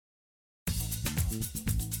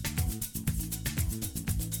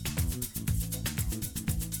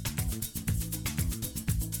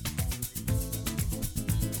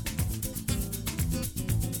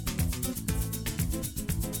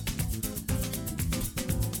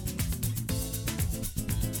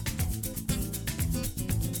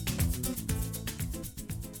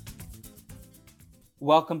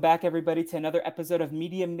Welcome back, everybody, to another episode of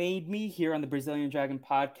Media Made Me here on the Brazilian Dragon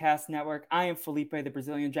Podcast Network. I am Felipe, the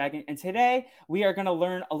Brazilian Dragon, and today we are going to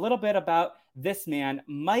learn a little bit about this man,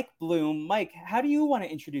 Mike Bloom. Mike, how do you want to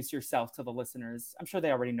introduce yourself to the listeners? I'm sure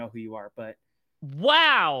they already know who you are, but...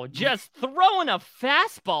 Wow, just throwing a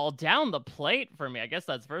fastball down the plate for me. I guess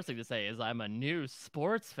that's first thing to say is I'm a new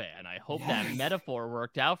sports fan. I hope that metaphor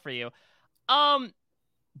worked out for you.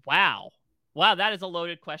 Wow, that is a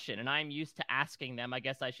loaded question, and I'm used to asking them, I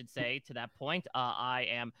guess I should say, to that point. I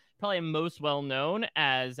am probably most well known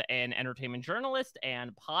as an entertainment journalist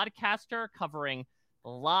and podcaster covering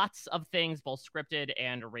lots of things, both scripted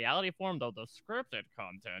and reality form, though the scripted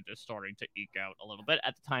content is starting to eke out a little bit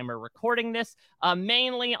at the time we're recording this,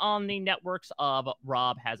 mainly on the networks of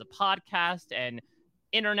Rob Has a Podcast and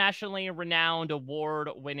internationally renowned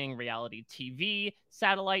award-winning reality TV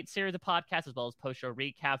satellite series of podcasts, as well as post-show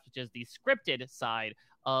recaps, which is the scripted side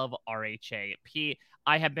of RHAP.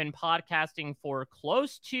 I have been podcasting for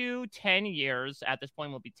close to 10 years. At this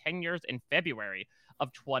point, will be 10 years in February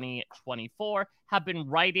of 2024. Have been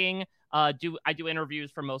writing, I do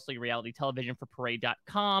interviews for mostly reality television for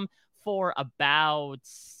Parade.com for about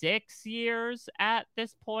 6 years at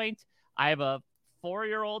this point. I have a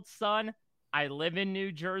 4-year-old son. I live in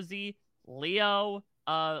New Jersey. Leo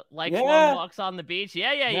likes long walks on the beach.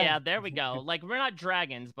 Yeah. There we go. Like, we're not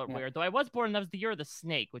dragons, but we're. Though I was born, that was the year of the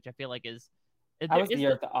snake, which I feel like is. I was the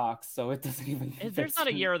year of the ox, so it doesn't even. There's not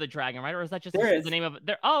a year of the dragon, right? Or is that just the name of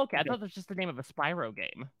it? Oh, okay. I thought that's just the name of a Spyro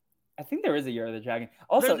game. I think there is a year of the dragon.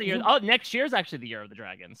 Also, next year's actually the year of the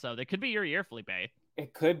dragon, so it could be your year, Felipe.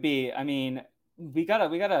 It could be. I mean, we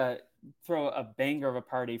gotta throw a banger of a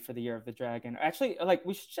party for the year of the dragon. Actually, like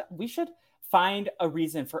we should find a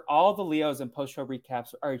reason for all the Leos and post-show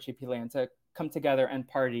recaps RHAP land to come together and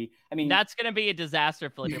party. I mean, that's going to be a disaster,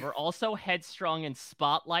 Felipe. We're also headstrong and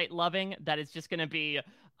spotlight loving. That is just going to be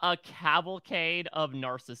a cavalcade of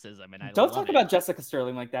narcissism. And I don't talk about Jessica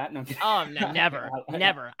Sterling like that. No. Oh, never.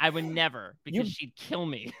 I would never, because she'd kill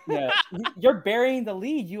me. Yeah, you're burying the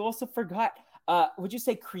lead. You also forgot. Would you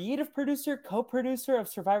say creative producer, co-producer of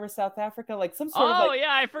Survivor South Africa, like some sort of? Oh yeah,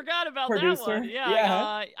 I forgot about producer. That one.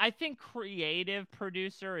 Yeah. I think creative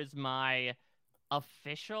producer is my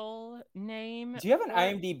official name. Do you have an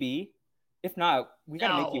IMDb? If not, we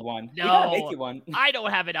gotta make you one. No, we gotta make you one. I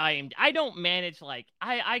don't have an IMDb. I don't manage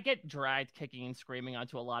I get dragged kicking and screaming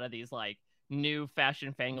onto a lot of these new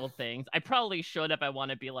fashion fangled things. I probably should if I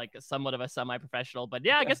want to be somewhat of a semi-professional. But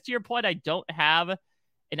yeah, I guess to your point, I don't have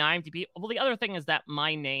an IMDb. Well, the other thing is that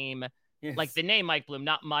my name, the name Mike Bloom,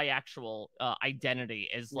 not my actual identity,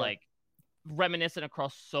 is reminiscent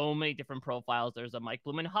across so many different profiles. There's a Mike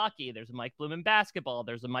Bloom in hockey. There's a Mike Bloom in basketball.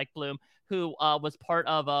 There's a Mike Bloom who was part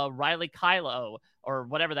of Riley Kylo, or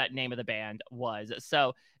whatever that name of the band was.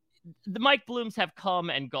 So the Mike Blooms have come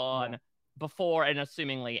and gone before and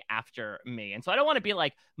assumingly after me. And so I don't want to be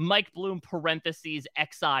like Mike Bloom parentheses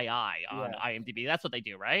XII on IMDb. That's what they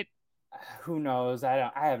do, right? Who knows?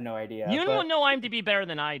 I have no idea. You don't know IMDb better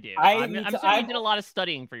than I do. I'm assuming you did a lot of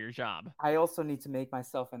studying for your job. I also need to make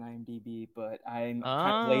myself an IMDb, but I'm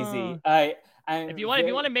kind of lazy. If you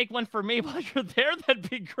want to make one for me while you're there, that'd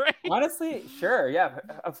be great. Honestly, sure, yeah,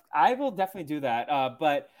 I will definitely do that.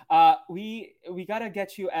 But we gotta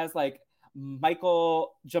get you as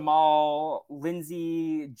Michael Jamal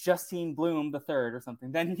Lindsay Justine Bloom III or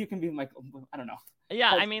something. Then you can be Michael Bloom. I don't know.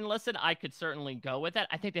 Yeah, I mean, listen, I could certainly go with that.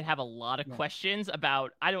 I think they'd have a lot of questions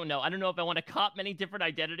about, I don't know if I want to cop many different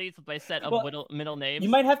identities with my set of middle names. You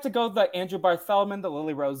might have to go the Andrew Barthelman, the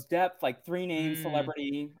Lily Rose Depp, 3 names,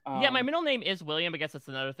 celebrity. Yeah, my middle name is William. I guess that's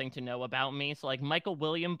another thing to know about me. So Michael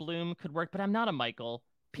William Bloom could work, but I'm not a Michael.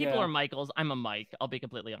 People are Michaels. I'm a Mike. I'll be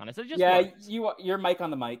completely honest. It just works. You're Mike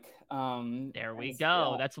on the mic. There we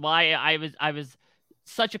go. That's why I was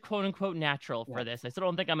such a quote unquote natural for this. I still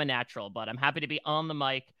don't think I'm a natural, but I'm happy to be on the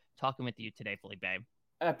mic talking with you today, Felipe. I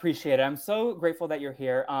appreciate it. I'm so grateful that you're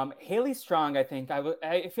here. Haley Strong, I think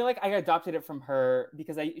I feel like I adopted it from her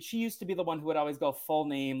because she used to be the one who would always go full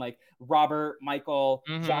name, Robert, Michael,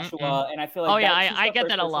 Joshua, and I feel like I get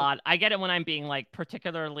that a lot. I get it when I'm being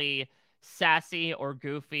particularly sassy or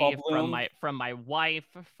goofy from my wife,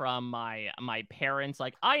 from my parents.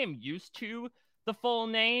 I am used to the full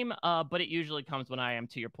name, but it usually comes when I am,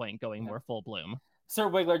 to your point, going more full bloom. Sir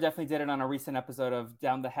Wiggler definitely did it on a recent episode of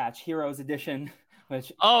Down the Hatch Heroes Edition,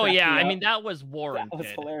 which Oh cracked yeah, me I up. mean that was That was warranted.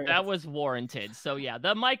 hilarious. That was warranted. So yeah,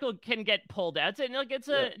 the Michael can get pulled out. It's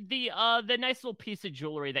the nice little piece of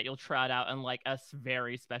jewelry that you'll trot out on like a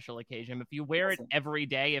very special occasion. If you wear it Listen. every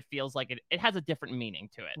day, it feels like it has a different meaning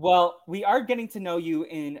to it. Well, we are getting to know you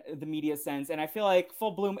in the media sense, and I feel like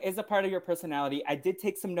Full Bloom is a part of your personality. I did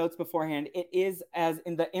take some notes beforehand. It is as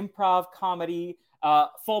in the improv comedy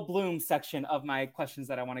Full Bloom section of my questions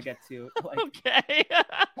that I want to get to. Like, Okay.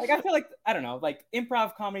 like I feel like I don't know, like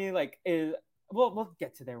improv comedy, like is we'll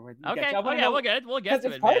get to there. Okay. Oh yeah, we'll get because to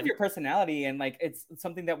it's it, part of man. your personality, and like it's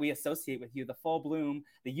something that we associate with you. The Full Bloom,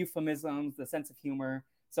 the euphemisms, the sense of humor.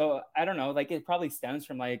 So I don't know, like it probably stems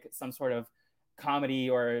from like some sort of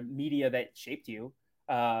comedy or media that shaped you.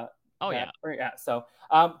 So,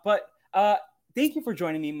 thank you for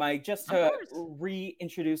joining me, Mike. Just to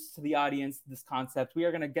reintroduce to the audience this concept, we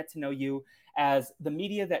are going to get to know you as the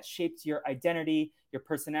media that shaped your identity, your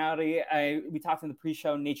personality. We talked in the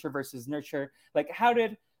pre-show, nature versus nurture. Like, how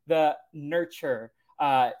did the nurture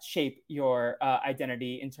shape your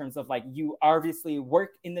identity in terms of like you obviously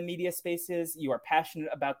work in the media spaces, you are passionate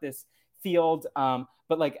about this field,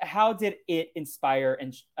 but like how did it inspire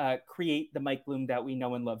and create the Mike Bloom that we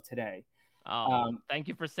know and love today? Thank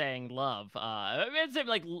you for saying love. It's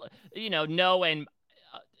like know and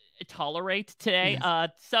tolerate today.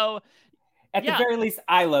 So at the very least,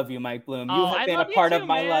 I love you, Mike Bloom. You have I been a love you part too, of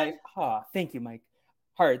my man. life. Oh, thank you, Mike.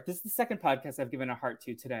 Heart. This is the second podcast I've given a heart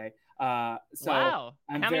to today. Wow. How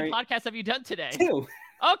many podcasts have you done today? 2.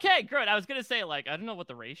 Okay, good. I was gonna say like I don't know what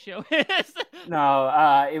the ratio is.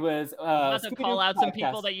 No, it was not to call out some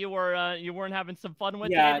people that you weren't having some fun with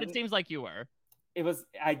today, but it seems like you were. It was.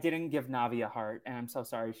 I didn't give Navi a heart, and I'm so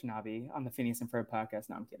sorry, Navi, on the Phineas and Ferb podcast.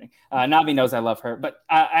 No, I'm kidding. Navi knows I love her, but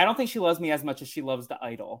I don't think she loves me as much as she loves The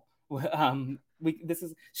Idol.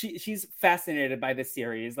 She's fascinated by this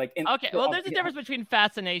series. Like, there's a difference between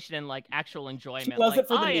fascination and like actual enjoyment. She loves it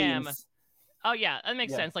for the memes. Oh yeah, that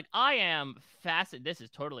makes sense. Like I am fascinated. This is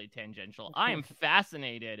totally tangential. I am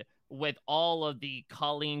fascinated with all of the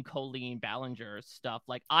Colleen Ballinger stuff.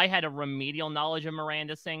 Like I had a remedial knowledge of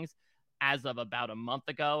Miranda Sings as of about a month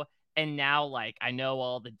ago, and now like I know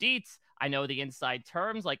all the deets. I know the inside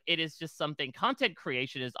terms. Like it is just something. Content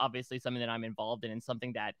creation is obviously something that I'm involved in, and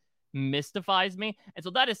something that mystifies me. And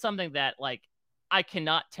so that is something that like I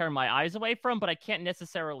cannot tear my eyes away from, but I can't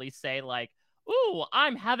necessarily say like, ooh,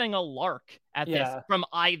 I'm having a lark at this from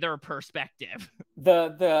either perspective.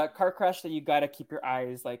 The car crash that you got to keep your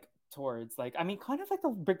eyes like towards, like, I mean, kind of like the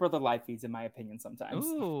Big Brother live feeds, in my opinion, sometimes.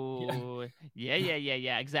 Ooh,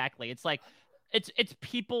 yeah, exactly. It's like, it's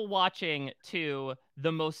people watching to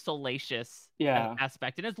the most salacious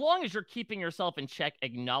aspect. And as long as you're keeping yourself in check,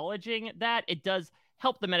 acknowledging that, it does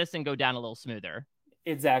help the medicine go down a little smoother.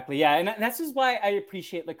 Exactly. Yeah. And that's just why I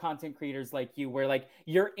appreciate the content creators like you, where like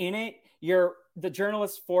you're in it, you're the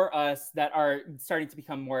journalists for us that are starting to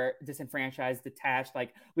become more disenfranchised, detached.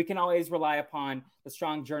 Like we can always rely upon the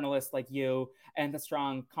strong journalists like you and the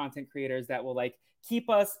strong content creators that will like keep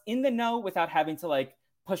us in the know without having to like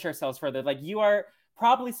push ourselves further. Like you are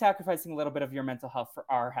probably sacrificing a little bit of your mental health for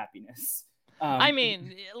our happiness. I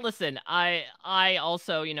mean, listen, I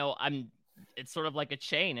also, it's sort of like a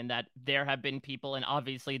chain in that there have been people, and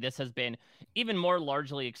obviously this has been even more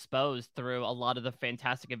largely exposed through a lot of the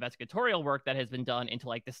fantastic investigatorial work that has been done into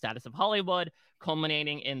like the status of Hollywood,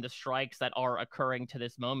 culminating in the strikes that are occurring to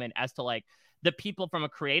this moment, as to like the people from a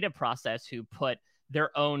creative process who put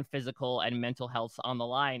their own physical and mental health on the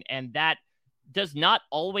line. And that does not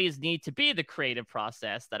always need to be the creative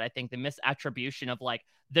process. That I think the misattribution of like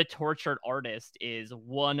the tortured artist is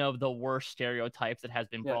one of the worst stereotypes that has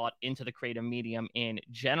been brought into the creative medium in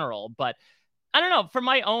general. But I don't know, from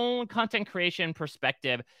my own content creation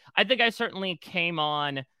perspective, I think I certainly came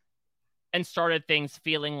on and started things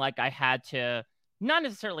feeling like I had to not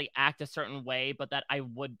necessarily act a certain way, but that I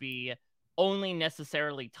would be only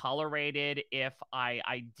necessarily tolerated if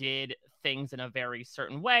I did things in a very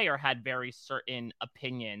certain way or had very certain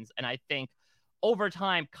opinions. And I think over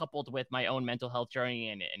time, coupled with my own mental health journey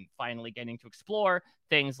and finally getting to explore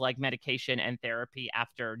things like medication and therapy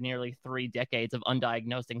after nearly 3 decades of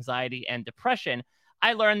undiagnosed anxiety and depression,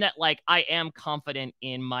 I learned that like I am confident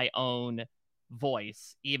in my own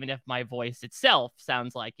voice, even if my voice itself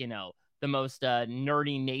sounds like, the most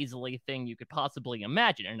nerdy, nasally thing you could possibly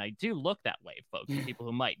imagine. And I do look that way, folks, people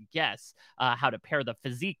who might guess how to pair the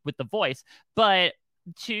physique with the voice. But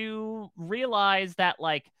to realize that,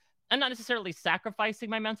 like, I'm not necessarily sacrificing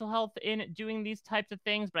my mental health in doing these types of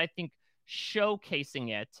things, but I think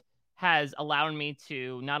showcasing it has allowed me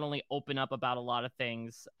to not only open up about a lot of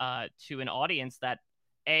things to an audience that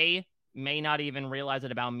A, may not even realize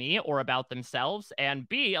it about me or about themselves, and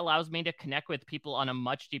B, allows me to connect with people on a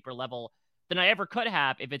much deeper level than I ever could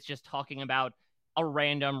have if it's just talking about a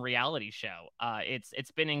random reality show.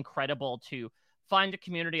 It's been incredible to find a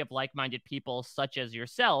community of like-minded people such as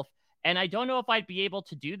yourself. And I don't know if I'd be able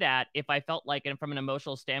to do that if I felt like, and from an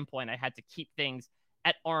emotional standpoint, I had to keep things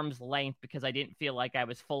at arm's length because I didn't feel like I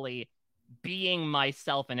was fully being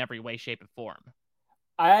myself in every way, shape, and form.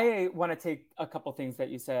 I want to take a couple things that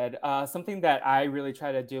you said. Something that I really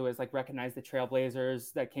try to do is like recognize the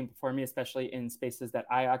trailblazers that came before me, especially in spaces that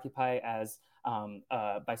I occupy as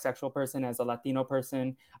a bisexual person, as a Latino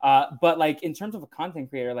person. But like in terms of a content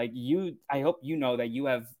creator, like you, I hope you know that you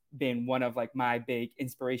have been one of like my big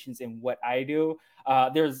inspirations in what I do.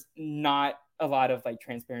 There's not a lot of like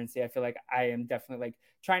transparency. I feel like I am definitely like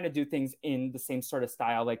trying to do things in the same sort of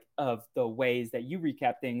style, like of the ways that you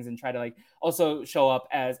recap things, and try to like also show up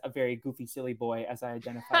as a very goofy, silly boy, as I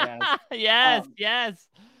identify as. Yes, yes.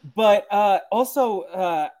 But also,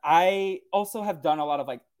 I also have done a lot of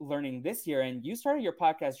like learning this year. And you started your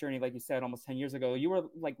podcast journey, like you said, almost 10 years ago. You were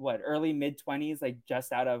like what, early mid 20s, like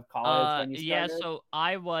just out of college when you Yeah, started? so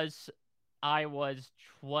I was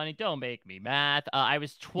 20. Don't make me math. I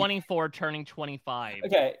was 24 turning 25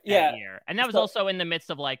 Okay, that yeah. year. And that was So, also in the midst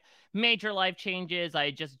of like major life changes. I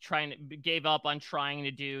just gave up on trying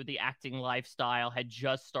to do the acting lifestyle, had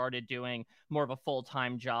just started doing more of a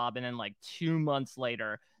full-time job. And then like 2 months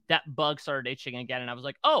later, that bug started itching again. And I was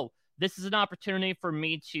like, oh, this is an opportunity for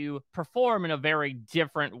me to perform in a very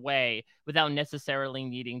different way without necessarily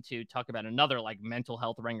needing to talk about another like mental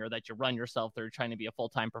health ringer that you run yourself through trying to be a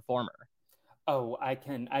full-time performer. oh, I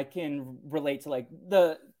can relate to like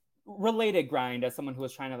the related grind as someone who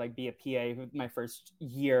was trying to like be a PA my first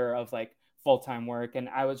year of like full-time work, and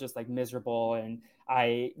I was just like miserable, and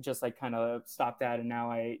I just like kind of stopped that, and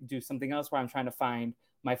now I do something else where I'm trying to find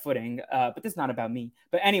my footing. But this is not about me.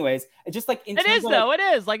 But anyways, it's just like in It terms is of like though. It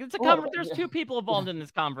is like it's a a little bit, there's yeah. two people Yeah. involved in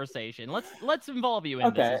this conversation. Let's involve you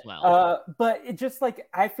in this Okay. as well. But it just like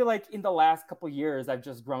I feel like in the last couple years I've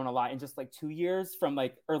just grown a lot in just like 2 years from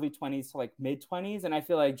like early 20s to like mid 20s, and I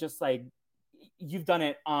feel like just like you've done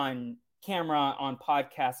it on camera, on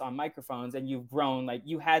podcasts, on microphones, and you've grown. Like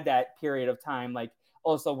you had that period of time, like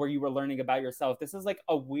also where you were learning about yourself. This is like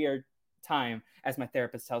a weird time, as my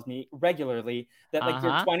therapist tells me regularly, that like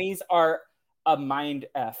your Uh-huh. 20s are a mind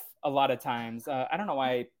f a lot of times. I don't know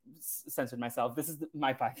why I censored myself. This is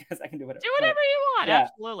my podcast. I can do whatever. Do But whatever you want. yeah,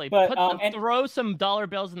 Absolutely. but and Throw some dollar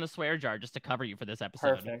bills in the swear jar just to cover you for this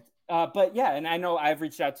episode. perfect. But yeah, and I know I've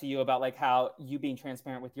reached out to you about like how you being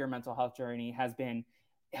transparent with your mental health journey has been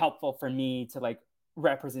helpful for me to like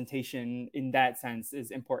representation in that sense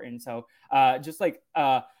is important. So just like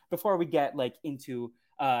before we get like into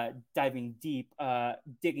diving deep,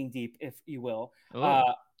 digging deep, if you will, Ooh.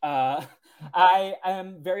 uh, I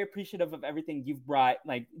am very appreciative of everything you've brought,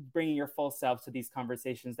 like bringing your full self to these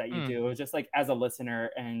conversations that you Mm. do, just like as a listener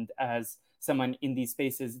and as someone in these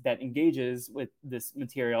spaces that engages with this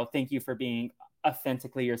material. Thank you for being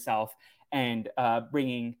authentically yourself and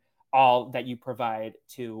bringing all that you provide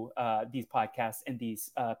to these podcasts and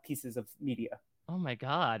these pieces of media. Oh my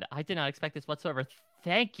God. I did not expect this whatsoever.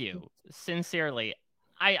 Thank you. Sincerely.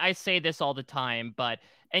 I say this all the time,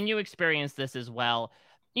 and you experience this as well.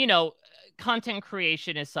 You know, content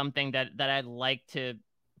creation is something that I like to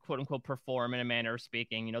quote unquote perform in a manner of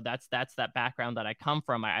speaking. You know, that's that background that I come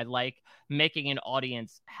from. I like making an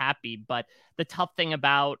audience happy. But the tough thing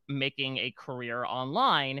about making a career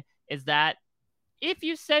online is that if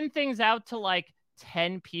you send things out to like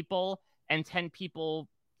 10 people and 10 people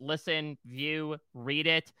listen, view, read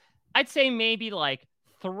it, I'd say maybe like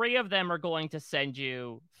 3 of them are going to send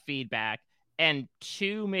you feedback, and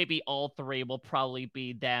 2, maybe all 3 will probably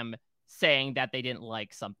be them saying that they didn't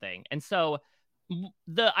like something. And so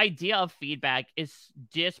the idea of feedback is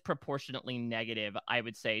disproportionately negative, I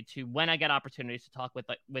would say, to when I get opportunities to talk with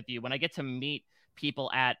you, when I get to meet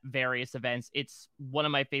people at various events. It's one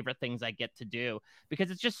of my favorite things I get to do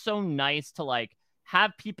because it's just so nice to like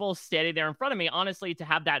have people standing there in front of me, honestly, to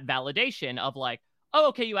have that validation of like, oh,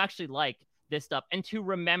 okay, you actually like this stuff. And to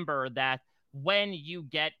remember that when you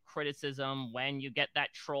get criticism, when you get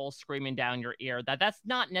that troll screaming down your ear, that's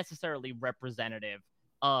not necessarily representative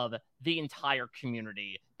of the entire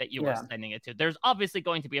community that you are Yeah. sending it to. There's obviously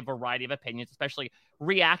going to be a variety of opinions, especially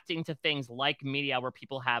reacting to things like media where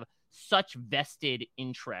people have such vested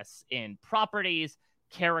interests in properties,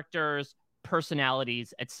 characters,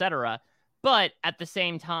 personalities, etc. But at the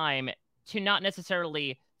same time, to not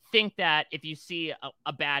necessarily think that if you see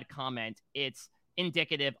a bad comment, it's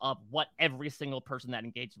indicative of what every single person that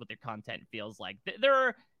engages with their content feels like. There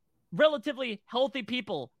are relatively healthy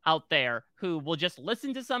people out there who will just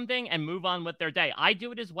listen to something and move on with their day. I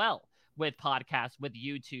do it as well with podcasts, with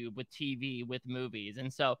YouTube, with TV, with movies.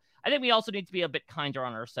 And so I think we also need to be a bit kinder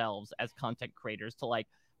on ourselves as content creators to like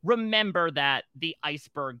remember that the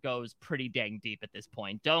iceberg goes pretty dang deep at this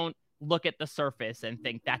point. Don't look at the surface and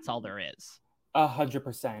think that's all there is.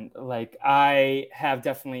 100%. Like I have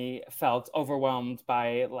definitely felt overwhelmed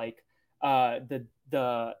by like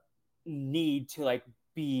the need to like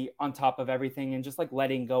be on top of everything and just like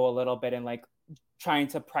letting go a little bit and like trying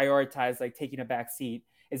to prioritize like taking a back seat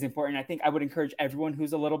is important. I think I would encourage everyone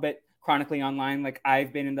who's a little bit chronically online, like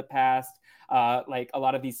I've been in the past, like a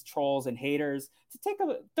lot of these trolls and haters,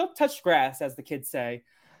 to don't touch grass, as the kids say.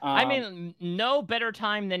 I mean, no better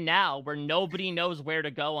time than now where nobody knows where to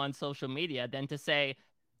go on social media than to say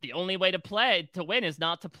the only way to win is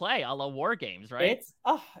not to play, a la War Games, right? It's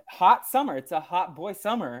a hot summer. It's a hot boy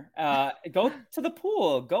summer. Go to the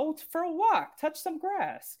pool, go for a walk, touch some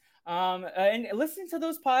grass, and listen to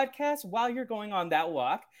those podcasts while you're going on that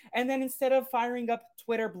walk. And then instead of firing up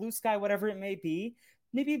Twitter, Blue Sky, whatever it may be,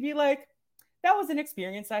 maybe be like, that was an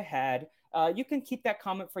experience I had. You can keep that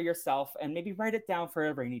comment for yourself and maybe write it down for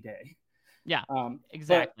a rainy day. Yeah,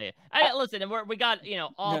 exactly. Listen, and we got,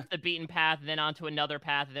 off the beaten path, then onto another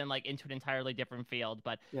path, and then like into an entirely different field.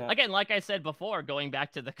 But again, like I said before, going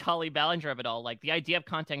back to the Kali Ballinger of it all, like the idea of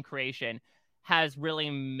content creation has really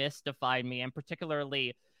mystified me, and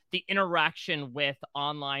particularly the interaction with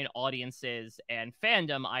online audiences and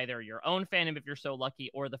fandom, either your own fandom if you're so lucky,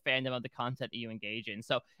 or the fandom of the content that you engage in.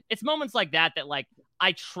 So it's moments like that like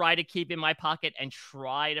I try to keep in my pocket and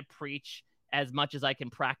try to preach as much as I can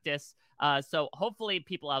practice. So hopefully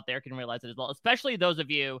people out there can realize it as well, especially those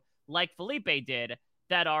of you like Felipe did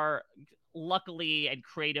that are luckily and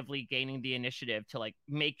creatively gaining the initiative to like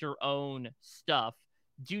make your own stuff.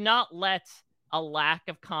 Do not let a lack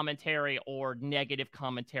of commentary or negative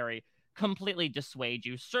commentary completely dissuade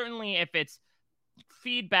you. Certainly if it's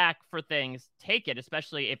feedback for things, take it,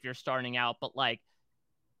 especially if you're starting out, but like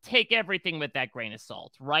take everything with that grain of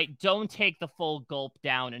salt, right? Don't take the full gulp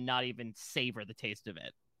down and not even savor the taste of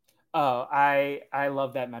it. Oh, I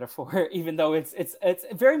love that metaphor, even though it's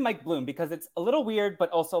very Mike Bloom, because it's a little weird, but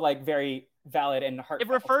also like very valid and heartfelt.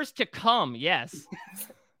 It refers to cum, yes.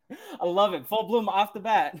 I love it. Full bloom off the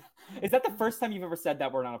bat. Is that the first time you've ever said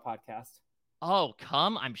that word on a podcast? Oh,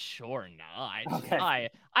 cum? I'm sure not. Okay.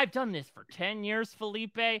 I've done this for 10 years,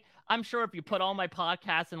 Felipe. I'm sure if you put all my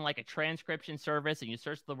podcasts in like a transcription service and you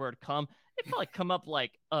search the word cum, it probably come up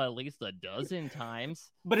like at least a dozen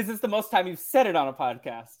times. But is this the most time you've said it on a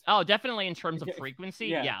podcast? Oh, definitely in terms of frequency.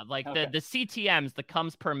 Yeah, like the CTMs, the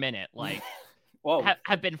comes per minute, like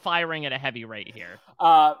have been firing at a heavy rate here.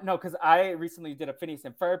 No, because I recently did a Phineas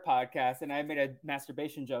and Ferb podcast and I made a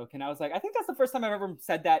masturbation joke and I was like, I think that's the first time I've ever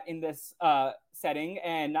said that in this setting.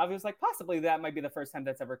 And Navi was like, possibly that might be the first time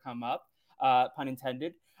that's ever come up, pun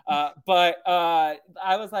intended. But I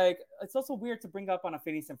was like, it's also weird to bring up on a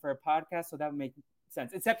Phineas and Ferb podcast, so that would make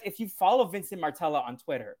sense. Except if you follow Vincent Martella on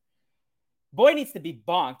Twitter, boy needs to be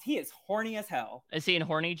bonked. He is horny as hell. Is he in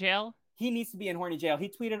horny jail? He needs to be in horny jail. He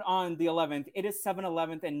tweeted on the 11th, it is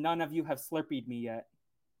 7-11 and none of you have slurpeed me yet.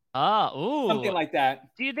 Ooh. Something like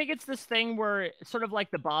that. Do you think it's this thing where sort of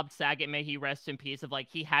like the Bob Saget, may he rest in peace, of like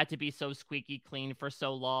he had to be so squeaky clean for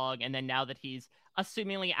so long, and then now that he's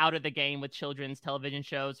assumingly out of the game with children's television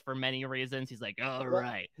shows for many reasons, he's like, all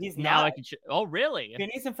right, he's now not. I can oh, really?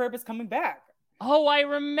 Phineas and Ferb is coming back. Oh, I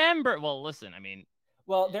remember. Well, listen, I mean,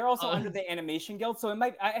 well, they're also under the Animation Guild, so it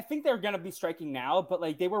might. I think they're gonna be striking now, but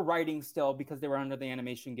like they were writing still because they were under the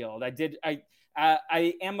Animation Guild.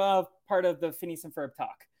 I am a part of the Phineas and Ferb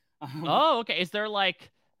talk. Oh, okay. Is there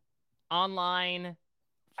like online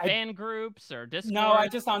fan groups or Discord? No, I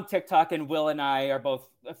just on TikTok, and Will and I are both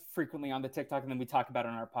frequently on the TikTok, and then we talk about it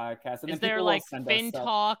on our podcast. And is there like Fin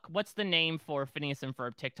Talk? What's the name for Phineas and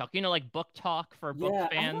Ferb TikTok? You know, like Book Talk for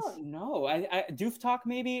book fans? I don't know. I Doof Talk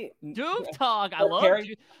maybe? Doof Talk. I love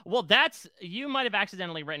it. Well, you might have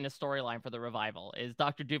accidentally written a storyline for the revival, is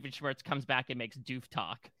Dr. Doofenshmirtz comes back and makes Doof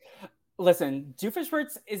Talk. Listen,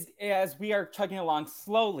 Doofenshmirtz is, as we are chugging along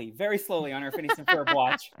slowly, very slowly on our Phineas and Ferb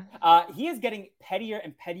watch, he is getting pettier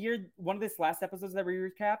and pettier. One of this last episodes that we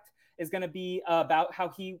recapped is going to be about how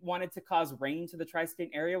he wanted to cause rain to the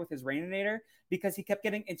tri-state area with his Raininator because he kept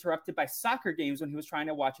getting interrupted by soccer games when he was trying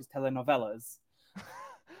to watch his telenovelas.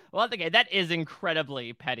 Well, okay, that is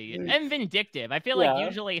incredibly petty and vindictive. I feel like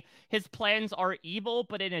usually his plans are evil,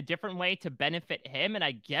 but in a different way to benefit him, and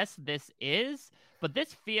I guess this is. But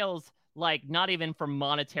this feels like not even for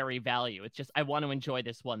monetary value. It's just I want to enjoy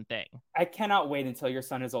this one thing. I cannot wait until your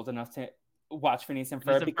son is old enough to watch Phineas and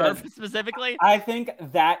Phineas Ferb and because Ferb specifically. I think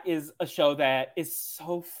that is a show that is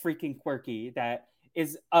so freaking quirky that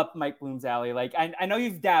is up Mike Bloom's alley. Like I know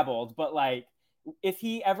you've dabbled, but like if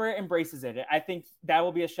he ever embraces it, I think that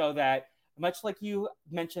will be a show that, much like you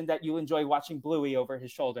mentioned that you enjoy watching Bluey over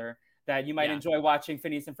his shoulder, that you might enjoy watching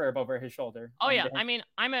Phineas and Ferb over his shoulder. Oh yeah, I mean,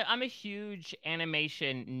 I'm a huge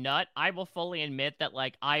animation nut. I will fully admit that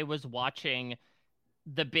like I was watching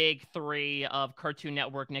the big three of Cartoon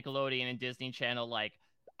Network, Nickelodeon, and Disney Channel, like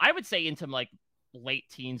I would say into like late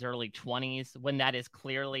teens, early 20s, when that is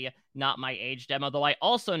clearly not my age demo. Though I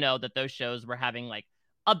also know that those shows were having like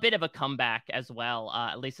a bit of a comeback as well,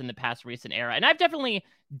 at least in the past recent era. And I've definitely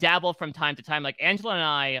dabbled from time to time. Like Angela and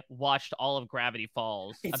I watched all of Gravity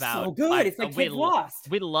Falls. It's about so good. It's like Kids Lost.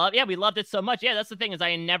 We loved it so much. Yeah, that's the thing is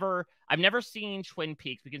I've never seen Twin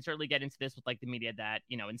Peaks. We can certainly get into this with like the media that,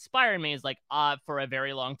 you know, inspired me is like for a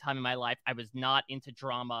very long time in my life, I was not into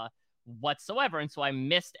drama whatsoever. And so I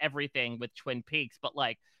missed everything with Twin Peaks. But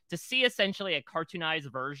like to see essentially a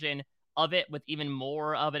cartoonized version of it with even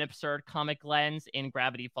more of an absurd comic lens in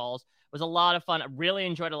Gravity Falls was a lot of fun. I really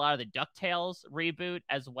enjoyed a lot of the DuckTales reboot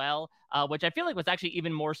as well, which I feel like was actually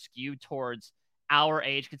even more skewed towards our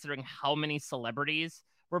age, considering how many celebrities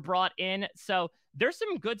were brought in. So there's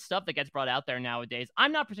some good stuff that gets brought out there nowadays.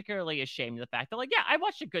 I'm not particularly ashamed of the fact that, like, yeah, I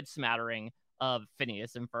watched a good smattering of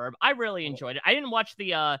Phineas and Ferb. I really enjoyed it. I didn't watch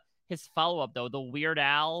the his follow-up though, the Weird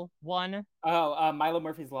Al one. Oh, Milo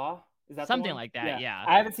Murphy's Law. Is that something like that? Yeah.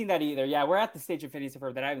 I haven't seen that either. Yeah, we're at the stage of Phineas and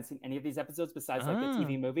Ferb that I haven't seen any of these episodes besides like the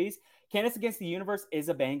TV movies. Candace Against the Universe is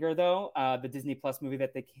a banger though. The Disney Plus movie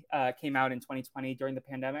that they came out in 2020 during the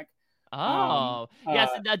pandemic. Yes,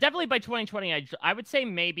 definitely by 2020. I would say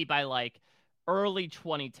maybe by like early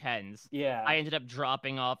 2010s. Yeah, I ended up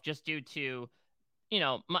dropping off just due to, you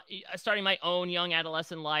know, starting my own young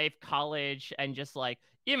adolescent life, college, and just like,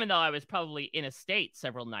 even though I was probably in a state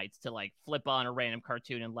several nights to like flip on a random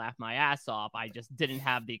cartoon and laugh my ass off, I just didn't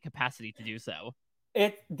have the capacity to do so.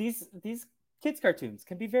 These kids cartoons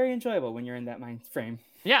can be very enjoyable when you're in that mind frame.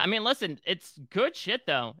 Yeah, I mean, listen, it's good shit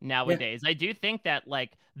though nowadays. Yeah. I do think that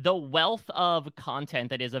like the wealth of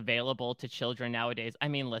content that is available to children nowadays. I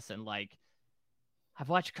mean, listen, like I've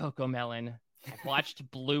watched CoComelon, I've watched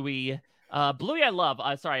Bluey. Bluey I love.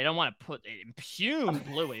 Sorry, I don't want to impugn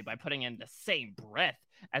Bluey by putting in the same breath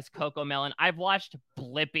as CoComelon. I've watched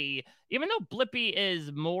Blippi, even though Blippi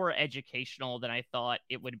is more educational than I thought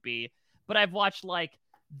it would be. But I've watched like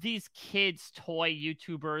these kids toy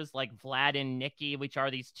YouTubers like Vlad and Nikki, which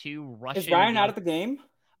are these two Russian. Is Ryan out of the game?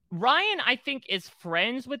 Ryan, I think, is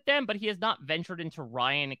friends with them, but he has not ventured into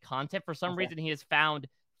Ryan content. For some reason, he has found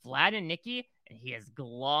Vlad and Nikki, and he has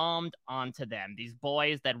glommed onto them. These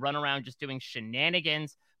boys that run around just doing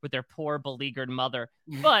shenanigans with their poor, beleaguered mother.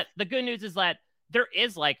 But the good news is that there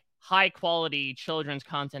is like high quality children's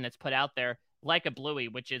content that's put out there, like a Bluey,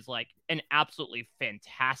 which is like an absolutely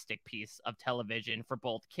fantastic piece of television for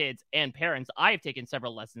both kids and parents. I've taken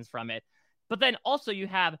several lessons from it. But then also you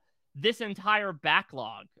have this entire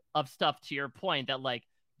backlog of stuff, to your point, that like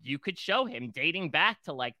you could show him dating back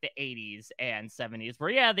to like the 80s and 70s, where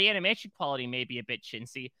yeah, the animation quality may be a bit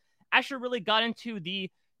chintzy. Asher really got into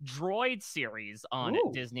the Droid series on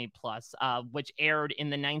Disney Plus, which aired in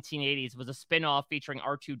the 1980s, was a spin-off featuring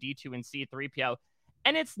R2-D2 and C-3PO.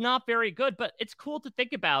 And it's not very good, but it's cool to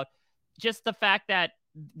think about just the fact that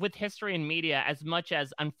with history and media, as much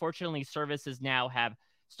as unfortunately services now have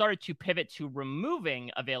started to pivot to removing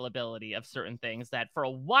availability of certain things, that for a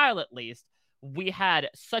while at least, we had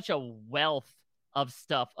such a wealth of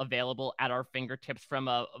stuff available at our fingertips from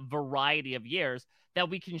a variety of years that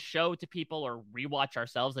we can show to people or rewatch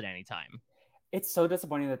ourselves at any time. It's so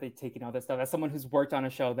disappointing that they've taken all this stuff. As someone who's worked on a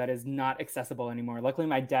show that is not accessible anymore, luckily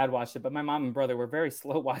my dad watched it, but my mom and brother were very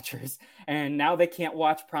slow watchers, and now they can't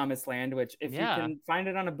watch Promised Land, which if you can find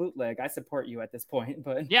it on a bootleg, I support you at this point.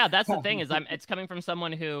 But yeah, that's the thing is it's coming from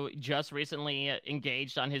someone who just recently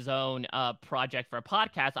engaged on his own project for a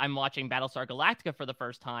podcast. I'm watching Battlestar Galactica for the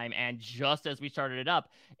first time, and just as we started it up,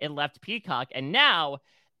 it left Peacock, and now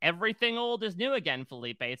everything old is new again,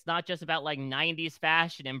 Felipe. It's not just about like 90s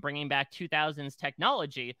fashion and bringing back 2000s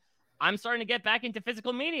technology. I'm starting to get back into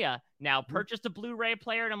physical media. Now purchased a Blu-ray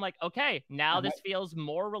player and I'm like, okay, now this feels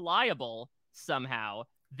more reliable somehow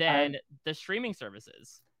than the streaming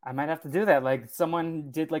services. I might have to do that. Like someone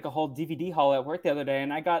did like a whole DVD haul at work the other day,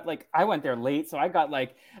 and I went there late, so I got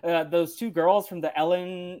like those two girls from the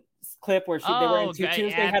Ellen clip where they were in Oh, tutus.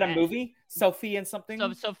 They had a movie, Sophie and so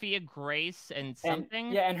something, Sophia Grace and and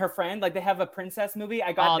something. yeah, and her friend, like they have a princess movie.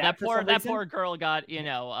 I got Oh, that for some that reason. poor girl got,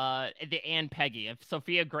 the Anne Peggy. If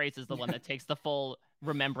Sophia Grace is the one that takes the full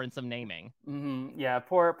remembrance of naming. Yeah,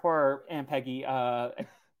 poor Aunt Peggy.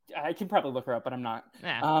 I can probably look her up, but I'm not.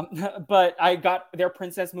 Yeah. But I got their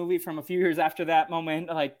princess movie from a few years after that moment,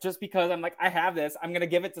 like just because I'm like, I have this, I'm gonna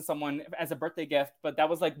give it to someone as a birthday gift. But that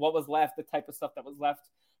was like what was left, the type of stuff that was left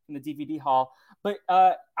from the DVD haul. But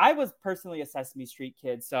I was personally a Sesame Street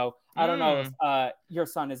kid, so I don't know if your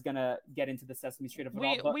son is gonna get into the Sesame Street of it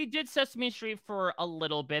all. But We did Sesame Street for a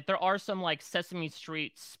little bit. There are some like Sesame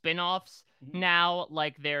Street spin-offs now.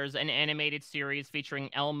 Like there's an animated series featuring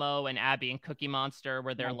Elmo and Abby and Cookie Monster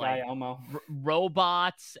where they're like Elmo.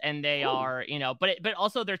 robots, and they are, but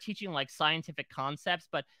also they're teaching like scientific concepts.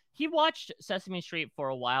 But he watched Sesame Street for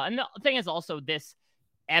a while. And the thing is also this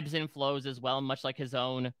ebbs and flows as well, much like his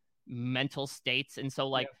own mental states. And so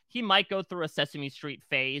like he might go through a Sesame Street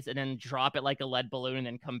phase and then drop it like a lead balloon and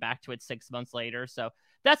then come back to it 6 months later. So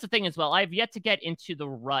that's the thing as well. I've yet to get into the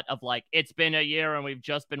rut of like, it's been a year and we've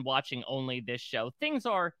just been watching only this show. Things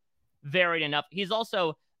are varied enough. He's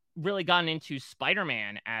also really gotten into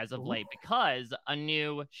Spider-Man as of late because a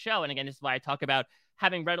new show, and again, this is why I talk about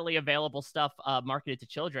having readily available stuff marketed to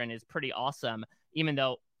children is pretty awesome, even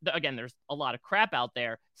though again, there's a lot of crap out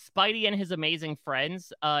there. Spidey and His Amazing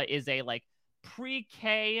Friends is a like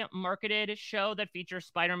pre-K marketed show that features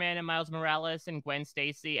Spider-Man and Miles Morales and Gwen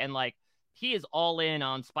Stacy. And like, he is all in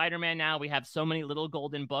on Spider-Man now. We have so many little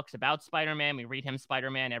golden books about Spider-Man. We read him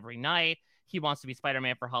Spider-Man every night. He wants to be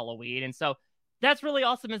Spider-Man for Halloween. And so that's really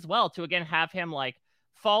awesome as well to, again, have him like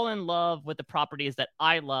fall in love with the properties that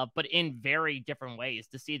I love, but in very different ways,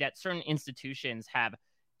 to see that certain institutions have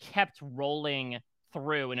kept rolling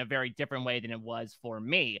through in a very different way than it was for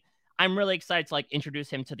me. I'm really excited to like introduce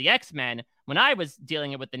him to the X-Men when I was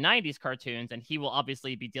dealing it with the 90s cartoons, and he will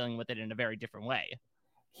obviously be dealing with it in a very different way.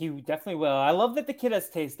 He definitely will. I love that the kid has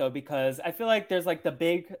taste though, because I feel like there's like the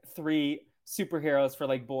big three superheroes for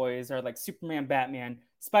like boys are like Superman, Batman,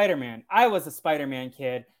 Spider-Man. I was a Spider-Man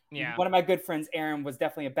kid. Yeah. One of my good friends, Aaron, was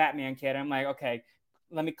definitely a Batman kid. I'm like, okay,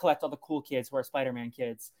 let me collect all the cool kids who are Spider-Man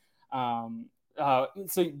kids.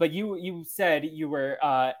 But you said you were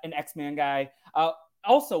an X-Men guy.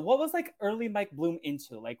 Also, what was like early Mike Bloom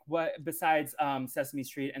into? Like, what besides Sesame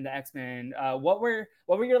Street and the X-Men? What were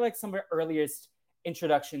your like some of your earliest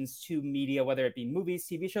introductions to media, whether it be movies,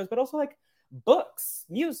 TV shows, but also like books,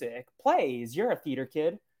 music, plays? You're a theater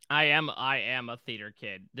kid. I am a theater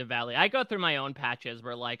kid, the Valley. I go through my own patches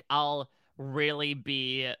where like I'll really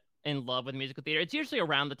be in love with musical theater. It's usually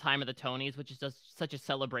around the time of the Tonys, which is just such a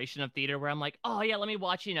celebration of theater where I'm like, oh yeah, let me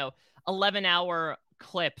watch, 11-hour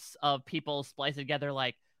clips of people spliced together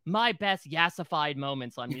like my best yassified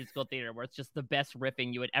moments on musical theater, where it's just the best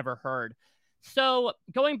riffing you had ever heard. So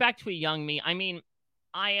going back to a young me, I mean,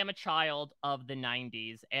 I am a child of the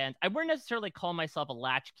 90s, and I wouldn't necessarily call myself a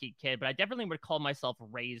latchkey kid, but I definitely would call myself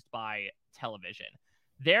raised by television.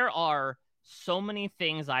 There are so many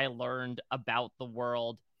things I learned about the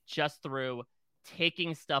world just through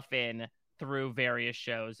taking stuff in through various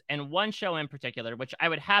shows. And one show in particular, which I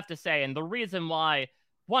would have to say, and the reason why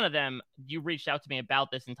one of them you reached out to me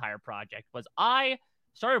about this entire project, was I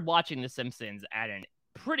started watching The Simpsons at an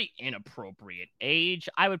pretty inappropriate age.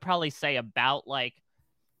 I would probably say about like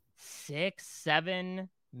 6, 7,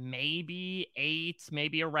 maybe 8,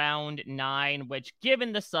 maybe around 9, which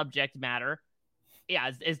given the subject matter,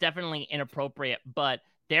 yeah, is definitely inappropriate. But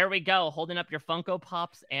there we go, holding up your Funko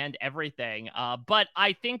Pops and everything. But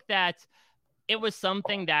I think that it was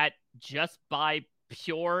something that just by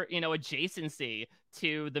pure, adjacency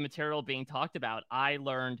to the material being talked about, I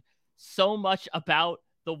learned so much about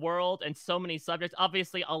the world and so many subjects.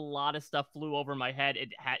 Obviously, a lot of stuff flew over my head.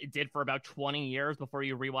 It did for about 20 years before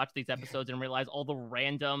you rewatch these episodes and realize all the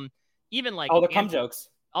random, even like all the cum jokes,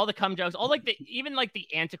 all like the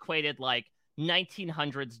antiquated like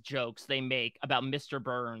 1900s jokes they make about Mr.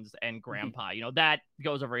 Burns and Grandpa. That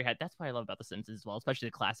goes over your head. That's what I love about The Simpsons as well, especially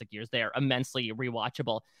the classic years. They are immensely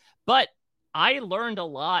rewatchable. But I learned a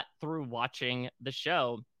lot through watching the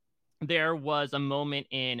show. There was a moment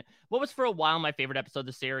in what was for a while my favorite episode of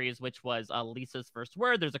the series, which was Lisa's first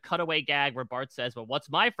word. There's a cutaway gag where Bart says, well, what's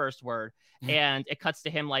my first word? And it cuts to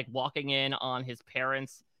him like walking in on his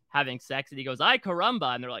parents having sex. And he goes, ay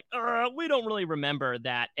caramba. And they're like, we don't really remember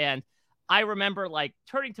that. And I remember like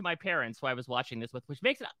turning to my parents who I was watching this with, which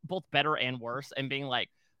makes it both better and worse, and being like,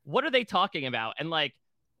 what are they talking about? And like,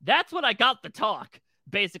 that's when I got the talk.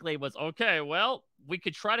 basically was, okay, well, we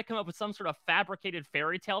could try to come up with some sort of fabricated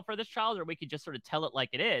fairy tale for this child, or we could just sort of tell it like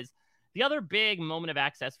it is. The other big moment of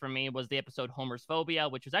access for me was the episode Homer's Phobia,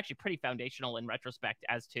 which was actually pretty foundational in retrospect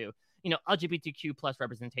as to, LGBTQ plus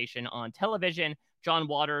representation on television. John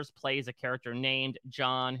Waters plays a character named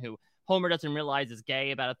John, who Homer doesn't realize is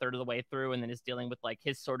gay about a third of the way through, and then is dealing with like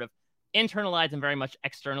his sort of internalized and very much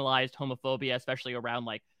externalized homophobia, especially around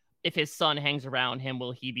like, if his son hangs around him,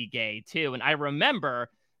 will he be gay too? And I remember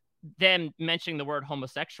them mentioning the word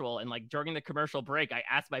homosexual, and like during the commercial break, I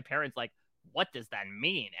asked my parents, like, what does that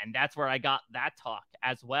mean? And that's where I got that talk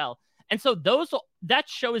as well. And so that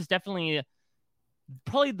show is definitely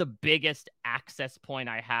probably the biggest access point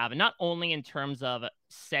I have, and not only in terms of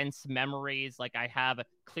sense memories, like I have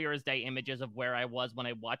clear as day images of where I was when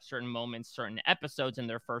I watched certain moments, certain episodes in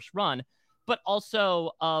their first run, but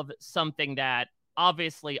also of something that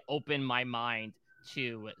obviously opened my mind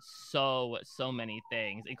to so many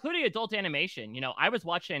things, including adult animation. I was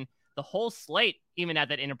watching the whole slate, even at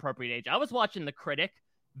that inappropriate age. I was watching The Critic,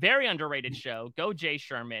 very underrated show. Go Jay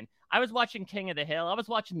Sherman. I was watching King of the Hill. I was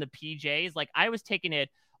watching the PJs. Like, I was taking it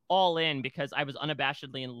all in because I was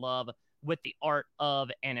unabashedly in love with the art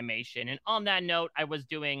of animation. And on that note, I was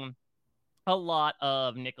doing a lot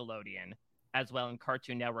of Nickelodeon as well, and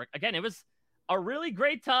Cartoon Network. Again, it was a really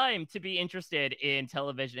great time to be interested in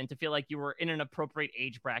television and to feel like you were in an appropriate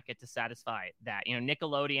age bracket to satisfy that.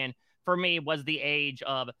 Nickelodeon for me was the age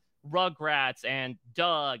of Rugrats and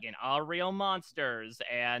Doug and Our Real Monsters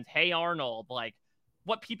and Hey Arnold, like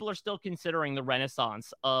what people are still considering the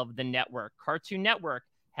renaissance of the network. Cartoon Network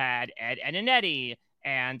had Ed, Edd and Eddy,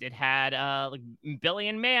 and it had like Billy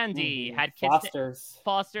and Mandy, had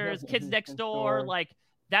Foster's, Kids Next Door. Like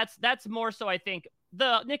that's more so, I think.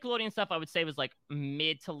 The Nickelodeon stuff I would say was like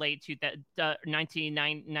mid to late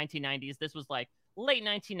 1990s. This was like late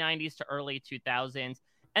 1990s to early 2000s.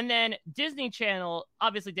 And then Disney Channel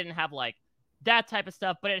obviously didn't have like that type of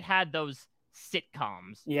stuff, but it had those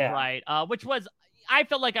sitcoms, right? Which was, I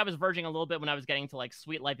felt like I was verging a little bit when I was getting to like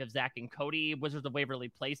Sweet Life of Zack and Cody, Wizards of Waverly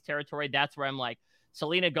Place territory. That's where I'm like,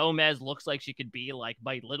 Selena Gomez looks like she could be like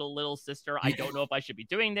my little sister. I don't know if I should be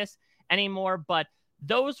doing this anymore, but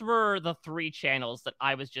those were the three channels that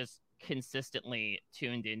I was just consistently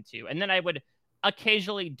tuned into. And then I would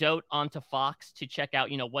occasionally dote onto Fox to check out,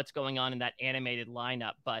 what's going on in that animated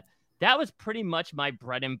lineup. But that was pretty much my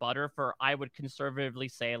bread and butter for, I would conservatively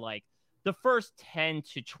say, like the first 10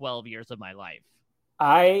 to 12 years of my life.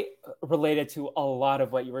 I related to a lot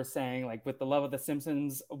of what you were saying, like with the love of The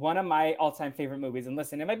Simpsons. One of my all-time favorite movies, and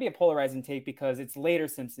listen, it might be a polarizing take because it's later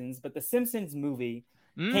Simpsons, but the Simpsons movie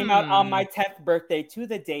came out on my 10th birthday to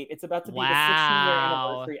the date. It's about to be the 16-year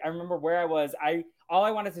anniversary. I remember where I was. All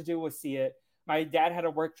I wanted to do was see it. My dad had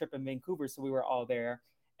a work trip in Vancouver, so we were all there.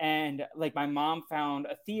 And like my mom found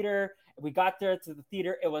a theater. We got there to the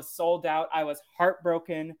theater. It was sold out. I was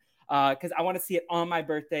heartbroken because I want to see it on my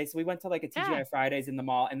birthday. So we went to like a TGI Fridays in the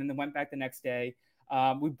mall, and then went back the next day.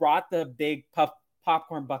 We brought the big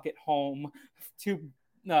popcorn bucket home to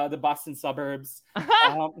the Boston suburbs.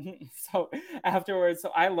 So afterwards,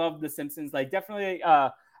 I love The Simpsons. Like definitely,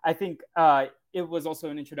 I think it was also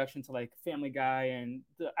an introduction to like Family Guy, and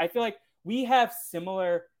I feel like we have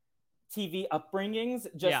similar TV upbringings,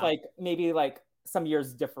 just like maybe like some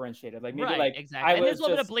years differentiated. Like maybe like exactly. And there's a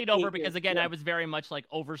little bit of bleed over because again, I was very much like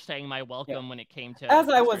overstaying my welcome when it came to as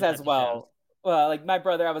I was as well. Well, like my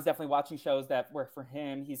brother, I was definitely watching shows that were for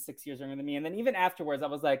him. He's 6 years younger than me. And then even afterwards, I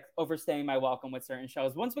was like overstaying my welcome with certain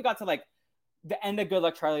shows. Once we got to like the end of Good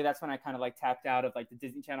Luck Charlie, that's when I kind of like tapped out of like the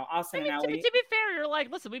Disney Channel. Austin and Ally. To be fair, you're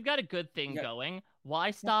like, listen, we've got a good thing going.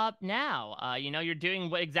 Why stop now? You're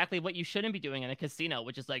doing exactly what you shouldn't be doing in a casino,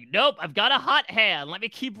 which is like, nope, I've got a hot hand. Let me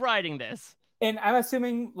keep riding this. And I'm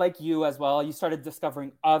assuming like you as well, you started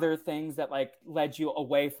discovering other things that like led you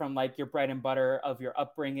away from like your bread and butter of your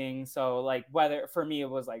upbringing. So like whether for me, it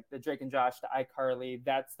was like the Drake and Josh, the iCarly,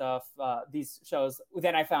 that stuff, these shows.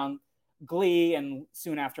 Then I found Glee and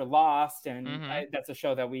soon after Lost. And that's a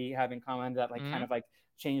show that we have in common that like kind of like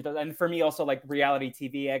changed. And for me also like reality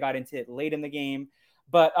TV, I got into it late in the game.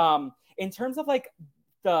 But in terms of like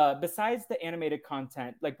besides the animated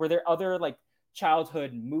content, like were there other like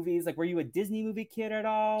childhood movies? Like were you a Disney movie kid at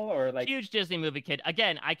all, or like huge Disney movie kid?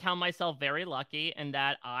 Again, I count myself very lucky in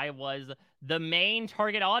that I was the main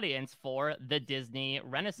target audience for the Disney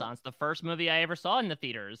Renaissance. The first movie I ever saw in the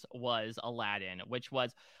theaters was Aladdin, which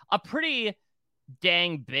was a pretty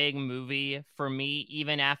dang big movie for me,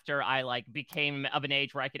 even after I like became of an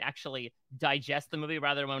age where I could actually digest the movie,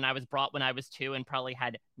 rather than when I was 2 and probably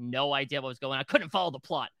had no idea what was going on. I couldn't follow the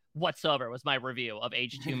plot whatsoever was my review of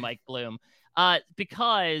Age 2 Mike Bloom.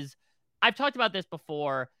 Because I've talked about this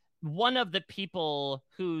before. One of the people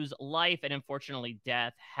whose life and unfortunately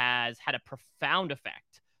death has had a profound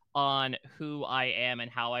effect on who I am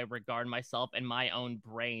and how I regard myself and my own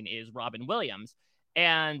brain is Robin Williams.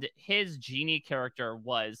 And his Genie character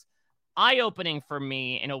was eye-opening for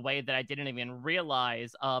me in a way that I didn't even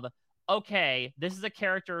realize of, okay, this is a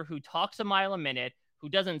character who talks a mile a minute, who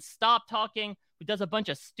doesn't stop talking, who does a bunch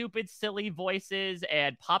of stupid, silly voices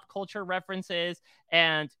and pop culture references,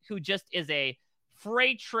 and who just is a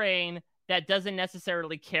freight train that doesn't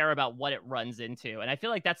necessarily care about what it runs into. And I feel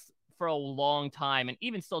like that's for a long time, and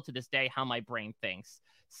even still to this day, how my brain thinks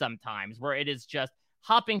sometimes, where it is just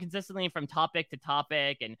hopping consistently from topic to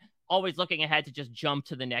topic and always looking ahead to just jump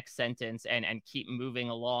to the next sentence and keep moving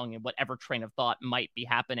along in whatever train of thought might be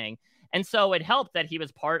happening. And so it helped that he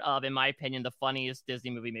was part of, in my opinion, the funniest Disney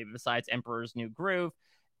movie, maybe besides Emperor's New Groove.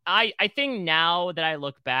 I think now that I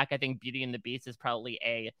look back, I think Beauty and the Beast is probably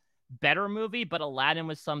a better movie, but Aladdin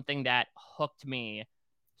was something that hooked me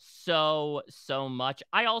so much.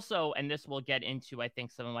 I also, and this will get into, I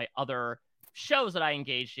think, some of my other shows that I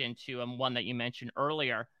engaged into, and one that you mentioned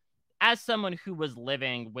earlier, as someone who was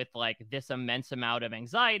living with like this immense amount of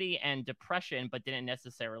anxiety and depression, but didn't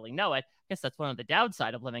necessarily know it. I guess that's one of the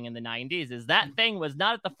downside of living in the 90s is that thing was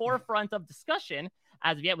not at the forefront of discussion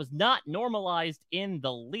as of yet, was not normalized in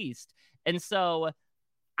the least. And so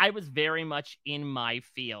I was very much in my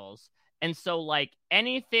feels. And so like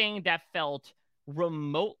anything that felt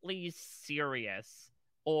remotely serious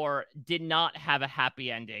or did not have a happy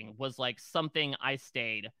ending was like something I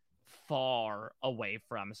stayed far away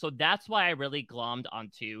from. So that's why I really glommed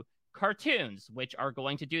onto cartoons, which are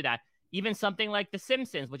going to do that. Even something like The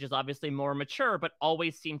Simpsons, which is obviously more mature, but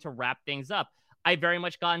always seem to wrap things up. I very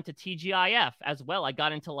much got into TGIF as well. I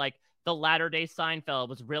got into like the latter day Seinfeld,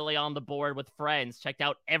 was really on the board with Friends, checked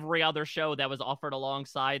out every other show that was offered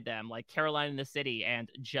alongside them, like Caroline in the City and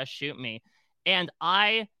Just Shoot Me. And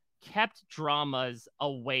I kept dramas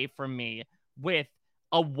away from me with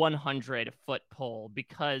a 100-foot pole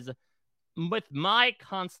because with my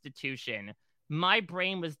constitution, my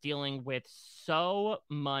brain was dealing with so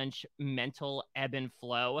much mental ebb and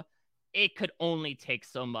flow. It could only take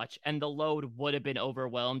so much, and the load would have been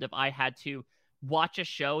overwhelmed if I had to watch a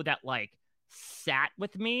show that like sat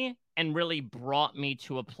with me and really brought me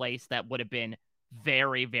to a place that would have been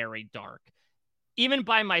very, very dark. Even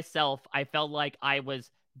by myself, I felt like I was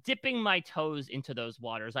dipping my toes into those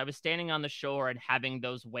waters. I was standing on the shore and having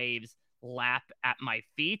those waves lap at my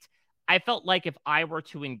feet. I felt like if I were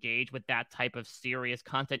to engage with that type of serious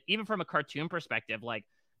content, even from a cartoon perspective, like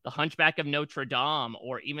The Hunchback of Notre Dame,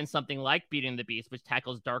 or even something like Beauty and the Beast, which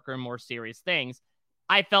tackles darker and more serious things,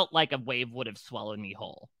 I felt like a wave would have swallowed me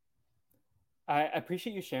whole. I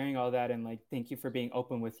appreciate you sharing all that, and like thank you for being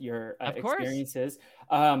open with your experiences.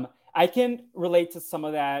 I can relate to some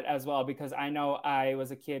of that as well because I know I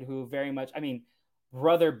was a kid who very much, I mean,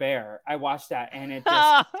 Brother Bear. I watched that and it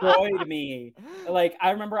destroyed me. Like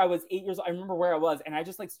I remember I was 8 years old. I remember where I was and I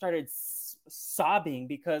just like started sobbing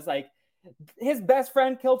because like his best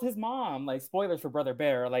friend killed his mom. Like spoilers for Brother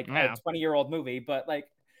Bear, like a 20-year-old movie, but like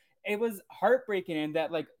it was heartbreaking and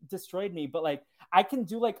that like destroyed me. But like I can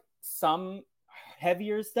do like some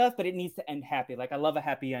heavier stuff, but it needs to end happy. Like I love a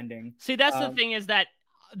happy ending. See, that's the thing is that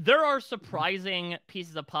there are surprising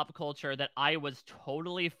pieces of pop culture that I was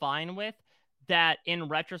totally fine with that in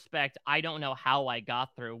retrospect, I don't know how I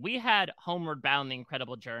got through. We had Homeward Bound: The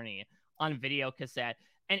Incredible Journey on video cassette,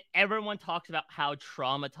 and everyone talks about how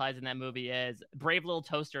traumatizing that movie is. Brave Little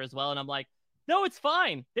Toaster as well, and I'm like, no, it's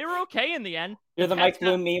fine. They were okay in the end. You're the Mike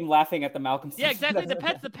Bloom meme laughing at the Malcolm. Yeah, exactly.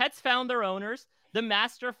 The pets found their owners. The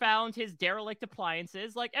master found his derelict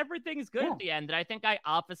appliances. Like everything's good at the end. And I think I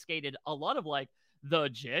obfuscated a lot of like the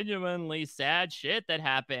genuinely sad shit that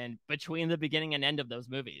happened between the beginning and end of those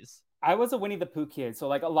movies. I was a Winnie the Pooh kid. So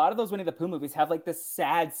like a lot of those Winnie the Pooh movies have like this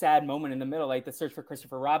sad moment in the middle, like the search for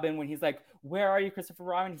Christopher Robin when he's like, where are you, Christopher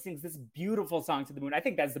Robin? He sings this beautiful song to the moon. I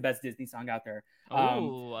think that's the best Disney song out there.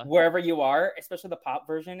 Wherever You Are, especially the pop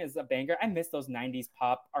version is a banger. I miss those 90s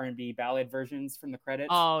pop R&B ballad versions from the credits.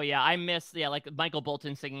 Oh yeah, I miss like Michael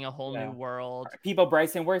Bolton singing A Whole New World. Peebo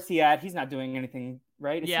Bryson, where's he at? He's not doing anything,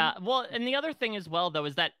 right? Well, and the other thing as well though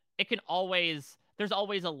is that it can always, there's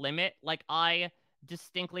always a limit. Like I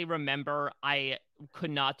distinctly remember I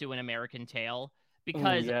could not do An American Tail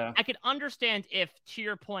because I could understand if, to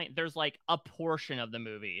your point, there's like a portion of the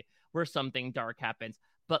movie where something dark happens,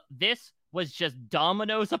 but this was just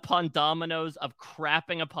dominoes upon dominoes of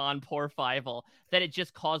crapping upon poor Fievel that it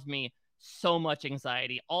just caused me so much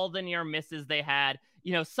anxiety. All the near misses they had,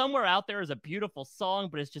 Somewhere Out There is a beautiful song,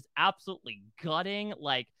 but it's just absolutely gutting.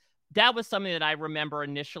 Like that was something that I remember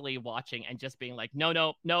initially watching and just being like,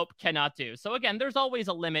 nope, cannot do. So again, there's always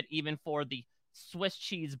a limit even for the Swiss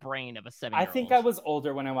cheese brain of a 7-year-old. I think I was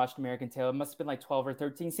older when I watched American Tail. It must have been like 12 or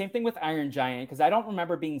 13. Same thing with Iron Giant, because I don't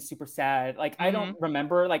remember being super sad. Like, I don't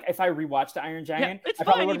remember, like, if I rewatched the Iron Giant, it's I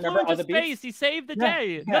probably fine. would He flew remember all into the beats. space. He saved the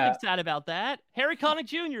day. Nothing sad about that. Harry Connick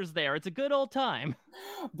Jr.'s there. It's a good old time.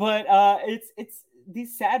 But it's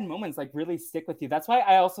these sad moments like really stick with you. That's why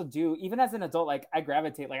I also do, even as an adult, like I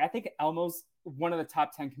gravitate. Like I think Elmo's one of the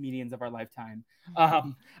top 10 comedians of our lifetime.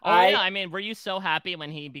 I mean, were you so happy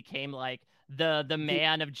when he became like the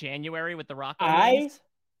man of January with the Rocco memes?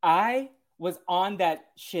 I was on that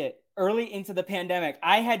shit early into the pandemic.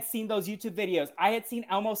 I had seen those YouTube videos. I had seen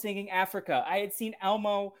Elmo singing Africa. I had seen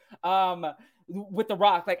Elmo with The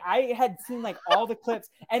Rock. Like I had seen like all the clips,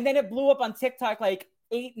 and then it blew up on TikTok like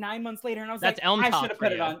 8-9 months later, and I was That's like, Elm I Talk should have for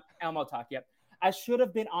put you. it on Elmo Talk. Yep. I should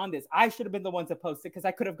have been on this. I should have been the one to post it because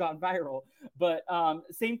I could have gone viral. But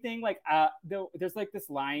same thing, like there's like this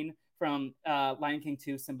line from Lion King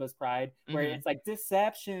 2, Simba's Pride, where it's like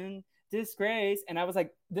deception, disgrace, and I was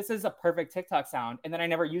like, this is a perfect TikTok sound, and then I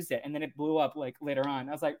never used it, and then it blew up like later on.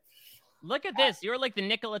 I was like, look at this. You're like the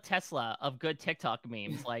Nikola Tesla of good TikTok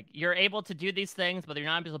memes. Like you're able to do these things, but you're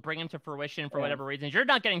not able to bring them to fruition for whatever reasons. You're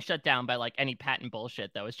not getting shut down by like any patent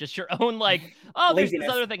bullshit though. It's just your own like, oh, there's this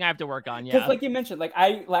other thing I have to work on. Yeah. Because like you mentioned, like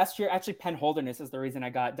I last year actually pen holderness is the reason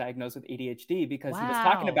I got diagnosed with ADHD because he was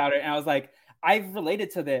talking about it, and I was like, I've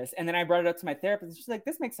related to this, and then I brought it up to my therapist. She's like,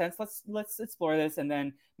 this makes sense. Let's explore this. And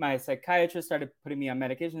then my psychiatrist started putting me on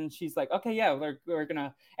medication. And she's like, okay, yeah, we're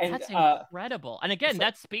gonna. And that's incredible. And again,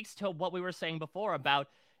 that speaks to what we were saying before about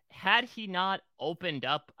had he not opened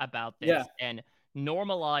up about this and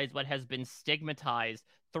normalized what has been stigmatized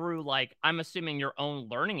through, like, I'm assuming your own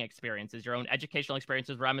learning experiences, your own educational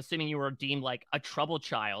experiences, where I'm assuming you were deemed like a trouble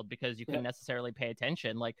child because you couldn't necessarily pay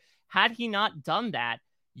attention. Like, had he not done that,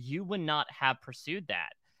 you would not have pursued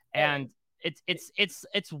that. And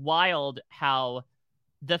it's wild how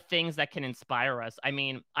the things that can inspire us. I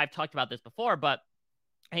mean, I've talked about this before, but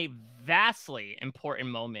a vastly important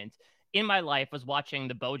moment in my life was watching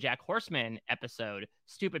the BoJack Horseman episode,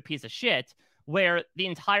 Stupid Piece of Shit, where the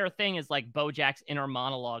entire thing is like BoJack's inner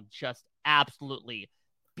monologue just absolutely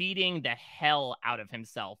beating the hell out of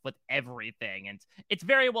himself with everything. And it's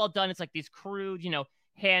very well done. It's like these crude,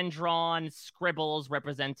 hand-drawn scribbles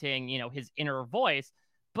representing, his inner voice.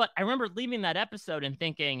 But I remember leaving that episode and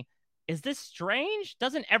thinking, is this strange?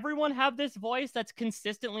 Doesn't everyone have this voice that's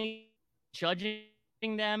consistently judging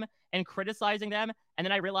them and criticizing them? And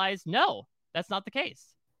then I realized, no, that's not the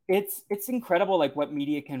case. It's incredible, like what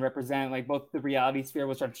media can represent, like both the reality sphere,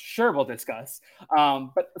 which I'm sure we'll discuss,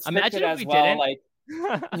 but imagine if we well, didn't. like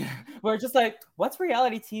we're just like, what's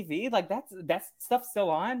reality TV? Like that's stuff still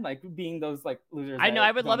on, like being those like losers. I know.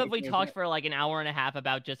 I would love if we talked for like an hour and a half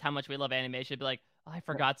about just how much we love animation. It'd be like, oh, I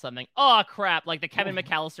forgot something. Oh crap! Like the Kevin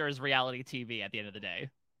McAllister's reality TV at the end of the day.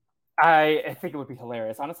 I think it would be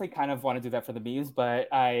hilarious. Honestly, kind of want to do that for the memes, but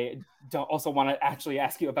I don't also want to actually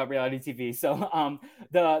ask you about reality TV. So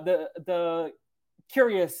the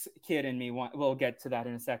curious kid in me we'll get to that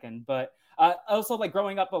in a second. But also, like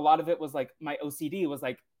growing up, a lot of it was like my OCD was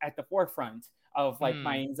like at the forefront of like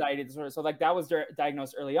my anxiety disorder. So like that was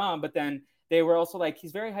diagnosed early on, but then they were also like,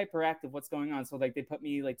 he's very hyperactive. What's going on? So like they put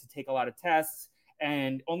me like to take a lot of tests.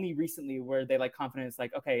 And only recently were they like confident, it's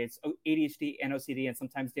like, okay, it's ADHD and OCD, and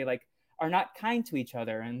sometimes they like are not kind to each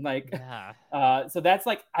other, and like so that's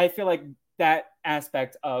like, I feel like that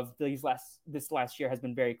aspect of this last year has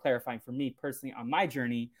been very clarifying for me personally on my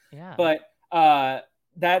journey. But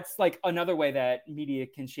that's like another way that media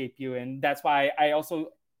can shape you, and that's why I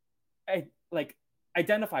like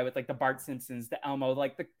identify with like the Bart Simpsons, the Elmo,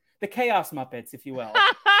 like the Chaos Muppets, if you will.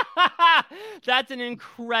 That's an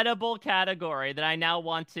incredible category that I now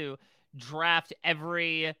want to draft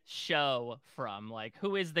every show from. Like,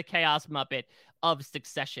 who is the Chaos Muppet of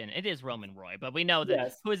Succession? It is Roman Roy, but we know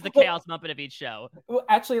that who is the Chaos Muppet of each show. Well,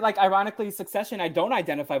 actually, like ironically, Succession, I don't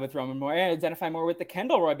identify with Roman Roy. I identify more with the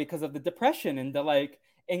Kendall Roy because of the depression and the like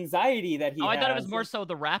anxiety that he has. I thought it was more so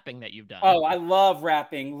the rapping that you've done. Oh, I love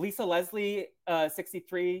rapping. Lisa Leslie,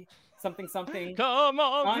 63 something. Come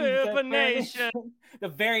on, Clipper Nation. The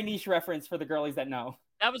very niche reference for the girlies that know.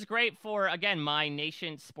 That was great for, again, my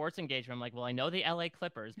nation sports engagement. I'm like, well, I know the LA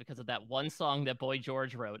Clippers because of that one song that Boy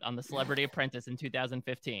George wrote on The Celebrity Apprentice in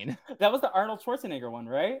 2015. That was the Arnold Schwarzenegger one,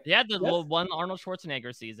 right? Yeah, the one Arnold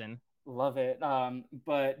Schwarzenegger season. Love it.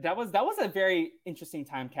 But that was a very interesting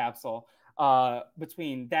time capsule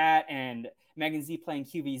between that and Megan Z playing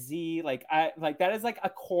QVZ. Like that is like a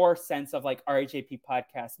core sense of like RHAP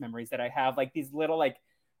podcast memories that I have, like these little like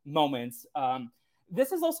moments.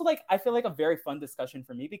 this is also like, I feel like a very fun discussion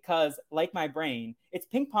for me because, like my brain, it's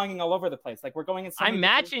ping ponging all over the place. Like we're going in so I'm many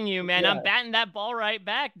different... matching you, man. Yeah. I'm batting that ball right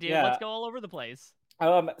back, dude. Yeah. Let's go all over the place.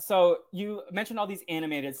 So you mentioned all these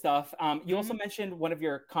animated stuff. You also Mhm. mentioned one of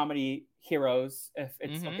your comedy heroes, if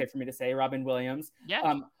it's Mhm. okay for me to say, Robin Williams.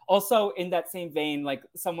 Yeah. Also in that same vein, like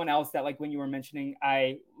someone else that like when you were mentioning,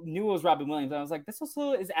 I knew it was Robin Williams. I was like, this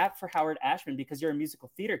also is apt for Howard Ashman because you're a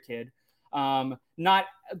musical theater kid. Not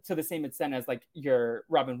to the same extent as like your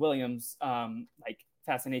Robin Williams like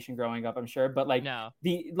fascination growing up, I'm sure, but like No.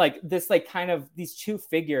 the like this like kind of these two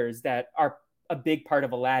figures that are a big part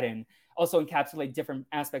of Aladdin also encapsulate different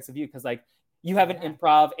aspects of you because like you have an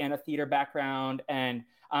improv and a theater background, and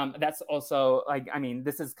that's also like, I mean,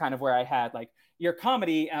 this is kind of where I had like your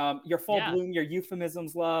comedy, your full bloom, your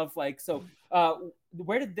euphemisms love, like, so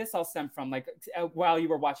where did this all stem from? Like while you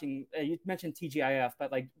were watching, you mentioned TGIF,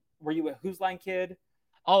 but like were you a Who's Line kid?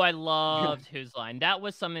 Oh, I loved Whose Line. That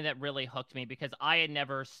was something that really hooked me because I had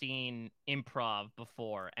never seen improv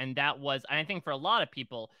before. And that was, I think for a lot of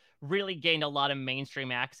people, really gained a lot of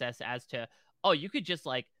mainstream access as to, oh, you could just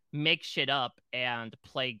like make shit up and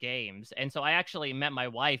play games. And so I actually met my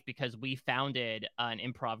wife because we founded an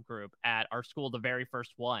improv group at our school, the very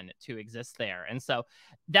first one to exist there. And so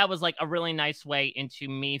that was like a really nice way into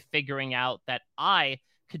me figuring out that I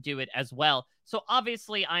could do it as well. So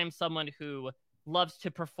obviously I am someone who loves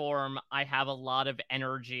to perform. I have a lot of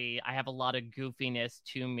energy. I have a lot of goofiness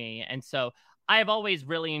to me. And so I have always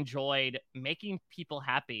really enjoyed making people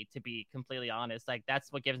happy, to be completely honest. Like that's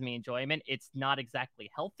what gives me enjoyment. It's not exactly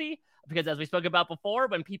healthy because as we spoke about before,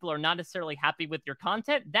 when people are not necessarily happy with your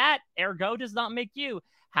content, that ergo does not make you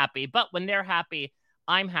happy. But when they're happy,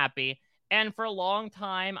 I'm happy. And for a long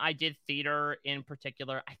time, I did theater in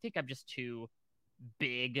particular. I think I'm just too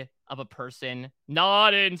big of a person,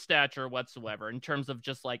 not in stature whatsoever, in terms of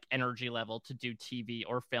just like energy level to do TV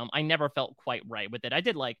or film. I never felt quite right with it. I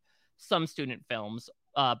did like some student films,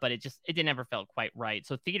 but it never felt quite right.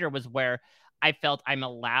 So theater was where I felt I'm a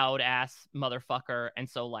loud ass motherfucker. And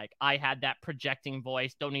so like I had that projecting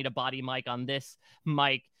voice, don't need a body mic on this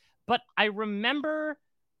mic. But I remember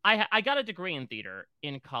I got a degree in theater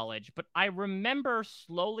in college, but I remember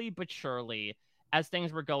slowly but surely as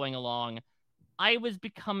things were going along, I was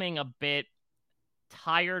becoming a bit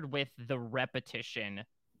tired with the repetition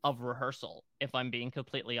of rehearsal, if I'm being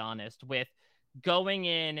completely honest, with going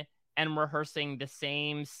in and rehearsing the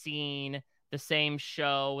same scene, the same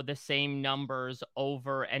show, the same numbers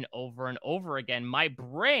over and over and over again. My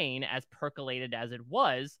brain, as percolated as it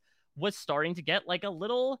was starting to get like a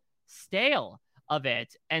little stale of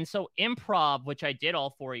it. And so improv, which I did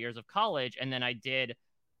all 4 years of college, and then I did,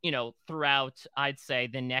 throughout, I'd say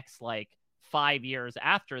the next like 5 years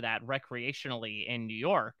after that recreationally in New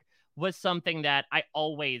York, was something that I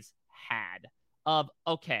always had of,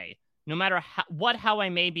 okay, no matter how I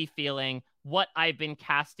may be feeling, what I've been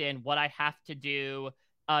cast in, what I have to do,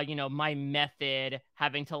 my method,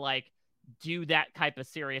 having to like do that type of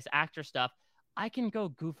serious actor stuff, I can go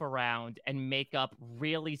goof around and make up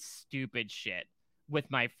really stupid shit with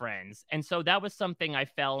my friends. And so that was something I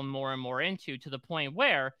fell more and more into, to the point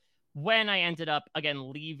where when I ended up,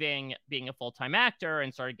 again, leaving being a full-time actor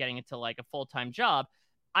and started getting into like a full-time job,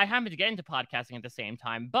 I happened to get into podcasting at the same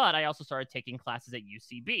time, but I also started taking classes at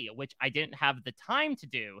UCB, which I didn't have the time to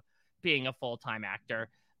do being a full-time actor.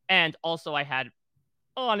 And also I had,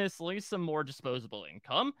 honestly, some more disposable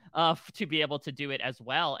income to be able to do it as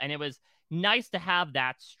well. And it was nice to have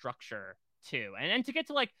that structure too. And to get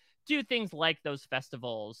to like do things like those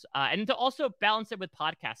festivals and to also balance it with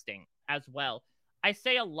podcasting as well. I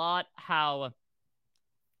say a lot how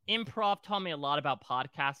improv taught me a lot about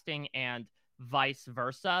podcasting and vice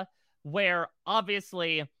versa, where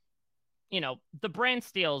obviously, the brand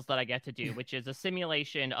steals that I get to do, which is a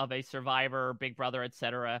simulation of a Survivor, Big Brother,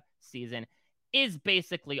 etc. season, is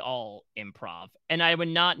basically all improv. And I would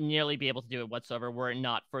not nearly be able to do it whatsoever were it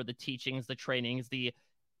not for the teachings, the trainings, the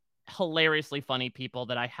hilariously funny people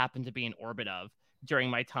that I happen to be in orbit of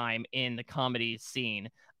during my time in the comedy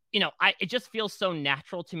scene. It just feels so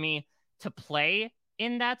natural to me to play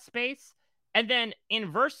in that space. And then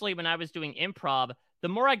inversely, when I was doing improv, the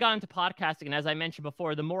more I got into podcasting, and as I mentioned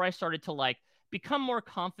before, the more I started to like become more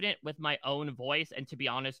confident with my own voice. And to be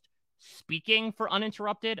honest, speaking for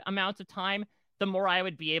uninterrupted amounts of time, the more I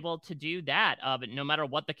would be able to do that. But no matter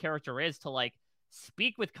what the character is, to like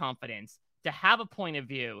speak with confidence, to have a point of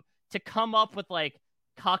view, to come up with like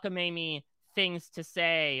cockamamie things to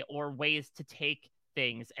say or ways to take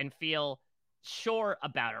things and feel sure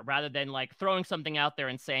about it rather than like throwing something out there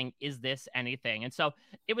and saying, is this anything? And so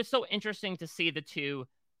it was so interesting to see the two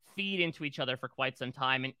feed into each other for quite some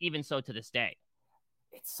time, and even so to this day.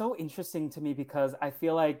 It's so interesting to me because I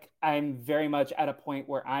feel like I'm very much at a point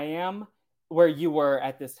where I am where you were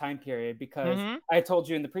at this time period, because Mm-hmm. I told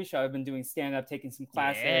you in the pre-show I've been doing stand up, taking some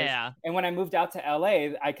classes. Yeah. And when I moved out to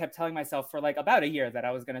LA, I kept telling myself for like about a year that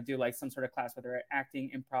I was going to do like some sort of class, whether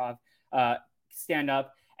acting, improv, uh, stand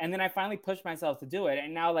up. And then I finally pushed myself to do it.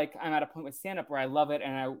 And now like I'm at a point with stand up where I love it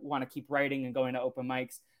and I want to keep writing and going to open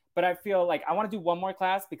mics. But I feel like I want to do one more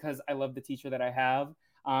class because I love the teacher that I have.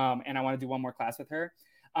 And I want to do one more class with her.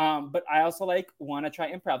 But I also like want to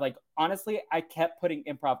try improv. Like honestly, I kept putting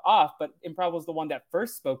improv off, but improv was the one that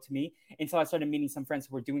first spoke to me until I started meeting some friends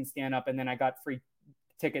who were doing stand up, and then I got free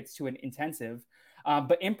tickets to an intensive.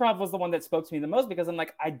 But improv was the one that spoke to me the most because I'm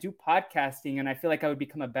like, I do podcasting, and I feel like I would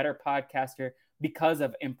become a better podcaster because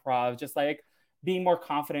of improv. Just like being more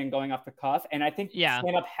confident and going off the cuff. And I think Yeah.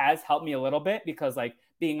 stand up has helped me a little bit because like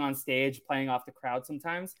being on stage, playing off the crowd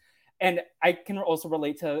sometimes. And I can also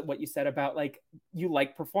relate to what you said about like you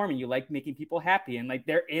like performing, you like making people happy, and like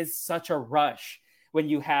there is such a rush when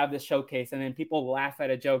you have the showcase and then people laugh at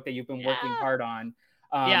a joke that you've been working Yeah. hard on.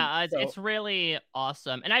 Yeah, So it's really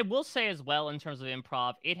awesome. And I will say as well, in terms of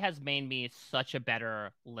improv, it has made me such a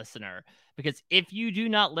better listener, because if you do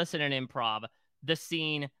not listen in improv, the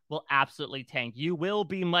scene will absolutely tank. You will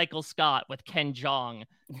be Michael Scott with Ken Jeong,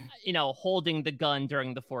 holding the gun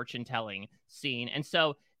during the fortune telling scene. And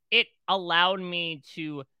so it allowed me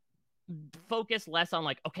to focus less on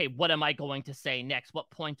like, okay, what am I going to say next?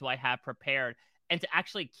 What point do I have prepared? And to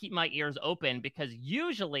actually keep my ears open, because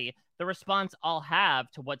usually the response I'll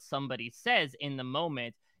have to what somebody says in the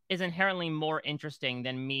moment is inherently more interesting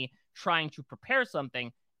than me trying to prepare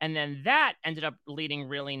something. And then that ended up leading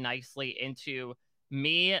really nicely into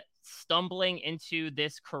me stumbling into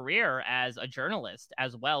this career as a journalist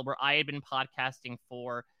as well, where I had been podcasting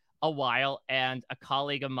for a while, and a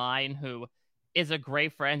colleague of mine who is a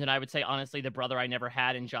great friend, and I would say honestly the brother I never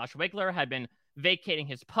had in Josh Wigler, had been vacating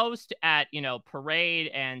his post at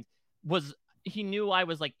Parade, and he knew I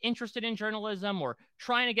was like interested in journalism or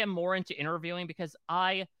trying to get more into interviewing, because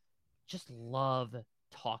I just love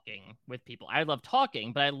talking with people. I love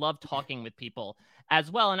talking, but I love talking with people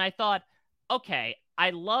as well. And I thought, okay,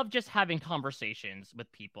 I love just having conversations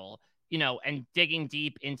with people, and digging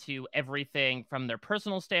deep into everything from their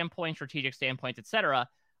personal standpoint, strategic standpoints, etc.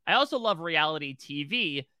 I also love reality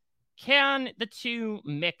TV. Can the two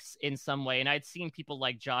mix in some way? And I'd seen people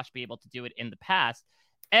like Josh be able to do it in the past.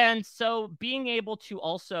 And so being able to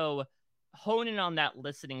also hone in on that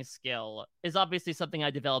listening skill is obviously something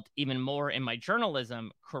I developed even more in my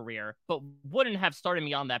journalism career, but wouldn't have started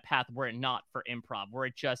me on that path were it not for improv, where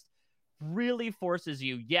it just really forces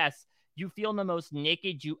you. Yes, you feel the most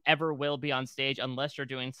naked you ever will be on stage, unless you're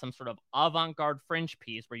doing some sort of avant-garde fringe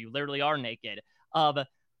piece where you literally are naked. Of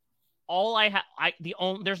all I have,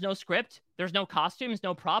 there's no script, there's no costumes,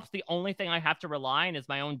 no props. The only thing I have to rely on is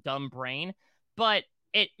my own dumb brain, but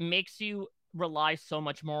it makes you rely so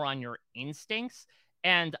much more on your instincts.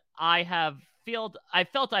 And I felt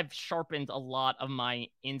I've sharpened a lot of my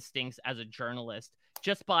instincts as a journalist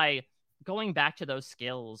just by going back to those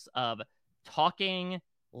skills of talking,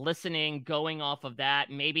 listening, going off of that,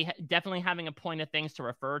 maybe definitely having a point of things to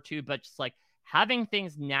refer to, but just like having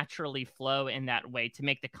things naturally flow in that way to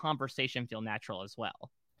make the conversation feel natural as well.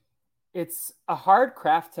 it's a hard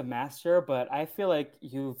craft to master, but I feel like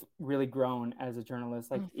you've really grown as a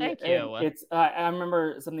journalist. Like, Thank you. it's I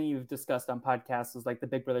remember something you've discussed on podcasts was like the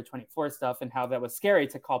Big Brother 24 stuff and how that was scary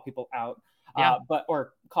to call people out, Yeah.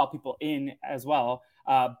 or call people in as well.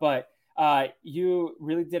 But you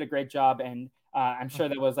really did a great job, and I'm sure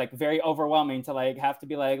that was like very overwhelming to like have to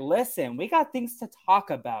be like, listen, we got things to talk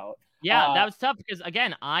about. Yeah, that was tough because,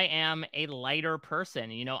 again, I am a lighter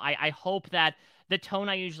person. I hope that the tone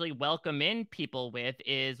I usually welcome in people with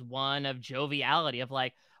is one of joviality, of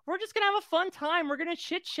like, we're just going to have a fun time. We're going to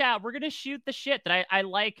chit chat. We're going to shoot the shit. That I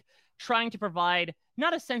like trying to provide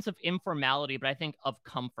not a sense of informality, but I think of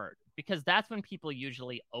comfort, because that's when people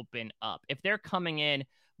usually open up. If they're coming in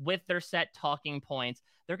with their set talking points,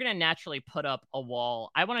 they're going to naturally put up a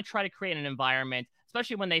wall. I want to try to create an environment,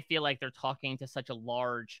 especially when they feel like they're talking to such a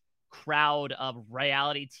large crowd of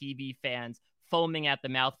reality TV fans foaming at the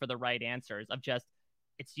mouth for the right answers, of just,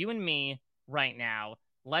 it's you and me right now.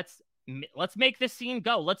 Let's make this scene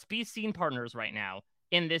go. Let's be scene partners right now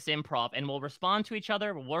in this improv, and we'll respond to each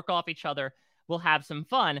other. We'll work off each other. We'll have some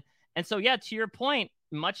fun. And so, yeah, to your point,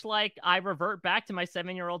 much like I revert back to my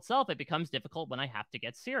 7-year-old self, it becomes difficult when I have to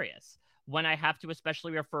get serious, when I have to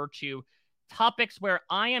especially refer to topics where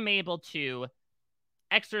I am able to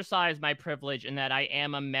exercise my privilege in that I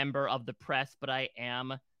am a member of the press, but I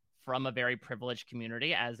am from a very privileged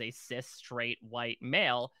community as a cis, straight, white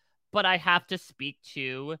male. but I have to speak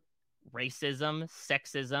to racism,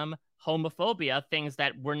 sexism, homophobia, things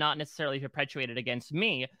that were not necessarily perpetuated against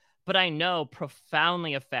me, but I know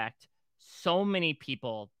profoundly affect so many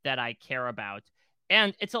people that I care about.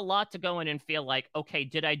 And it's a lot to go in and feel like, okay,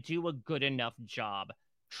 did I do a good enough job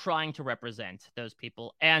trying to represent those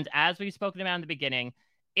people? And as we've spoken about in the beginning,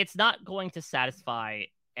 it's not going to satisfy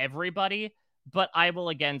everybody, but I will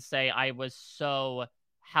again say I was so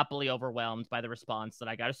happily overwhelmed by the response that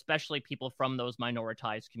I got, especially people from those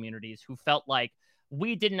minoritized communities who felt like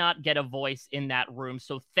we did not get a voice in that room.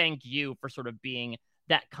 So thank you for sort of being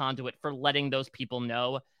that conduit, for letting those people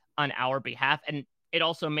know on our behalf. And it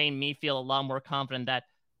also made me feel a lot more confident that,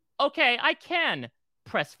 okay, I can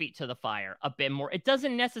press feet to the fire a bit more. It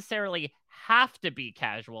doesn't necessarily have to be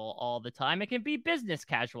casual all the time. It can be business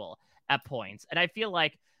casual at points. And I feel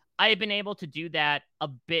like I've been able to do that a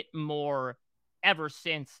bit more ever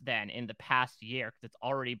since then in the past year, because it's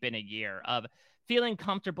already been a year of feeling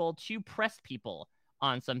comfortable to press people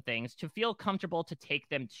on some things, to feel comfortable to take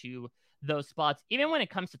them to those spots, even when it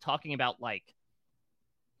comes to talking about like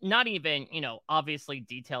not even, obviously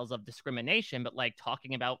details of discrimination, but like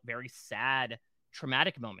talking about very sad,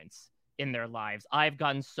 traumatic moments in their lives. I've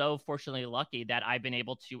gotten so fortunately lucky that I've been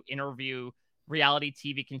able to interview reality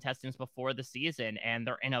TV contestants before the season, and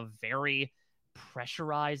they're in a very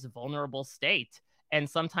pressurized, vulnerable state. And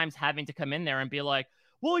sometimes having to come in there and be like,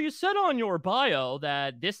 well, you said on your bio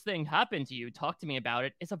that this thing happened to you. Talk to me about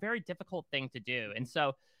it. It's a very difficult thing to do. And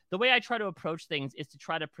so the way I try to approach things is to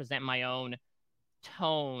try to present my own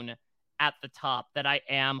tone at the top, that I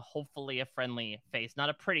am hopefully a friendly face, not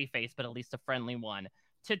a pretty face, but at least a friendly one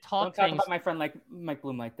to talk. Don't talk about my friend like Mike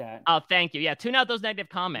Bloom like that. Oh, thank you. Yeah, tune out those negative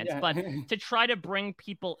comments, Yeah. but to try to bring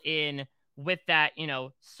people in with that,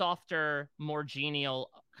 softer, more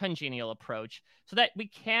congenial approach, so that we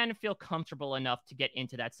can feel comfortable enough to get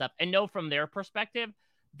into that stuff and know from their perspective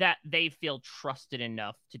that they feel trusted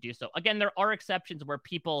enough to do so. Again, there are exceptions where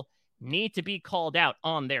people need to be called out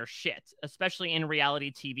on their shit, especially in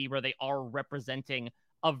reality TV where they are representing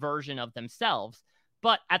a version of themselves.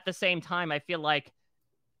 But at the same time, I feel like,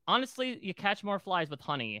 honestly, you catch more flies with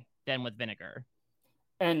honey than with vinegar.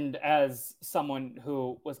 And as someone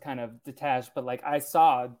who was kind of detached, but like I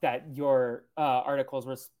saw that your articles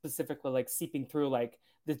were specifically like seeping through like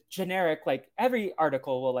the generic, like every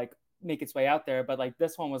article will like make its way out there, but like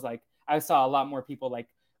this one was like I saw a lot more people like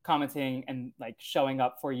commenting and like showing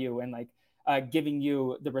up for you and like giving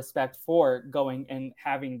you the respect for going and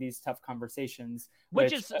having these tough conversations,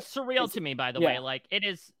 which is surreal to me, by the yeah. way. Like, it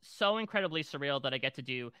is so incredibly surreal that I get to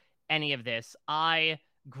do any of this. I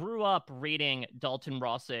grew up reading Dalton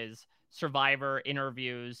Ross's Survivor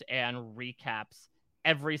interviews and recaps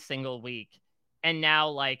every single week. And now,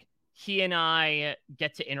 like, he and I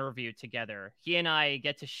get to interview together. He and I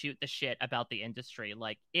get to shoot the shit about the industry.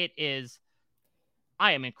 Like,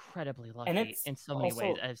 I am incredibly lucky in so many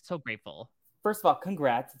ways. I'm so grateful. First of all,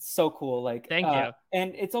 congrats. It's so cool. Like, thank you.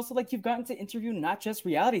 And it's also like you've gotten to interview not just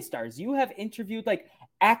reality stars. You have interviewed like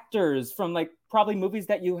actors from like probably movies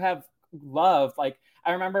that you have loved. Like,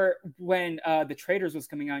 I remember when The Traitors was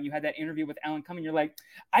coming on, you had that interview with Alan Cumming. You're like,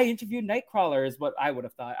 I interviewed Nightcrawler is what I would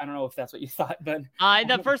have thought. I don't know if that's what you thought, but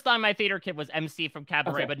the first time my theater kid was MC from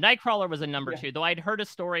Cabaret, but Nightcrawler was a number two. Though I'd heard a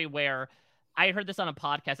story where I heard this on a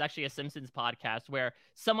podcast, actually a Simpsons podcast, where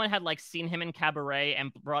someone had like seen him in Cabaret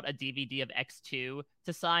and brought a DVD of X2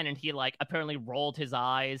 to sign, and he like apparently rolled his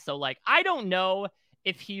eyes. So like, I don't know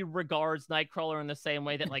if he regards Nightcrawler in the same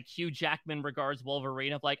way that like Hugh Jackman regards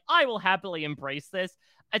Wolverine, of like, I will happily embrace this.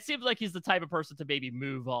 It seems like he's the type of person to maybe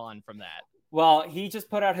move on from that. Well, he just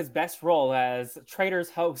put out his best role as Traitors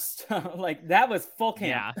host. Like, that was full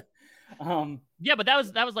camp. Yeah, but that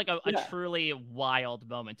was like a truly wild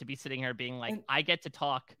moment to be sitting here being like, I get to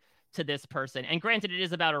talk to this person. And granted, it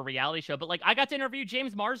is about a reality show, but like, I got to interview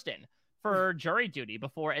James Marsden for Jury Duty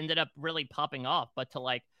before it ended up really popping off. But to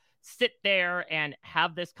like sit there and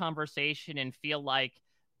have this conversation and feel like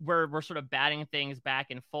we're sort of batting things back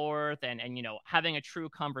and forth and having a true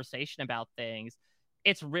conversation about things,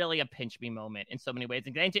 it's really a pinch me moment in so many ways.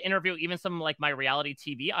 And getting to interview even some like my reality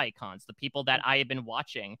TV icons, the people that I have been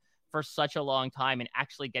watching for such a long time, and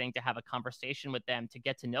actually getting to have a conversation with them, to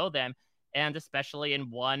get to know them, and especially in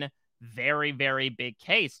one very, very big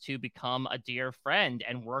case, to become a dear friend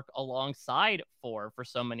and work alongside for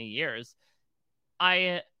so many years.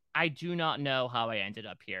 I do not know how I ended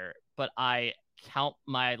up here, but I count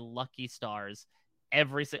my lucky stars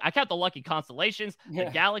I count the lucky constellations, the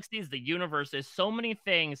galaxies, the universes. So many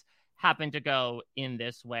things happened to go in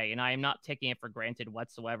this way, and I am not taking it for granted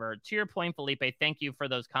whatsoever. To your point, Felipe, thank you for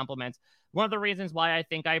those compliments. One of the reasons why I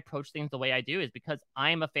think I approach things the way I do is because I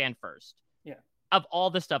am a fan first. Yeah. Of all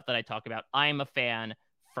the stuff that I talk about, I am a fan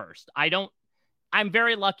first. I'm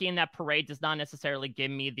very lucky in that Parade does not necessarily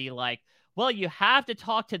give me the like, well, you have to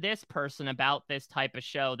talk to this person about this type of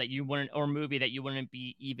show that you wouldn't, or movie that you wouldn't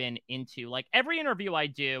be even into. Like every interview I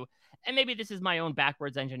do, and maybe this is my own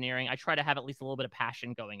backwards engineering, I try to have at least a little bit of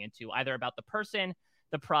passion going into either about the person,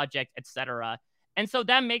 the project, etc. And so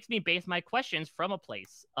that makes me base my questions from a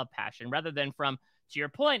place of passion rather than from, to your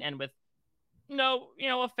point, and with no,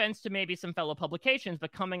 offense to maybe some fellow publications,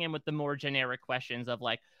 but coming in with the more generic questions of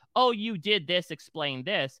like, oh, you did this, explain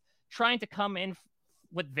this, trying to come in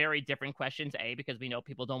with very different questions, because we know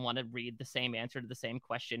people don't want to read the same answer to the same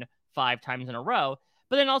question 5 times in a row,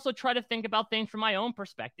 but then also try to think about things from my own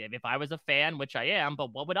perspective. If I was a fan, which I am,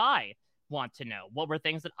 but what would I want to know? What were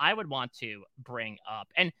things that I would want to bring up?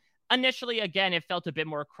 And initially, again, it felt a bit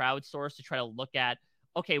more crowdsourced to try to look at,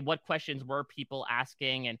 okay, what questions were people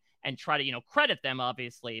asking and try to, credit them,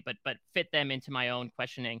 obviously, but fit them into my own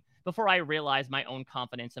questioning before I realized my own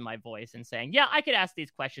confidence in my voice and saying, yeah, I could ask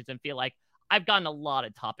these questions and feel like I've gotten a lot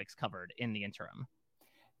of topics covered in the interim.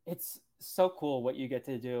 It's so cool what you get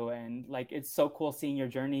to do. And like, it's so cool seeing your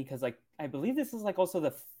journey. Cause like, I believe this is like also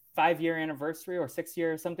the 5-year anniversary or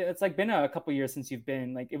 6-year or something. It's like been a couple years since you've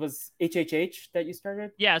been like, it was HHH that you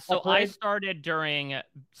started. Yeah. So I started during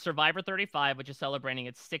Survivor 35, which is celebrating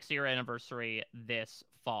its 6-year anniversary this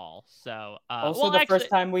fall. So also first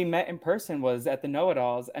time we met in person was at the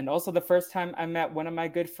Know-It-Alls. And also the first time I met one of my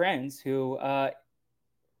good friends who,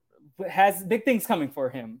 has big things coming for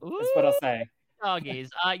him. That's what I'll say. Doggies.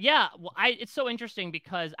 Yeah. Well, it's so interesting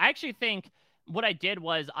because I actually think what I did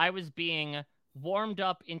was I was being warmed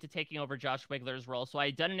up into taking over Josh Wigler's role. So I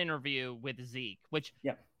had done an interview with Zeke, which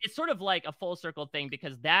it's sort of like a full circle thing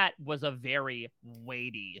because that was a very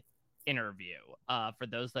weighty interview. For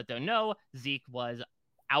those that don't know, Zeke was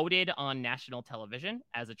outed on national television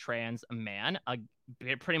as a trans man,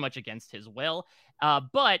 pretty much against his will.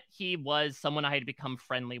 But he was someone I had become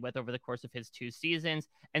friendly with over the course of his 2 seasons.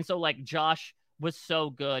 And so like Josh was so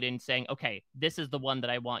good in saying, okay, this is the one that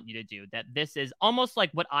I want you to do, that this is almost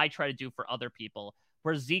like what I try to do for other people,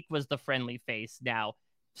 where Zeke was the friendly face now,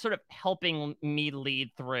 sort of helping me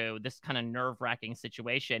lead through this kind of nerve-wracking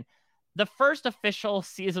situation. The first official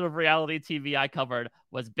season of reality TV I covered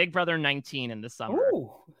was Big Brother 19 in the summer.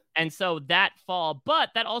 Ooh. And so that fall, but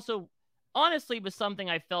that also honestly was something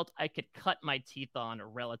I felt I could cut my teeth on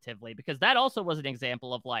relatively, because that also was an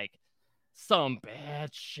example of like some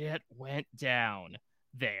bad shit went down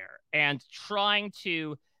there, and trying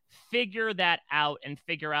to figure that out and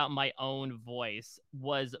figure out my own voice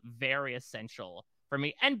was very essential for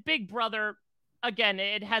me. And Big Brother, again,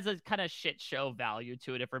 it has a kind of shit show value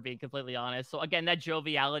to it, if we're being completely honest. So again, that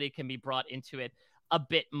joviality can be brought into it a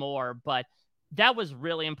bit more, but that was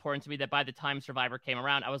really important to me that by the time Survivor came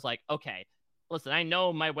around, I was like, okay, listen, I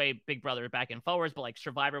know my way Big Brother back and forwards, but like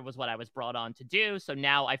Survivor was what I was brought on to do. So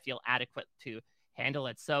now I feel adequate to handle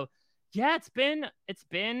it. So yeah, it's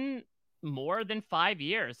been more than 5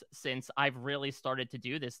 years since I've really started to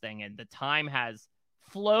do this thing. And the time has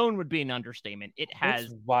flown would be an understatement. It has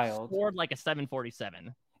scored like a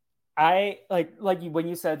 747. I like when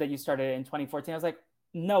you said that you started in 2014, I was like,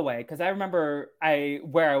 no way. Cause I remember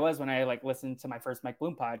where I was when I like listened to my first Mike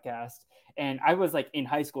Bloom podcast, and I was like in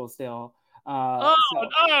high school still. Now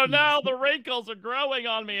the wrinkles are growing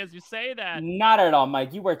on me as you say that. Not at all,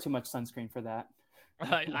 Mike. You wear too much sunscreen for that.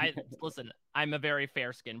 I listen, I'm a very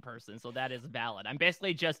fair skinned person, so that is valid. I'm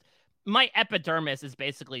basically just, my epidermis is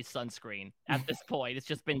basically sunscreen at this point. It's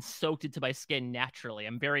just been soaked into my skin naturally.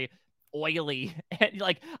 I'm very oily, and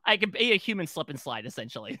like I could be a human slip and slide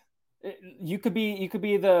essentially. You could be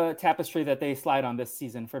the tapestry that they slide on this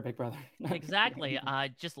season for Big Brother. Exactly.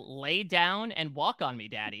 Just lay down and walk on me,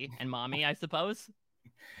 Daddy and Mommy, I suppose.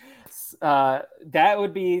 That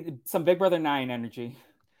would be some Big Brother 9 energy.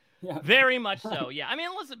 Yeah. Very much so. Yeah. I mean,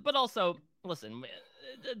 listen,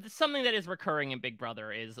 something that is recurring in Big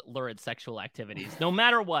Brother is lurid sexual activities. No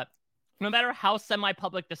matter what, no matter how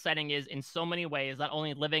semi-public the setting is in so many ways, not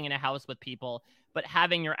only living in a house with people, but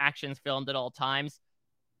having your actions filmed at all times,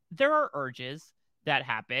 there are urges that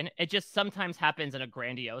happen. It just sometimes happens in a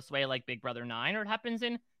grandiose way like Big Brother 9, or it happens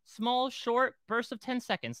in small, short bursts of 10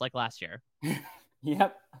 seconds like last year.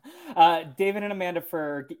 Yep. David and Amanda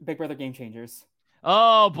for Big Brother Game Changers.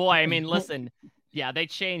 Oh, boy. I mean, listen. Yeah, they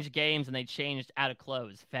changed games and they changed out of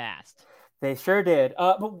clothes fast. They sure did.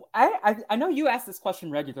 But I know you ask this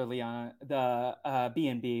question regularly on the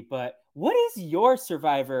B&B, but what is your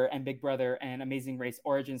Survivor and Big Brother and Amazing Race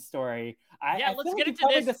origin story? Yeah, I let's feel get like you into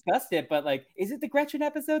probably this. discussed it, but like, is it the Gretchen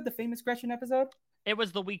episode, the famous Gretchen episode? It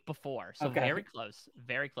was the week before, so very Okay. close,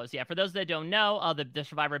 very close. Yeah, for those that don't know, the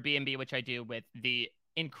Survivor B&B, which I do with the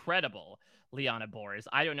incredible Liana Boers.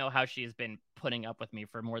 I don't know how she's been putting up with me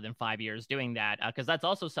for more than 5 years doing that, because that's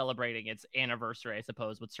also celebrating its anniversary, I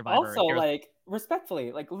suppose, with Survivor. Also, like,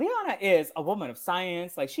 respectfully, like, Liana is a woman of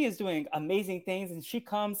science. Like, she is doing amazing things, and she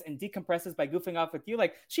comes and decompresses by goofing off with you.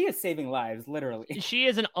 Like, she is saving lives, literally. She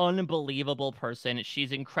is an unbelievable person.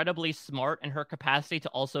 She's incredibly smart in her capacity to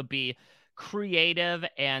also be creative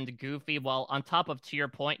and goofy, while on top of, to your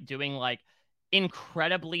point, doing like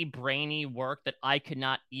incredibly brainy work that I could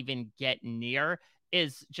not even get near,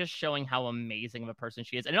 is just showing how amazing of a person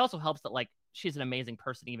she is. And it also helps that like she's an amazing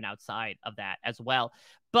person even outside of that as well.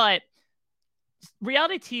 But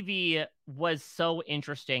reality TV was so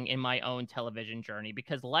interesting in my own television journey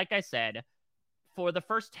because, like I said, for the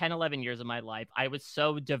first 10, 11 years of my life, I was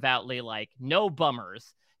so devoutly like, no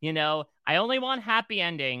bummers. You know, I only want happy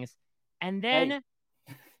endings. And Hey. then,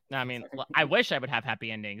 I mean, I wish I would have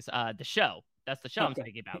happy endings. The show, that's the show I'm Okay.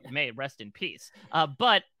 speaking about. May it rest in peace.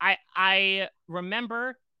 But I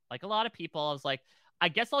remember, like a lot of people, I was like, I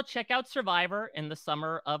guess I'll check out Survivor in the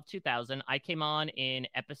summer of 2000. I came on in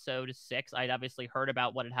episode 6. I'd obviously heard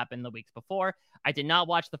about what had happened the weeks before. I did not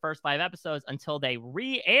watch the first 5 episodes until they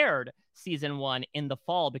re-aired season 1 in the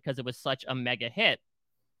fall because it was such a mega hit.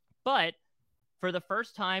 But for the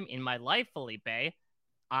first time in my life, Felipe,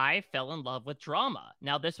 I fell in love with drama.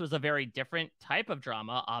 Now, this was a very different type of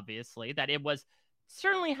drama, obviously, that it was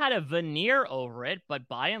certainly had a veneer over it, but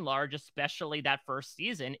by and large, especially that first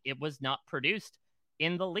season, it was not produced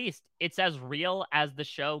in the least. It's as real as the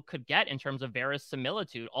show could get in terms of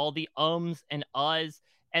verisimilitude. All the ums and uhs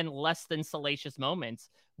and less than salacious moments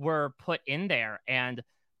were put in there. And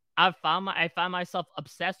I found myself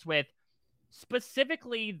obsessed with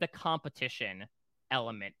specifically the competition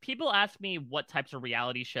element. People ask me what types of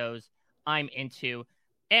reality shows I'm into,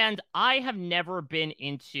 and I have never been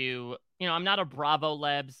into, I'm not a Bravo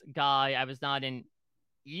Lebs guy. I was not in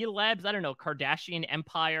Elebs, I don't know, Kardashian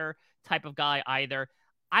Empire type of guy either.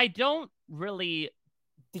 I don't really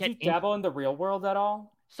Did get you in. dabble in the real world at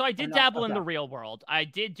all? So I Or did no? dabble in Okay. the real world. I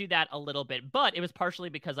did do that a little bit, but it was partially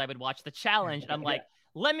because I would watch the challenge and I'm Yeah. like,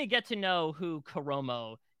 let me get to know who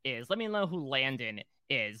Karomo is. Let me know who Landon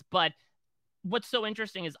is. But what's so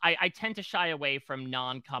interesting is I tend to shy away from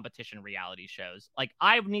non-competition reality shows. Like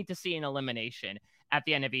I need to see an elimination at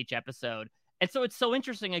the end of each episode. And so it's so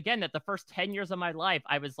interesting again that the first 10 years of my life,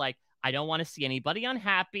 I was like, I don't want to see anybody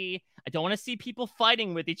unhappy. I don't want to see people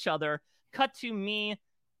fighting with each other. Cut to me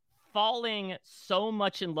falling so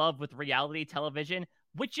much in love with reality television,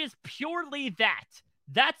 which is purely that.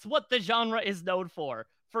 That's what the genre is known for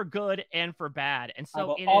good and for bad. And I so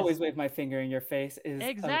will it is always wave my finger in your face is a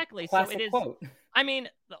exactly. So it classic is. quote. I mean,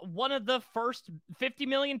 one of the first 50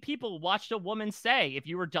 million people watched a woman say, if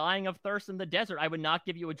you were dying of thirst in the desert, I would not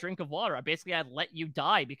give you a drink of water. Basically, I'd let you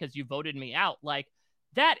die because you voted me out. Like,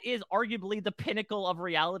 that is arguably the pinnacle of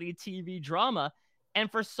reality TV drama.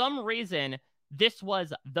 And for some reason, this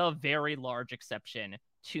was the very large exception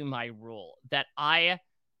to my rule that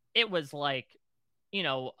it was like,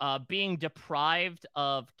 being deprived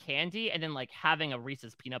of candy and then like having a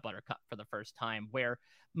Reese's peanut butter cup for the first time, where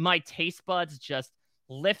my taste buds just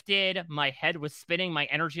lifted, my head was spinning, my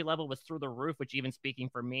energy level was through the roof, which even speaking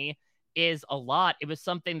for me is a lot. It was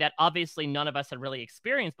something that obviously none of us had really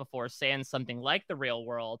experienced before, sans something like the real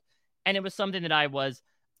world. And it was something that I was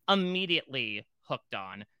immediately hooked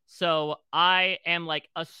on. So I am like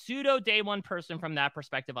a pseudo day one person from that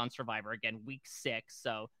perspective on Survivor. Again, week 6.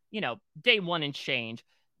 So, day one and change.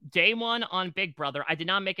 Day one on Big Brother. I did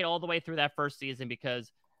not make it all the way through that first season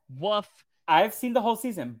because woof. I've seen the whole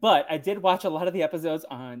season, but I did watch a lot of the episodes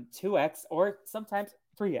on 2X or sometimes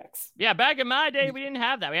 3X. Yeah, back in my day, we didn't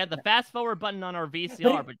have that. We had the fast forward button on our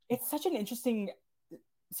VCR. But it's such an interesting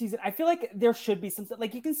season. I feel like there should be some,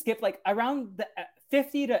 like, you can skip like around the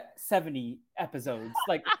 50 to 70 episodes.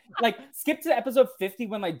 Like skip to episode 50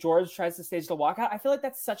 when like George tries to stage the walkout. I feel like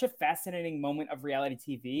that's such a fascinating moment of reality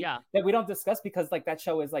TV that we don't discuss because like that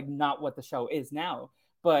show is like not what the show is now.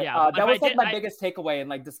 But that was like my biggest takeaway in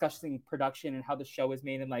like discussing production and how the show is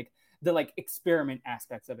made and like the like experiment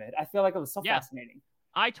aspects of it. I feel like it was so fascinating.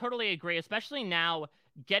 I totally agree, especially now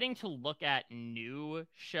getting to look at new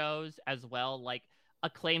shows as well, like A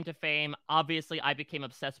Claim to Fame. Obviously, I became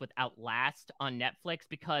obsessed with Outlast on Netflix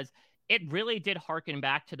because it really did harken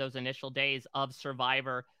back to those initial days of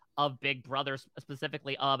Survivor, of Big Brother,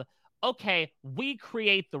 specifically of, okay, we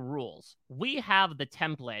create the rules. We have the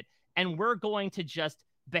template, and we're going to just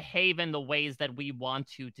behave in the ways that we want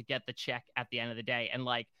to get the check at the end of the day. And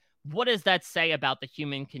like, what does that say about the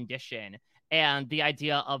human condition and the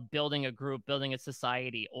idea of building a group, building a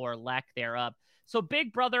society, or lack thereof? So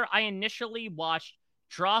Big Brother, I initially watched,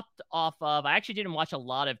 dropped off of. I actually didn't watch a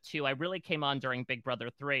lot of 2. I really came on during Big Brother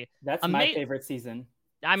 3. That's my favorite season.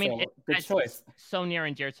 I mean, so, good choice. So near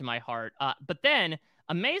and dear to my heart. But then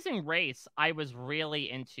Amazing Race, I was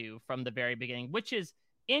really into from the very beginning, which is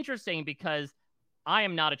interesting because I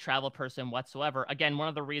am not a travel person whatsoever. Again, one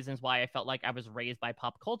of the reasons why I felt like I was raised by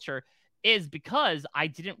pop culture is because I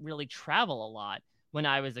didn't really travel a lot when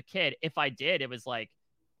I was a kid. If I did, it was like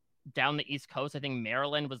down the East Coast. I think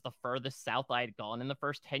Maryland was the furthest south I had gone in the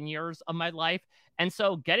first 10 years of my life. And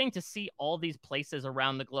so getting to see all these places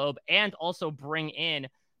around the globe and also bring in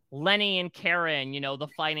Lenny and Karen, the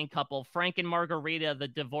fighting couple, Frank and Margarita, the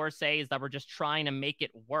divorcees that were just trying to make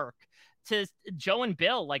it work, to Joe and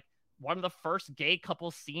Bill, like one of the first gay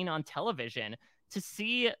couples seen on television, to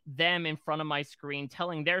see them in front of my screen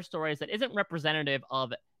telling their stories that isn't representative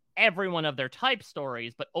of every one of their type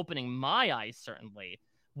stories, but opening my eyes certainly,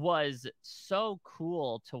 was so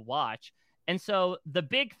cool to watch. And so the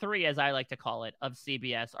big 3, as I like to call it, of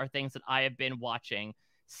CBS are things that I have been watching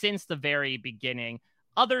since the very beginning.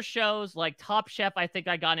 Other shows like Top Chef, I think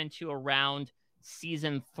I got into around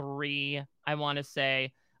season 3, I want to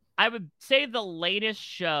say. I would say the latest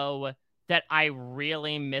show that I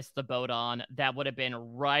really missed the boat on, that would have been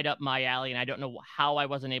right up my alley, and I don't know how I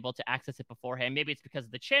wasn't able to access it beforehand. Maybe it's because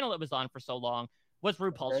of the channel it was on for so long, was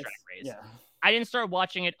RuPaul's Drag Race. Yeah. I didn't start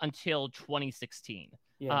watching it until 2016.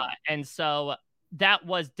 Yeah. And so that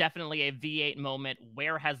was definitely a V8 moment.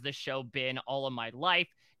 Where has this show been all of my life?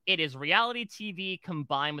 It is reality TV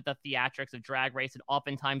combined with the theatrics of Drag Race, and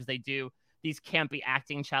oftentimes they do these campy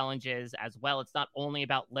acting challenges as well. It's not only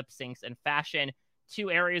about lip syncs and fashion, 2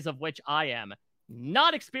 areas of which I am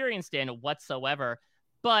not experienced in whatsoever,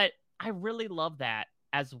 but I really love that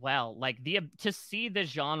as well. Like to see the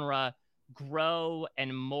genre grow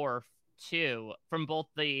and morph too, from both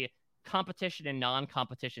the competition and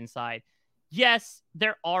non-competition side. Yes,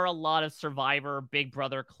 there are a lot of Survivor, Big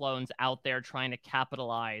Brother clones out there trying to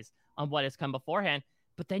capitalize on what has come beforehand,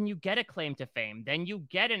 but then you get a Claim to Fame, then you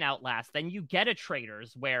get an Outlast, then you get a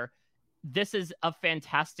Traitors, where this is a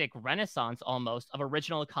fantastic renaissance almost of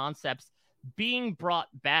original concepts being brought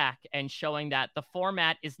back and showing that the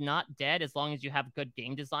format is not dead as long as you have good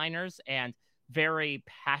game designers and very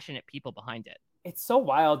passionate people behind it. It's so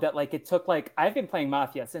wild that like it took like, I've been playing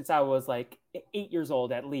Mafia since I was like 8 years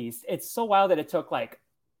old at least. It's so wild that it took like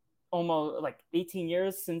almost like 18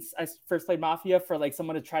 years since I first played Mafia for like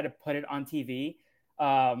someone to try to put it on TV.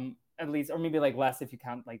 At least, or maybe like less if you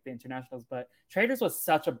count like the internationals. But Traitors was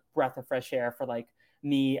such a breath of fresh air for like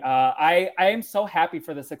me. I am so happy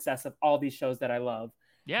for the success of all these shows that I love.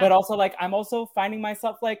 Yeah. But also like I'm also finding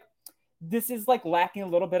myself like this is like lacking a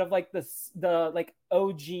little bit of like the like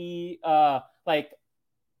OG like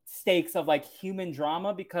stakes of like human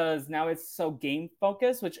drama, because now it's so game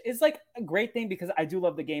focused, which is like a great thing because I do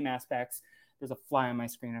love the game aspects. There's a fly on my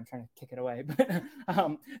screen. I'm trying to kick it away, but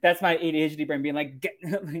that's my ADHD brain being like,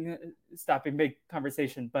 stopping big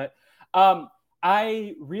conversation. But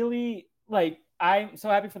I really like, I'm so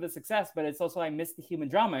happy for the success, but it's also, I miss the human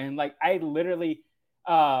drama. And like, I literally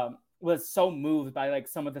was so moved by like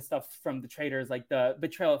some of the stuff from the Traitors, like the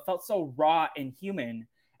betrayal. It felt so raw and human,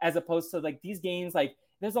 as opposed to like these games, like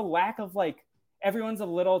there's a lack of like, everyone's a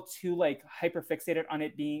little too like hyper fixated on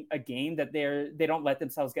it being a game that they don't let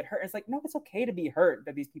themselves get hurt. It's like, no, it's okay to be hurt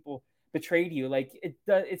that these people betrayed you. Like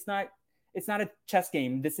it's not a chess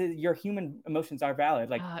game. This is, your human emotions are valid.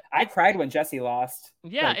 Like I cried when Jesse lost.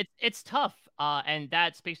 Yeah, like, it's tough. And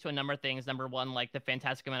that speaks to a number of things. Number one, like the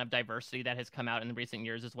fantastic amount of diversity that has come out in the recent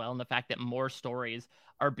years as well. And the fact that more stories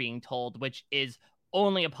are being told, which is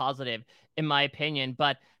only a positive in my opinion.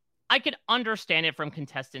 But I could understand it from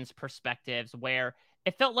contestants' perspectives, where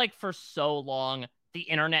it felt like for so long the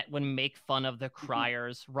internet would make fun of the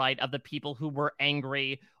criers, right? Of the people who were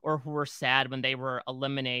angry or who were sad when they were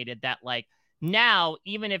eliminated. That like now,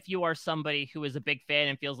 even if you are somebody who is a big fan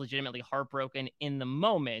and feels legitimately heartbroken in the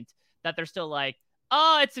moment, that they're still like,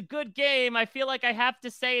 oh, it's a good game. I feel like I have to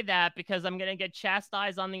say that because I'm going to get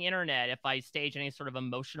chastised on the internet if I stage any sort of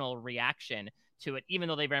emotional reaction to it, even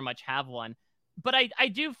though they very much have one. But I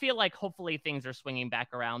do feel like hopefully things are swinging back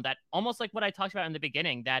around, that almost like what I talked about in the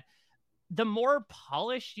beginning, that the more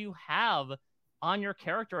polish you have on your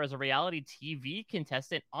character as a reality TV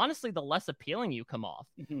contestant, honestly, the less appealing you come off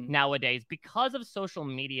nowadays. Because of social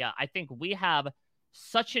media, I think we have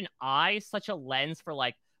such an eye, such a lens for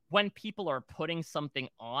like when people are putting something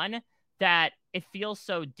on, that it feels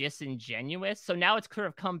so disingenuous. So now it's sort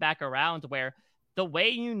of come back around where the way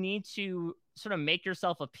you need to sort of make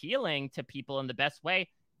yourself appealing to people in the best way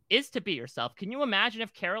is to be yourself. Can you imagine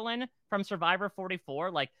if Carolyn from Survivor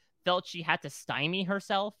 44 like felt she had to stymie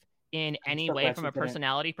herself in I'm any so way glad from she a didn't.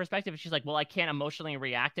 personality perspective? If she's like, well, I can't emotionally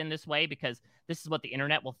react in this way because this is what the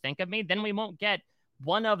internet will think of me, then we won't get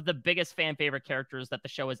one of the biggest fan favorite characters that the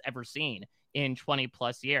show has ever seen in 20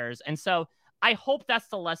 plus years. And so I hope that's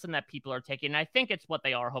the lesson that people are taking. And I think it's what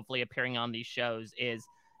they are hopefully appearing on these shows is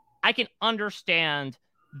I can understand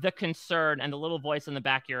the concern and the little voice in the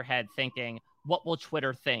back of your head thinking, what will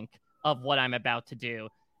Twitter think of what I'm about to do?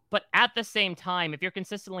 But at the same time, if you're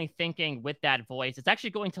consistently thinking with that voice, it's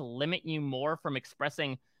actually going to limit you more from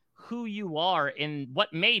expressing who you are in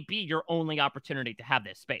what may be your only opportunity to have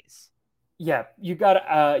this space. Yeah, you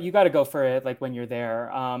gotta go for it like when you're there.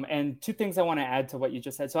 And two things I want to add to what you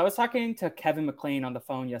just said. So I was talking to Kevin McLean on the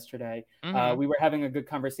phone yesterday. Mm-hmm. We were having a good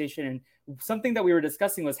conversation, and something that we were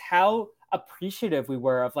discussing was how appreciative we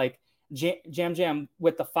were of like Jam Jam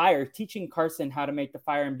with the fire, teaching Carson how to make the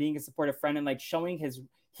fire and being a supportive friend and like showing his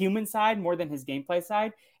human side more than his gameplay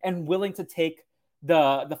side, and willing to take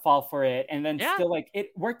the fall for it, and then Yeah. still like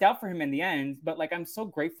it worked out for him in the end. But like I'm so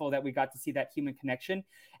grateful that we got to see that human connection.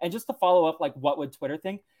 And just to follow up, like what would Twitter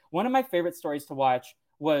think? One of my favorite stories to watch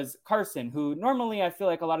was Carson, who normally I feel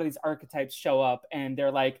like a lot of these archetypes show up and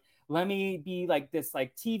they're like, let me be like this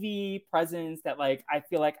like TV presence that like I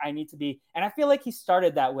feel like I need to be. And I feel like he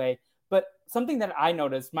started that way. But something that I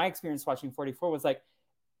noticed, my experience watching 44 was like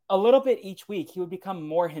a little bit each week, he would become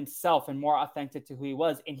more himself and more authentic to who he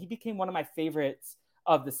was. And he became one of my favorites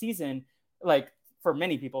of the season. Like for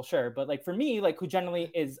many people, sure. But like for me, like who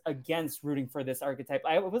generally is against rooting for this archetype,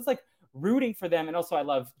 I was like rooting for them. And also I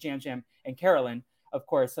love Jam Jam and Carolyn, of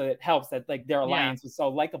course. So it helps that like their Yeah. alliance was so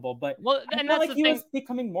likable. But Well, I and felt that's like the he thing. was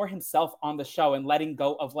becoming more himself on the show and letting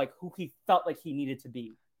go of like who he felt like he needed to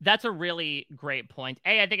be. That's a really great point.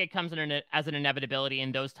 I think it comes in as an inevitability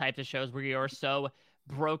in those types of shows where you're so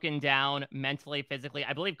broken down mentally, physically.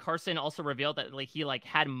 I believe Carson also revealed that like he like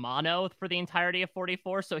had mono for the entirety of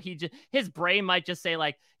 44, so his brain might just say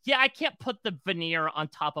like, yeah, I can't put the veneer on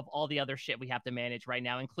top of all the other shit we have to manage right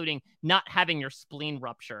now, including not having your spleen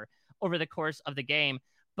rupture over the course of the game.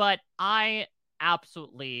 But I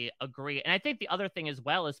absolutely agree. And I think the other thing as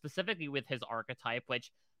well is specifically with his archetype,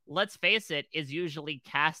 which let's face it, is usually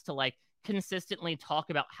cast to like consistently talk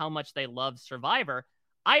about how much they love Survivor.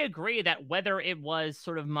 I agree that whether it was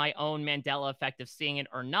sort of my own Mandela effect of seeing it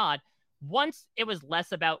or not, once it was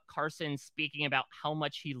less about Carson speaking about how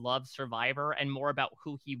much he loved Survivor and more about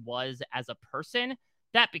who he was as a person,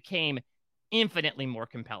 that became infinitely more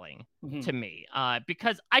compelling to me.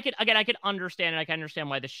 Because I could understand, and I can understand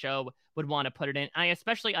why the show would want to put it in. And I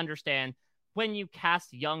especially understand when you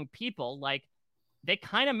cast young people, like they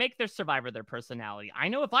kind of make their Survivor their personality. I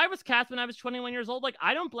know if I was cast when I was 21 years old, like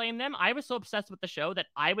I don't blame them. I was so obsessed with the show that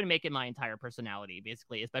I would make it my entire personality,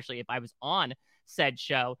 basically, especially if I was on said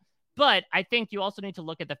show. But I think you also need to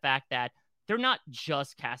look at the fact that they're not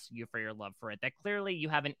just casting you for your love for it. That clearly you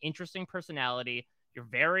have an interesting personality. You're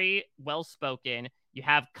very well spoken. You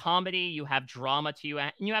have comedy, you have drama to you,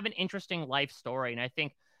 and you have an interesting life story. And I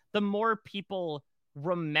think the more people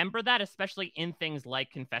remember that, especially in things like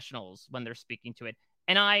confessionals when they're speaking to it.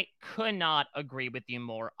 And I could not agree with you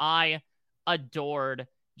more. I adored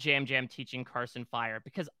Jam Jam teaching Carson Fire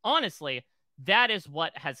because honestly, that is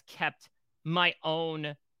what has kept my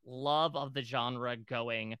own love of the genre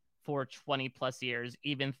going for 20 plus years,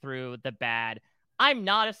 even through the bad. I'm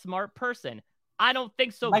not a smart person. I don't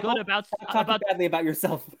think so Michael, good about stop talking badly about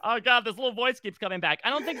yourself. Oh god, this little voice keeps coming back. I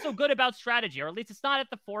don't think so good about strategy, or at least it's not at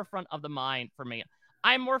the forefront of the mind for me.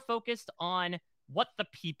 I'm more focused on what the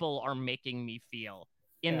people are making me feel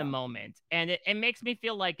in the moment. And it makes me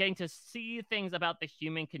feel like getting to see things about the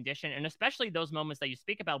human condition, and especially those moments that you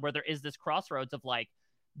speak about where there is this crossroads of like,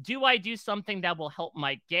 do I do something that will help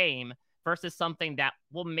my game versus something that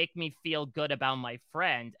will make me feel good about my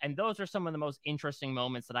friend? And those are some of the most interesting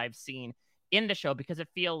moments that I've seen in the show because it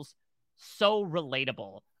feels so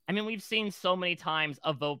relatable. I mean, we've seen so many times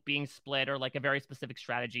a vote being split or like a very specific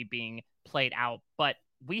strategy being played out, but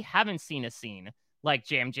we haven't seen a scene like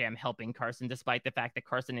Jam Jam helping Carson, despite the fact that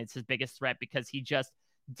Carson is his biggest threat because he just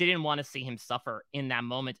didn't want to see him suffer in that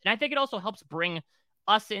moment. And I think it also helps bring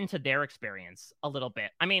us into their experience a little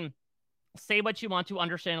bit. I mean, say what you want to,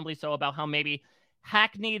 understandably so, about how maybe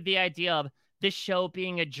hackneyed the idea of this show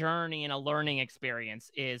being a journey and a learning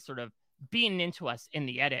experience is sort of beaten into us in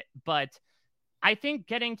the edit. But I think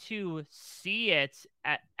getting to see it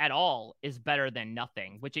at all is better than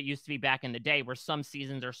nothing, which it used to be back in the day where some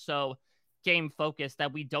seasons are so game focused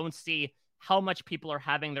that we don't see how much people are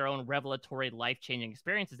having their own revelatory, life-changing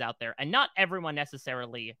experiences out there. And not everyone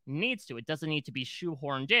necessarily needs to. It doesn't need to be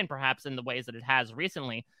shoehorned in, perhaps in the ways that it has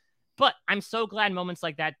recently. But I'm so glad moments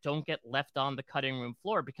like that don't get left on the cutting room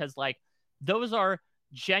floor, because like those are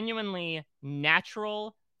genuinely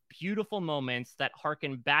natural, beautiful moments that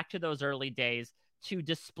harken back to those early days to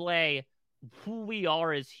display who we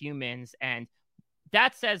are as humans. And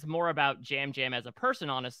that says more about Jam Jam as a person,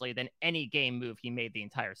 honestly, than any game move he made the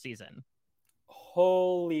entire season.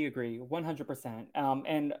 Wholly agree, 100%.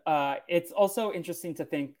 And it's also interesting to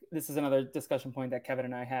think, this is another discussion point that Kevin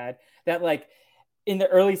and I had, that like in the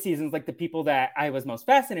early seasons, like the people that I was most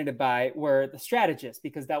fascinated by were the strategists,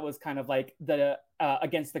 because that was kind of like the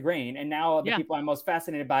against the grain. And now the people I'm most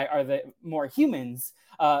fascinated by are the more humans,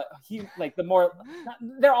 like the more,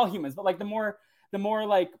 they're all humans, but like the more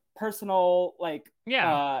like personal, like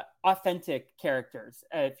authentic characters,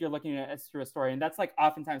 if you're looking at it through a story. And that's like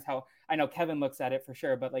oftentimes how I know Kevin looks at it for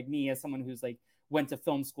sure, but like me as someone who's like went to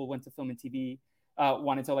film school, went to film and TV,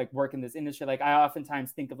 wanted to like work in this industry, like I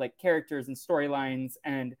oftentimes think of like characters and storylines.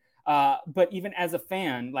 And but even as a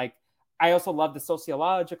fan, like I also love the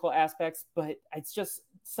sociological aspects, but it's just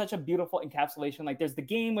such a beautiful encapsulation. Like there's the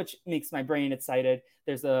game, which makes my brain excited.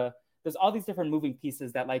 There's all these different moving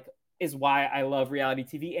pieces that like is why I love reality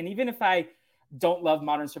TV. And even if I don't love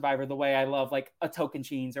Modern Survivor the way I love like a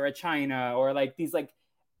Tocantins or a China, or like these like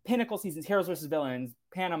pinnacle seasons, Heroes versus Villains,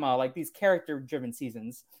 Panama, like these character driven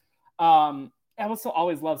seasons. I also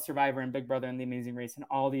always loved Survivor and Big Brother and The Amazing Race and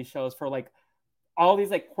all these shows for like all these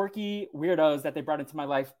like quirky weirdos that they brought into my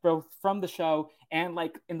life, both from the show and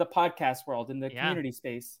like in the podcast world, in the community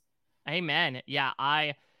space. Amen. Yeah,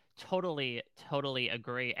 I totally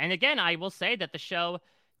agree. And again, I will say that the show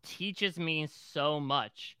teaches me so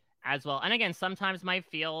much as well. And again, sometimes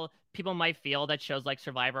people might feel that shows like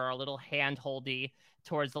Survivor are a little hand-holdy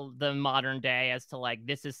towards the modern day, as to like,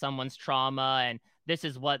 this is someone's trauma and this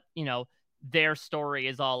is what, you know, their story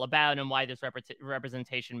is all about and why this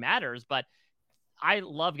representation matters. But I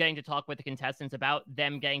love getting to talk with the contestants about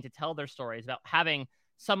them getting to tell their stories, about having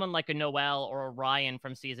someone like a Noelle or a Ryan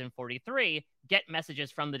from season 43 get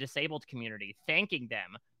messages from the disabled community, thanking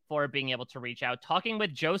them for being able to reach out, talking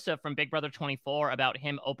with Joseph from Big Brother 24 about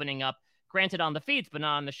him opening up, granted on the feeds, but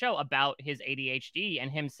not on the show, about his ADHD,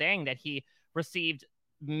 and him saying that he received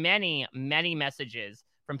many messages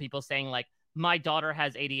from people saying like, my daughter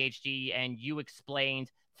has ADHD and you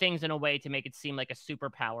explained things in a way to make it seem like a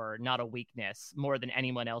superpower, not a weakness, more than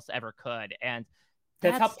anyone else ever could. And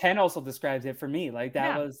that's how Penn also describes it for me. Like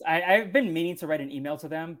that was, I've been meaning to write an email to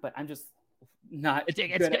them, but I'm just not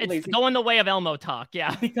it's going the way of Elmo talk.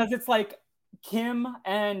 Yeah. Because it's like Kim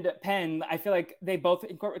and Penn, I feel like they both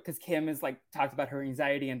incorporate, because Kim is like talked about her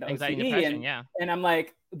anxiety and the OCD, and I'm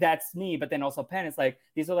like, that's me. But then also Penn is like,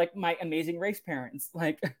 these are like my amazing race parents.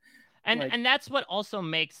 Like, and that's what also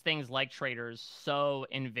makes things like Traitors so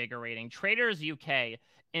invigorating. Traitors UK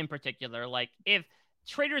in particular, like if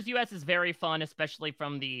Traitors US is very fun, especially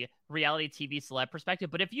from the reality TV celeb perspective.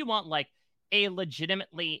 But if you want like a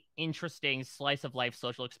legitimately interesting slice of life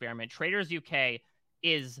social experiment, Traitors UK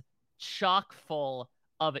is chock full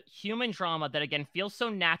of human drama that again feels so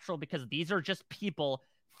natural, because these are just people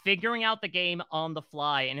figuring out the game on the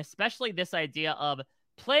fly. And especially this idea of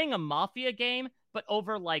playing a mafia game, but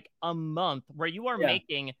over like a month, where you are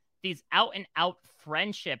making these out and out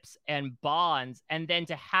friendships and bonds, and then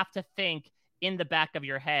to have to think in the back of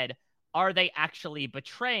your head, are they actually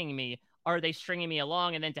betraying me? Are they stringing me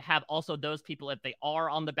along? And then to have also those people, if they are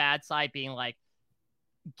on the bad side, being like,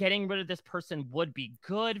 getting rid of this person would be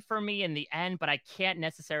good for me in the end, but I can't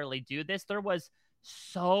necessarily do this. There was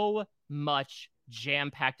so much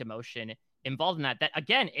jam-packed emotion involved in that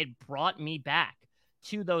again, it brought me back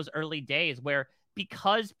to those early days where,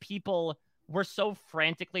 because people were so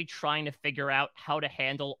frantically trying to figure out how to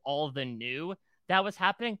handle all the new that was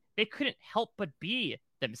happening, they couldn't help but be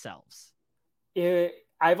themselves.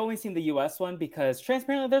 I've only seen the US one because,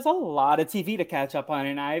 transparently, there's a lot of TV to catch up on,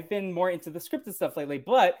 and I've been more into the scripted stuff lately,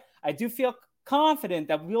 but I do feel confident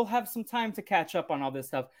that we'll have some time to catch up on all this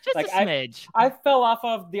stuff. Just like a smidge. I fell off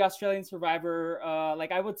of the Australian Survivor.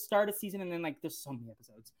 Like I would start a season and then like there's so many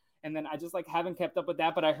episodes, and then I just like haven't kept up with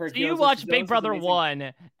that. But I heard you watched Big Brother 1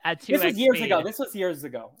 at 2x This was years ago. This was years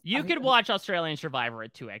ago. You could watch Australian Survivor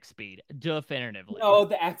at 2x speed, definitively. No,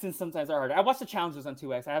 the accents sometimes are hard. I watch the challenges on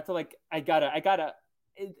 2x. I have to like. I gotta.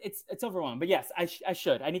 It's overwhelming. But yes, I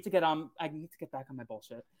should. I need to get back on my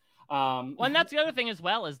bullshit. Well, and that's the other thing as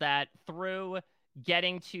well, is that through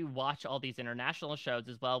getting to watch all these international shows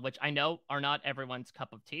as well, which I know are not everyone's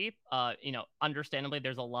cup of tea. Understandably,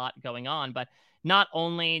 there's a lot going on, but not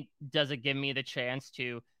only does it give me the chance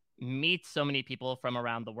to meet so many people from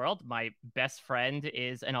around the world. My best friend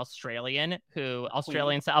is an Australian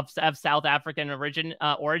of South African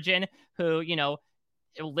origin who,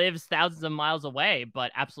 lives thousands of miles away,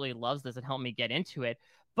 but absolutely loves this and helped me get into it.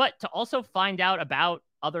 But to also find out about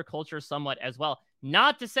other cultures somewhat as well.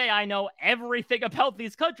 Not to say I know everything about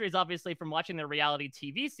these countries, obviously, from watching their reality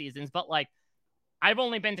TV seasons, but like, I've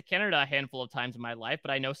only been to Canada a handful of times in my life,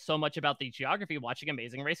 but I know so much about the geography watching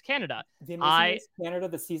Amazing Race Canada. The Amazing Race Canada,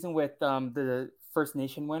 the season with the First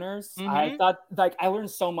Nation winners, I thought I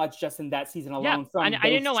learned so much just in that season alone. I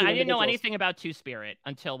didn't know anything about Two Spirit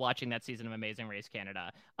until watching that season of Amazing Race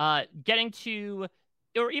Canada. Getting to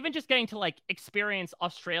like experience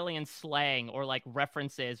Australian slang or like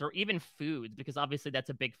references or even foods, because obviously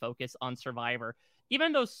that's a big focus on Survivor.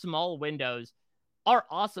 Even those small windows are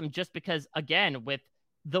awesome just because, again, with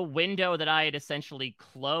the window that I had essentially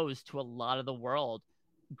closed to a lot of the world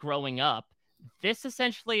growing up, this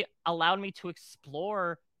essentially allowed me to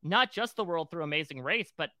explore not just the world through Amazing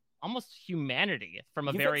Race, but almost humanity from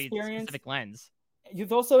a very specific lens.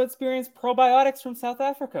 You've also experienced probiotics from South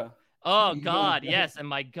Africa. Oh God, yes, and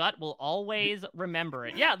my gut will always remember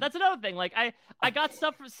it. Yeah, that's another thing. Like I got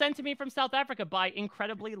stuff sent to me from South Africa by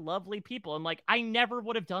incredibly lovely people, and like I never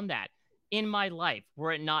would have done that in my life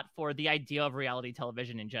were it not for the idea of reality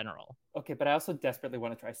television in general. Okay, but I also desperately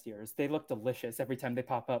want to try steers. They look delicious every time they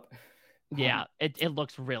pop up. Yeah, it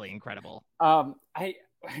looks really incredible.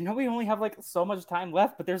 I know we only have like so much time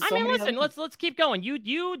left, but there's so many. Listen, let's keep going.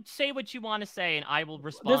 You say what you want to say, and I will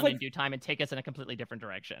respond in due time and take us in a completely different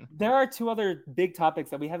direction. There are two other big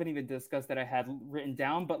topics that we haven't even discussed that I had written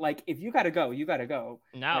down, but like if you gotta go, you gotta go.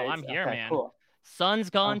 No, I'm here, man. Cool. Sun's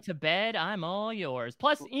gone to bed. I'm all yours.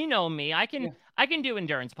 Plus, you know me. I can do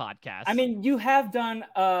endurance podcasts. I mean, you have done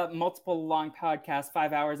multiple long podcasts.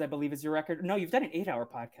 5 hours, I believe, is your record. No, you've done an 8-hour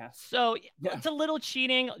podcast. So It's a little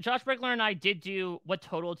cheating. Josh Brickler and I did do what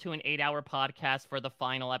totaled to an 8-hour podcast for the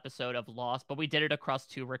final episode of Lost, but we did it across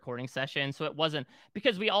 2 recording sessions. So it wasn't,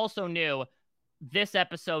 because we also knew this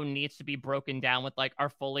episode needs to be broken down with like our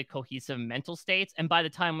fully cohesive mental states. And by the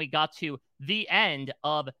time we got to the end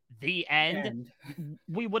of the end,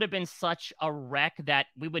 we would have been such a wreck that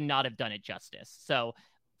we would not have done it justice. So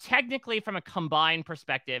technically, from a combined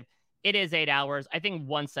perspective, it is 8 hours. I think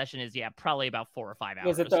one session is, probably about 4 or 5 hours.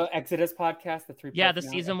 Was it the Exodus podcast, the 3? Yeah, the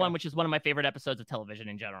season 1, which is one of my favorite episodes of television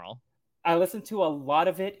in general. I listened to a lot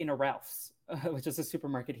of it in a Ralph's, which is a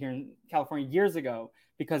supermarket here in California years ago,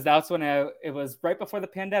 because that's when it was right before the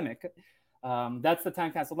pandemic. That's the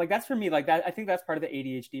time capsule. Like that's for me, like that. I think that's part of the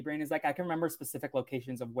ADHD brain is like, I can remember specific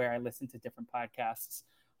locations of where I listened to different podcasts,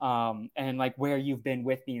 and like where you've been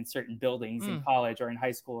with me in certain buildings in college or in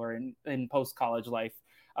high school or in post-college life.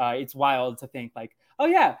 It's wild to think like, oh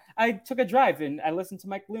yeah, I took a drive and I listened to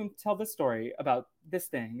Mike Bloom tell this story about this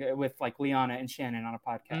thing with like Liana and Shannon on a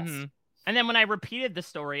podcast. Mm-hmm. And then when I repeated the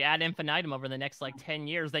story ad infinitum over the next like 10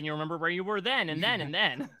 years, then you remember where you were then and then and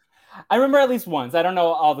then. I remember at least once. I don't know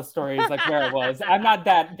all the stories, like where it was. I'm not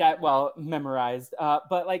that well memorized.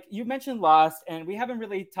 But like you mentioned Lost, and we haven't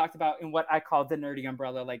really talked about in what I call the nerdy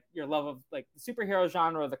umbrella, like your love of like the superhero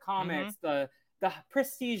genre, the comics, the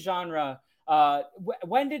prestige genre.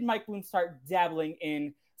 When did Mike Bloom start dabbling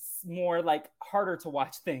in more like harder to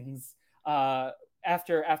watch things?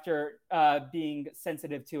 After being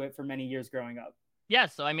sensitive to it for many years growing up. Yeah,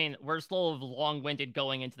 so I mean, we're a little long-winded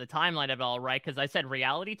going into the timeline of it all, right? Because I said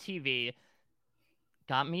reality TV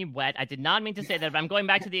got me wet. I did not mean to say that, but I'm going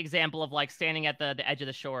back to the example of like standing at the edge of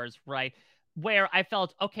the shores, right? Where I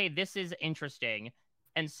felt, okay, this is interesting.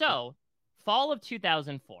 And so, fall of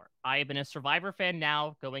 2004, I have been a Survivor fan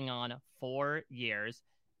now going on 4 years,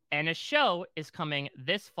 and a show is coming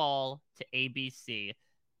this fall to ABC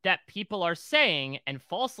that people are saying and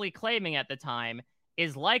falsely claiming at the time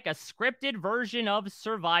is like a scripted version of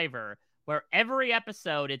Survivor, where every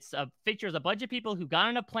episode features a bunch of people who got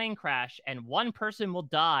in a plane crash and one person will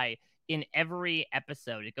die in every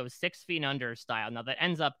episode. It goes 6 feet under style. Now that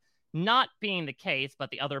ends up not being the case, but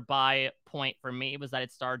the other buy point for me was that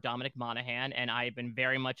it starred Dominic Monaghan, and I have been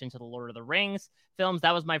very much into the Lord of the Rings films.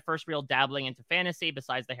 That was my first real dabbling into fantasy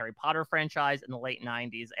besides the Harry Potter franchise in the late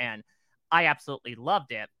 90s, and I absolutely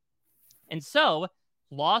loved it. And so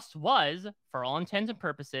Lost was, for all intents and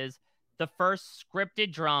purposes, the first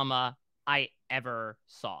scripted drama I ever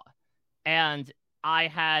saw. And I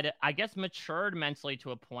had, I guess, matured mentally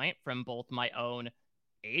to a point from both my own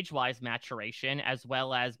age-wise maturation, as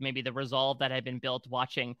well as maybe the resolve that had been built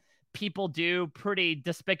watching people do pretty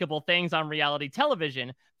despicable things on reality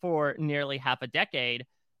television for nearly half a decade,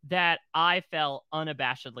 that I fell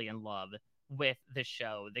unabashedly in love with the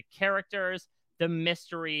show. The characters, the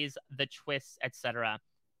mysteries, the twists, etc.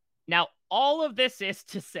 Now, all of this is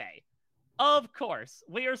to say, of course,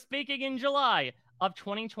 we are speaking in July of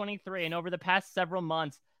 2023, and over the past several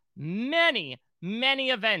months, many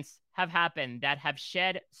events have happened that have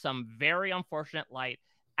shed some very unfortunate light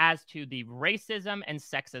as to the racism and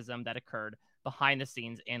sexism that occurred behind the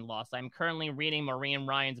scenes in Lost. I'm currently reading Maureen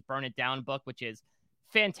Ryan's Burn It Down book, which is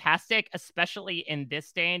fantastic, especially in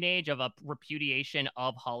this day and age of a repudiation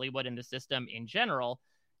of Hollywood and the system in general.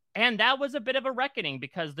 And that was a bit of a reckoning,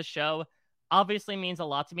 because the show obviously means a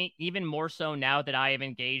lot to me, even more so now that I have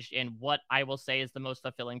engaged in what I will say is the most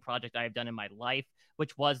fulfilling project I have done in my life,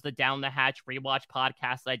 which was the Down the Hatch rewatch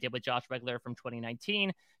podcast that I did with Josh Regler from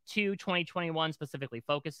 2019 to 2021, specifically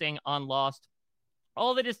focusing on Lost.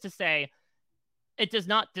 All of it is to say, it does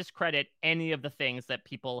not discredit any of the things that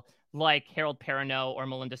people like Harold Perrineau or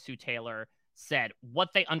Melinda Sue Taylor said. What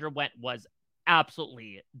they underwent was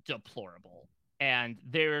absolutely deplorable, and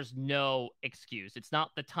there's no excuse. It's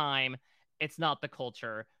not the time. It's not the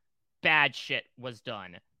culture. Bad shit was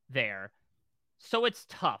done there. So it's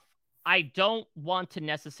tough. I don't want to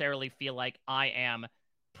necessarily feel like I am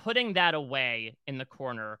putting that away in the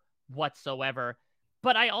corner whatsoever.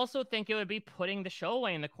 But I also think it would be putting the show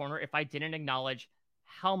away in the corner if I didn't acknowledge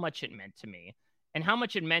how much it meant to me and how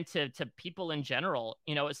much it meant to people in general.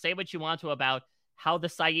 You know, say what you want to about how the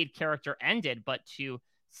Saeed character ended, but to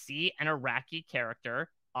see an Iraqi character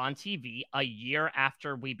on TV a year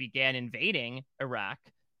after we began invading Iraq,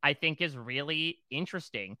 I think is really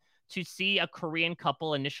interesting. To see a Korean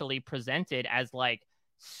couple initially presented as like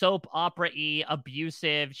soap opera-y,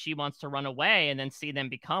 abusive, she wants to run away, and then see them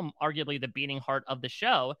become arguably the beating heart of the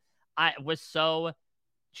show, I was so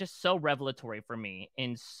revelatory for me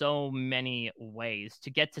in so many ways, to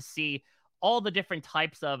get to see all the different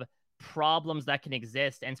types of problems that can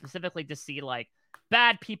exist, and specifically to see like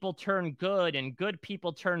bad people turn good and good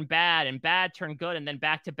people turn bad and bad turn good and then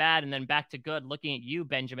back to bad and then back to good. Looking at you,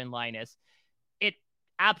 Benjamin Linus, it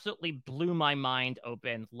absolutely blew my mind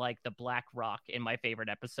open like the Black Rock in my favorite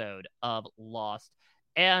episode of Lost.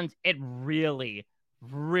 And it really,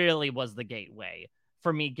 really was the gateway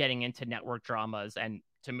for me getting into network dramas and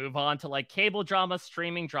to move on to like cable dramas,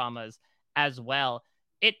 streaming dramas as well.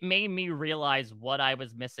 It made me realize what I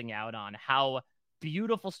was missing out on, how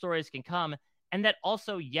beautiful stories can come. And that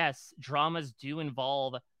also, yes, dramas do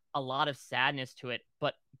involve a lot of sadness to it,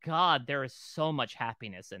 but God, there is so much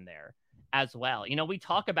happiness in there as well. You know, we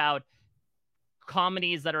talk about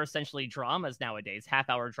comedies that are essentially dramas nowadays,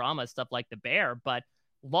 half-hour dramas, stuff like The Bear, but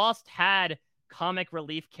Lost had comic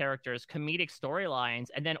relief characters, comedic storylines,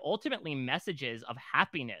 and then ultimately messages of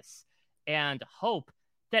happiness and hope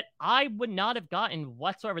that I would not have gotten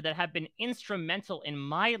whatsoever, that have been instrumental in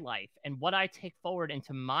my life and what I take forward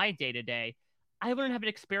into my day-to-day. I wouldn't have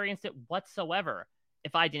experienced it whatsoever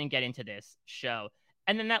if I didn't get into this show.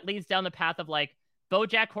 And then that leads down the path of like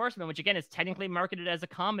BoJack Horseman, which again is technically marketed as a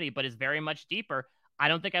comedy, but is very much deeper. I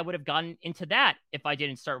don't think I would have gotten into that if I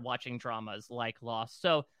didn't start watching dramas like Lost.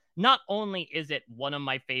 So not only is it one of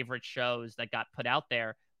my favorite shows that got put out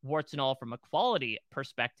there, warts and all, from a quality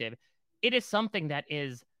perspective, it is something that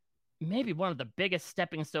is maybe one of the biggest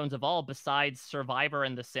stepping stones of all, besides Survivor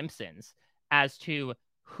and The Simpsons, as to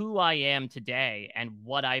who I am today and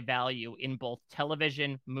what I value in both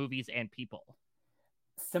television, movies, and people.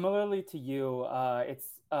 Similarly to you, it's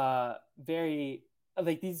very,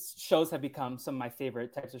 like, these shows have become some of my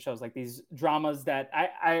favorite types of shows, like these dramas that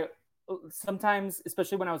I sometimes,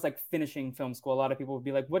 especially when I was like finishing film school, a lot of people would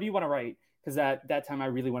be like, what do you want to write? Because at that time I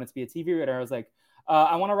really wanted to be a TV writer. I was like,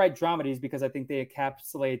 I want to write dramedies because I think they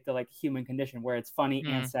encapsulate the like human condition, where it's funny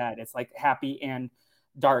and sad. It's like happy and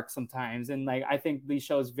dark sometimes. And like, I think these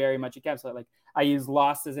shows very much encapsulate. Like, I use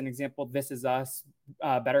Lost as an example. This Is Us,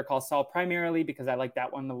 Better Call Saul, primarily because I like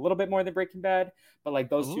that one a little bit more than Breaking Bad. But like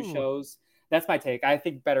those two shows, that's my take. I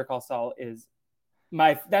think Better Call Saul is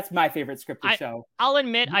that's my favorite scripted show. I'll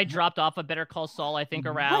admit I dropped off of Better Call Saul, I think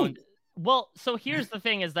around. Well, so here's the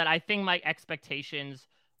thing, is that I think my expectations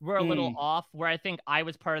were a little off, where I think I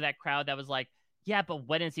was part of that crowd that was like, yeah, but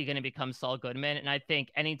when is he going to become Saul Goodman? And I think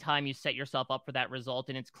anytime you set yourself up for that result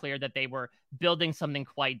and it's clear that they were building something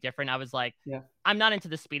quite different, I was like, I'm not into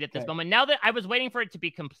the speed at this moment. Now that I was waiting for it to be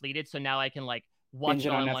completed, so now I can like watch it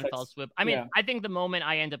all in one fell swoop. I mean, I think the moment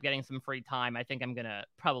I end up getting some free time, I think I'm going to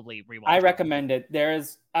probably rewatch it. I recommend it.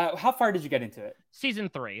 There's, how far did you get into it? Season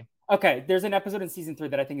 3. Okay, there's an episode in season 3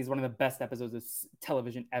 that I think is one of the best episodes of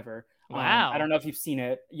television ever. Wow. I don't know if you've seen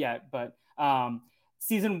it yet, but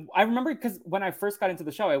I remember because when I first got into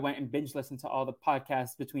the show, I went and binge listened to all the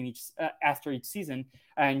podcasts between after each season,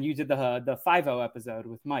 and you did the 5-0 episode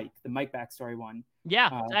with Mike, the Mike backstory one. Yeah,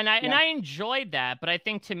 and Yeah, I enjoyed that, but I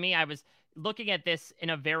think to me I was looking at this in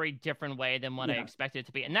a very different way than what I yeah, expected it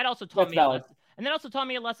to be. And that also taught that's me a valid. lesson. And that also taught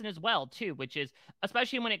me a lesson as well, too, which is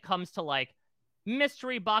especially when it comes to like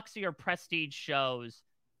mystery boxy or prestige shows,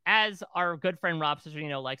 as our good friend Rob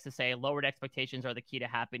Cesarino likes to say, lowered expectations are the key to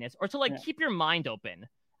happiness, or to like Yeah, keep your mind open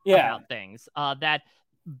yeah, about things. That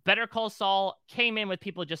Better Call Saul came in with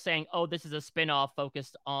people just saying, oh, this is a spin-off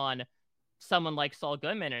focused on someone like Saul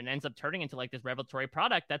Goodman, and ends up turning into like this revelatory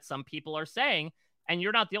product that some people are saying, and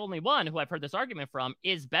you're not the only one who I've heard this argument from,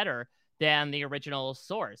 is better than the original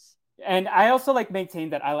source. and I also like maintain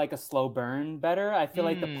that I like a slow burn better. I feel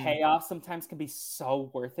like the Mm. payoff sometimes can be so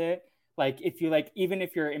worth it. Like if you like, even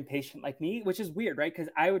if you're impatient like me, which is weird, right? Because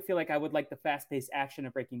I would feel like I would like the fast-paced action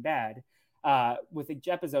of Breaking Bad, with each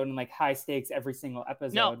episode and like high stakes every single No,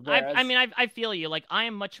 episode. I Whereas, mean, I feel you. Like, I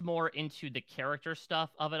am much more into the character stuff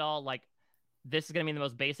of it all. Like, this is going to be the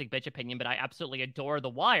most basic bitch opinion, but I absolutely adore The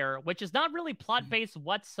Wire, which is not really plot based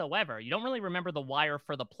whatsoever. You don't really remember The Wire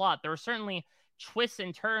for the plot. There are certainly twists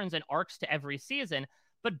and turns and arcs to every season,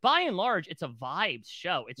 but by and large, it's a vibes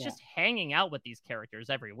show. It's yeah. just hanging out with these characters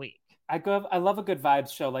every week. I love a good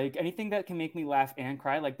vibes show. Like anything that can make me laugh and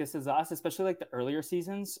cry, like This Is Us, especially like the earlier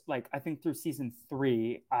seasons. Like I think through season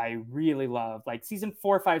 3, I really love. Like season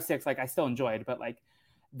 4, 5, 6, like I still enjoyed, but like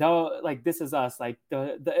though, like This Is Us, like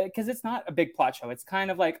the because it's not a big plot show. It's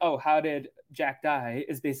kind of like, oh, how did Jack die?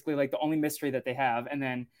 Is basically like the only mystery that they have, and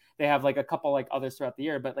then they have like a couple like others throughout the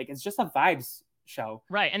year. But like it's just a vibes show.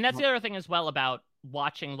 Right. And that's the other thing as well about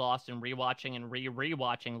watching Lost and rewatching and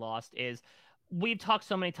rewatching Lost is we've talked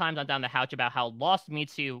so many times on Down the Couch about how Lost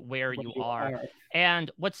meets you where Where you you are. are. And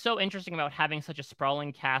what's so interesting about having such a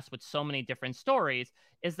sprawling cast with so many different stories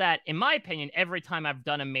is that, in my opinion, every time I've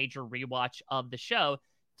done a major rewatch of the show,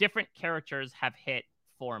 different characters have hit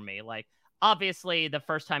for me. Like, obviously, the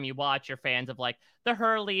first time you watch, you're fans of like the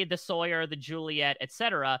Hurley, the Sawyer, the Juliet,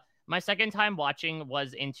 etc. My second time watching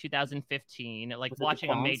was in 2015, like Was it the watching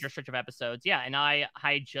a clones? major stretch of episodes. Yeah, and I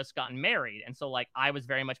had just gotten married, and so like I was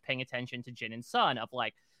very much paying attention to Jin and Sun of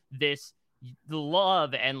like this the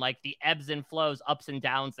love and like the ebbs and flows, ups and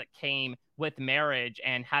downs that came with marriage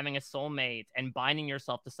and having a soulmate and binding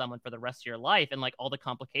yourself to someone for the rest of your life and like all the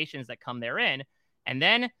complications that come therein. And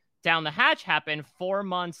then Down the Hatch happened 4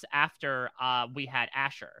 months after we had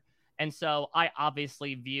Asher. And so I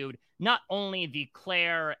obviously viewed not only the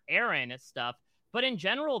Claire Aaron stuff, but in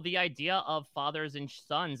general, the idea of fathers and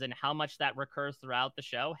sons and how much that recurs throughout the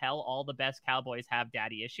show. Hell, all the best cowboys have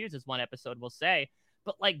daddy issues, as one episode will say.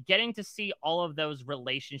 But like getting to see all of those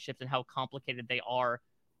relationships and how complicated they are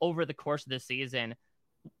over the course of the season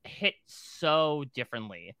hit so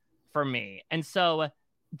differently for me. And so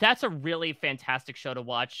that's a really fantastic show to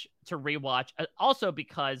watch, to rewatch. Also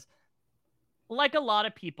because, like a lot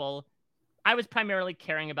of people, I was primarily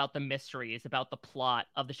caring about the mysteries, about the plot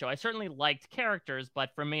of the show. I certainly liked characters, but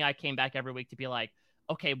for me, I came back every week to be like,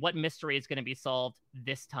 okay, what mystery is going to be solved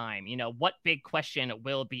this time? You know, what big question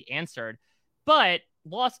will be answered? But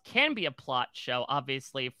Lost can be a plot show,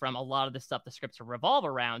 obviously, from a lot of the stuff the scripts revolve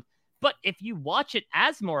around. But if you watch it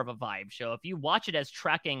as more of a vibe show, if you watch it as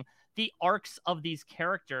tracking the arcs of these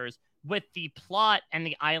characters with the plot and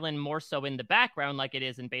the island more so in the background, like it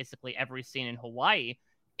is in basically every scene in Hawaii,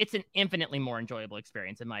 it's an infinitely more enjoyable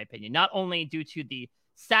experience, in my opinion. Not only due to the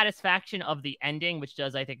satisfaction of the ending, which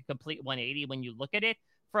does, I think, a complete 180 when you look at it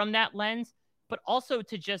from that lens, but also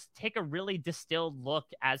to just take a really distilled look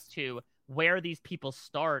as to where these people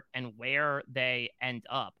start and where they end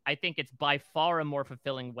up. I think it's by far a more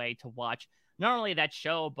fulfilling way to watch not only that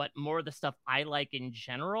show, but more of the stuff I like in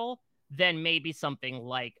general than maybe something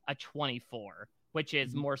like a 24, which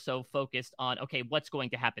is more so focused on, okay, what's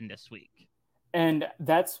going to happen this week? And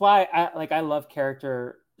that's why I love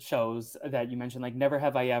character shows that you mentioned, like Never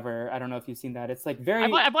Have I Ever. I don't know if you've seen that. It's like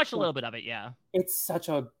I've watched a little bit of it, yeah. it's such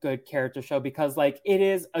a good character show because like it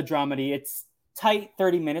is a dramedy. It's tight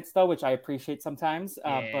 30 minutes though, which I appreciate sometimes.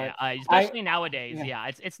 But Especially nowadays, yeah,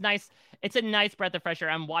 yeah, it's nice. It's a nice breath of fresh air.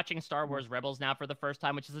 I'm watching Star Wars Rebels now for the first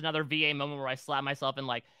time, which is another VA moment where I slap myself and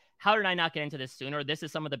like, how did I not get into this sooner? This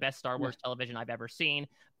is some of the best Star Wars television I've ever seen.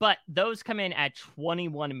 But those come in at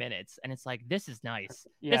 21 minhave, and it's like, this is nice.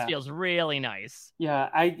 yeah. This feels really nice. Yeah,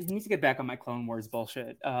 I need to get back on my Clone Wars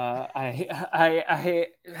bullshit. I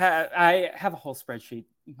have a whole spreadsheet,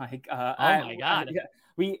 Mike. Oh my god.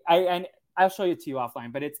 And I'll show it to you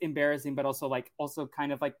offline, but it's embarrassing, but also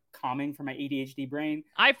kind of like calming for my ADHD brain.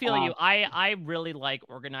 I feel you. I really like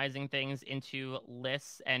organizing things into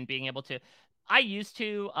lists and being able to. I used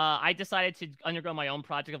to. I decided to undergo my own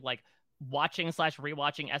project of like watching slash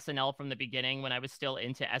rewatching SNL from the beginning when I was still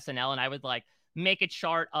into SNL, and I would like make a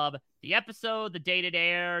chart of the episode, the date it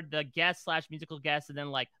aired, the guest slash musical guest, and then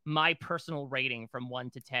like my personal rating from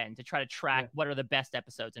 1 to 10 to try to track what are the best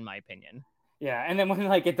episodes in my opinion. Yeah, and then when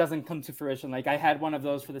like it doesn't come to fruition, like I had one of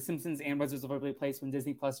those for The Simpsons and Wizards of Waverly Place when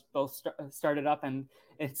Disney Plus both started up, and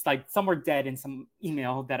it's like somewhere dead in some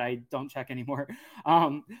email that I don't check anymore.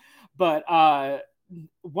 But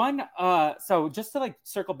so just to like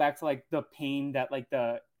circle back to like the pain that like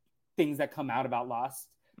the things that come out about Lost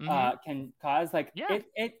can cause, like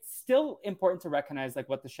it's still important to recognize like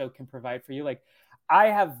what the show can provide for you. Like I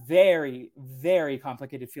have very, very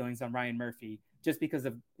complicated feelings on Ryan Murphy just because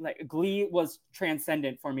of like Glee was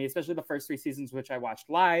transcendent for me, especially the first 3 seasons, which I watched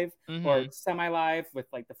live or semi-live with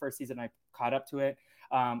like the first season I caught up to it.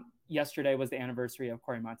 Yesterday was the anniversary of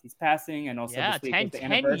Cory Monteith's passing, and also this week was the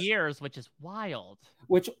 10 years, which is wild.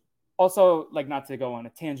 Which also, like, not to go on a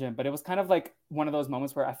tangent, but it was kind of like one of those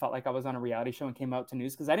moments where I felt like I was on a reality show and came out to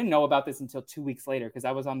news, because I didn't know about this until 2 weeks later, because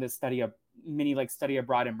I was on this study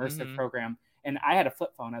abroad immersive program, and I had a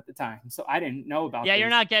flip phone at the time, so I didn't know about this. You're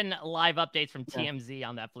not getting live updates from TMZ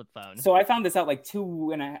on that flip phone. So I found this out like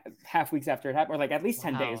 2.5 weeks after it happened, or like at least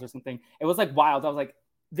 10 days or something. It was like wild. I was like,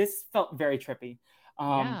 this felt very trippy.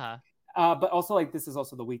 But also, like, this is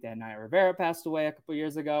also the week that Naya Rivera passed away a couple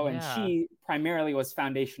years ago, and she primarily was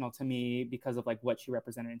foundational to me because of like what she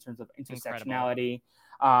represented in terms of intersectionality,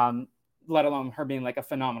 let alone her being like a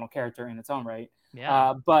phenomenal character in its own right.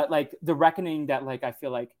 But like the reckoning that like I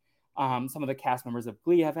feel like some of the cast members of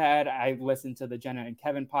Glee have had. I listened to the Jenna and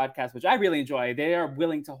Kevin podcast, which I really enjoy. They are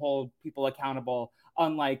willing to hold people accountable,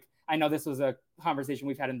 unlike, I know this was a conversation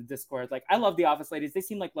we've had in the Discord. Like, I love the Office ladies. They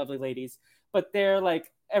seem like lovely ladies, but they're like,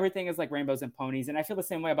 everything is like rainbows and ponies. And I feel the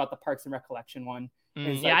same way about the Parks and Recollection one.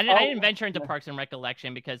 I didn't venture into Parks and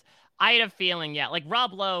Recollection because I had a feeling, like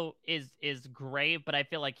Rob Lowe is great, but I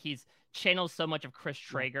feel like he's channels so much of Chris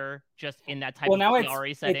Traeger just in that type of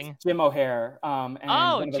PRE setting. It's Jim O'Hare.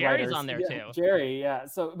 And Jerry's on there too. Jerry, yeah.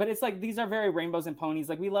 So, but it's like, these are very rainbows and ponies.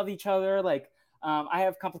 Like, we love each other. Like, I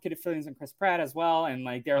have complicated feelings on Chris Pratt as well. And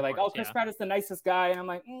like, they're like, Chris Pratt is the nicest guy. And I'm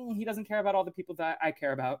like, he doesn't care about all the people that I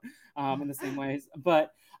care about in the same ways.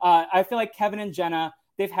 But I feel like Kevin and Jenna,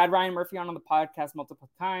 they've had Ryan Murphy on the podcast multiple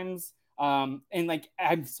times. And like,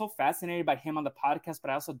 I'm so fascinated by him on the podcast, but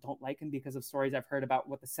I also don't like him because of stories I've heard about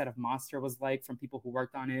what the set of Monster was like from people who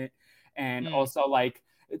worked on it. And also like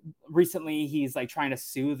recently he's like trying to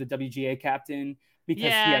sue the WGA captain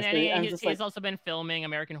because he's also been filming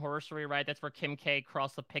American Horror Story, right? That's where Kim K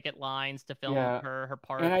crossed the picket lines to film her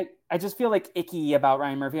part. And I just feel like icky about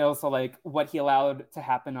Ryan Murphy, also like what he allowed to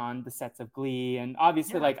happen on the sets of Glee. And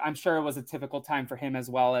obviously like, I'm sure it was a typical time for him as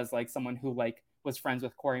well, as like someone who like was friends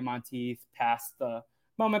with Cory Monteith past the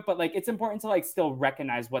moment. But like, it's important to like still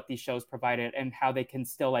recognize what these shows provided and how they can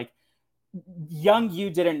still like, young you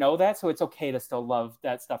didn't know that, so it's okay to still love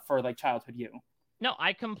that stuff for like childhood you. No,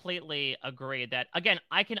 I completely agree that, again,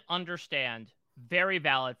 I can understand, very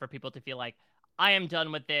valid for people to feel like, I am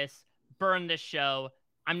done with this, burn this show,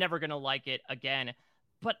 I'm never going to like it again.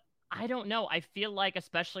 But I don't know. I feel like,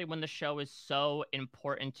 especially when the show is so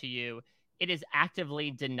important to you, it is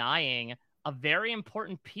actively denying a very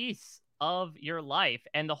important piece of your life.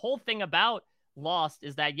 And the whole thing about Lost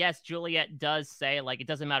is that, yes, Juliet does say, like, it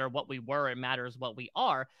doesn't matter what we were, it matters what we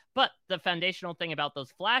are. But the foundational thing about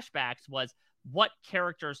those flashbacks was what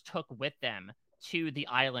characters took with them to the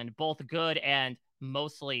island, both good and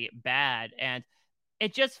mostly bad. And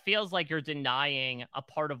it just feels like you're denying a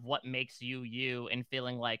part of what makes you you, and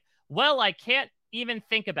feeling like, well, I can't even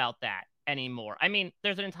think about that anymore. I mean,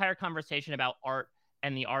 there's an entire conversation about art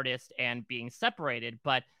and the artist and being separated,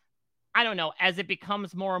 but I don't know, as it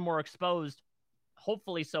becomes more and more exposed,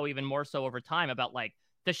 hopefully so even more so over time, about like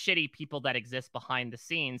the shitty people that exist behind the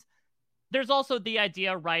scenes, there's also the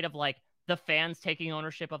idea, right, of like the fans taking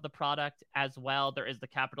ownership of the product as well. There is the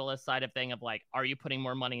capitalist side of thing of like, are you putting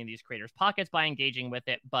more money in these creators' pockets by engaging with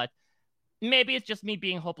it? But maybe it's just me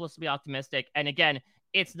being hopelessly optimistic. And again,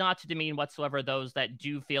 it's not to demean whatsoever those that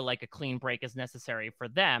do feel like a clean break is necessary for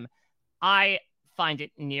them. I find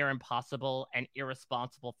it near impossible and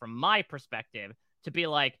irresponsible from my perspective to be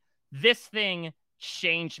like, this thing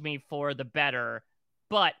changed me for the better,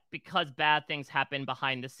 but because bad things happen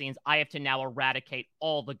behind the scenes, I have to now eradicate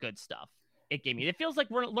all the good stuff it gave me. It feels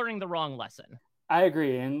like we're learning the wrong lesson. I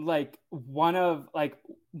agree. And like, one of like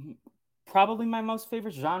probably my most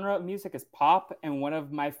favorite genre of music is pop, and one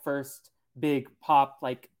of my first big pop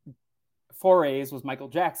like forays was Michael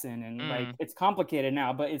Jackson. And like, it's complicated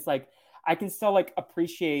now, but it's like I can still like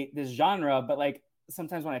appreciate this genre, but like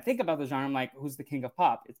sometimes when I think about the genre, I'm like, who's the king of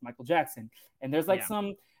pop? It's Michael Jackson. And there's like Yeah.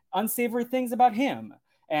 some unsavory things about him.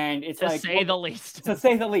 And it's To like, say the least. to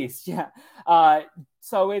say the least. Yeah.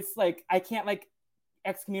 So it's like, I can't like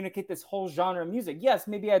excommunicate this whole genre of music. Yes,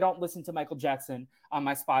 maybe I don't listen to Michael Jackson on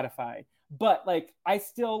my Spotify, but like I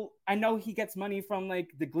know he gets money from like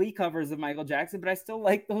the Glee covers of Michael Jackson, but I still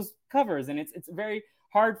like those covers, and it's very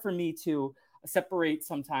hard for me to separate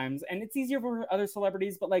sometimes. And it's easier for other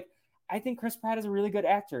celebrities, but like I think Chris Pratt is a really good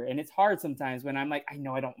actor, and it's hard sometimes when I'm like, I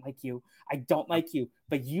know I don't like you,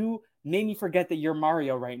 but you made me forget that you're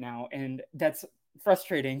Mario right now, and that's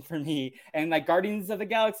frustrating for me. And like Guardians of the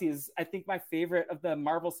Galaxy is, I think, my favorite of the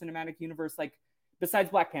Marvel Cinematic Universe. Like besides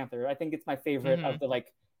Black Panther, I think it's my favorite of the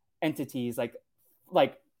like entities.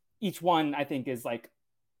 Like each one, I think, is like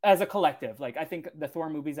as a collective. Like I think the Thor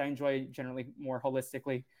movies I enjoy generally more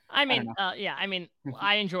holistically. I mean,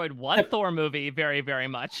 I enjoyed one Thor movie very, very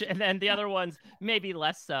much, and then the other ones maybe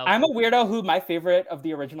less so. I'm a weirdo who my favorite of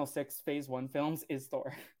the original 6 Phase 1 films is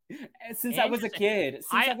Thor. Since I was a kid.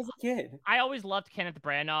 I always loved Kenneth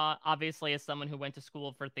Branagh, obviously, as someone who went to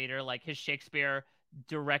school for theater. Like his Shakespeare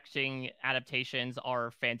directing adaptations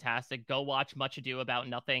are fantastic. Go watch Much Ado About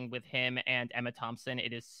Nothing with him and Emma Thompson.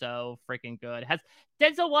 It is so freaking good. It has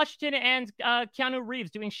Denzel Washington and Keanu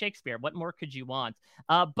Reeves doing Shakespeare. What more could you want?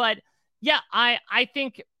 But yeah, I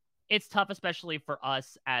think it's tough, especially for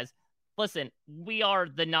us as, listen, we are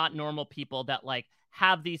the not normal people that like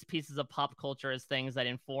have these pieces of pop culture as things that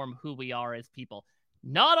inform who we are as people.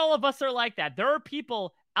 Not all of us are like that. There are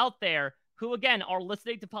people out there who, again, are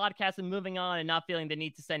listening to podcasts and moving on and not feeling the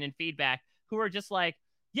need to send in feedback, who are just like,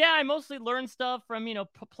 yeah, I mostly learn stuff from,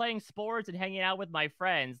 playing sports and hanging out with my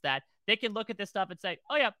friends, that they can look at this stuff and say,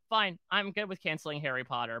 oh yeah, fine, I'm good with canceling Harry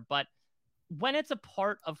Potter. But when it's a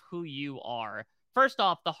part of who you are, first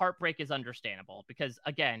off, the heartbreak is understandable because,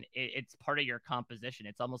 again, it's part of your composition.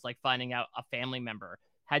 It's almost like finding out a family member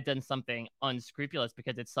had done something unscrupulous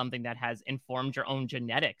because it's something that has informed your own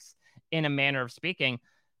genetics in a manner of speaking.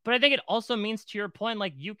 But I think it also means, to your point,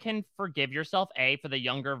 like you can forgive yourself, for the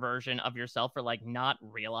younger version of yourself for like not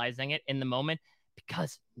realizing it in the moment,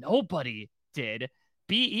 because nobody did.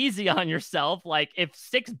 Be easy on yourself. Like if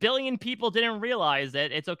 6 billion people didn't realize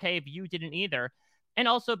it, it's okay if you didn't either. And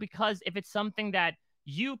also because if it's something that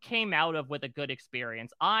you came out of with a good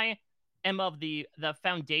experience, I am of the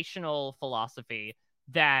foundational philosophy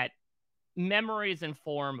that memories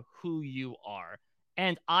inform who you are.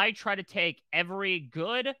 And I try to take every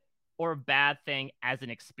good or bad thing as an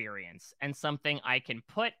experience and something I can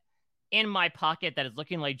put in my pocket that is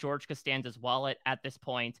looking like George Costanza's wallet at this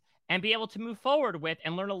point and be able to move forward with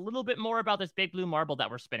and learn a little bit more about this big blue marble that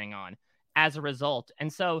we're spinning on as a result.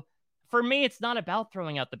 And so for me, it's not about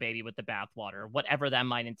throwing out the baby with the bathwater, whatever that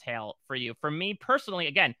might entail for you. For me personally,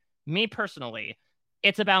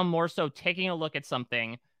 it's about more so taking a look at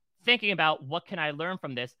something, thinking about what can I learn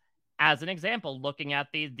from this. As an example, looking at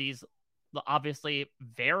these obviously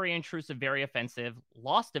very intrusive, very offensive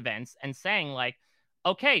lost events and saying like,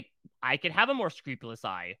 okay, I could have a more scrupulous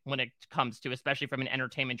eye when it comes to, especially from an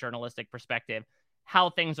entertainment journalistic perspective, how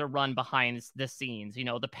things are run behind the scenes,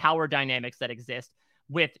 the power dynamics that exist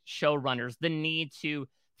with showrunners, the need to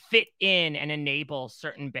fit in and enable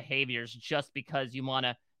certain behaviors just because you want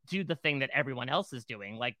to do the thing that everyone else is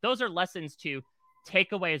doing. Like those are lessons to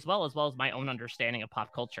take away as well as my own understanding of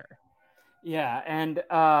pop culture. Yeah, and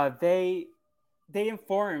they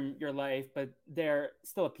inform your life, but they're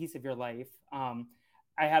still a piece of your life.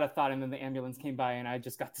 I had a thought, and then the ambulance came by, and I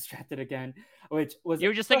just got distracted again, which was, you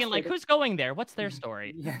were just thinking like, who's going there? What's their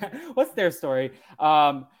story? Yeah, what's their story?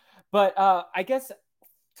 But I guess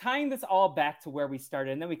tying this all back to where we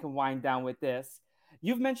started, and then we can wind down with this.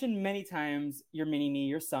 You've mentioned many times your mini-me,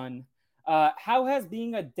 your son. How has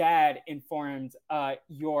being a dad informed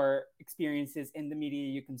your experiences in the media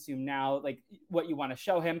you consume now? Like what you want to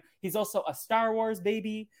show him? He's also a Star Wars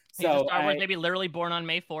baby. He's a Star Wars baby, literally born on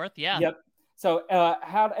May 4th. Yeah. Yep. So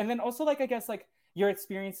and then also like, I guess like your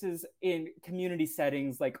experiences in community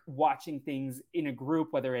settings, like watching things in a group,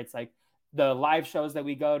 whether it's like the live shows that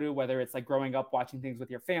we go to, whether it's like growing up watching things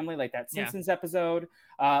with your family, like that Simpsons episode,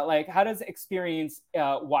 like how does experience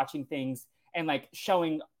watching things and like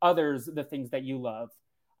showing others the things that you love?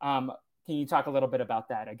 Can you talk a little bit about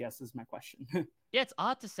that, I guess, is my question. Yeah, it's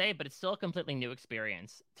odd to say, but it's still a completely new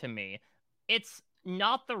experience to me. It's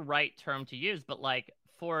not the right term to use, but like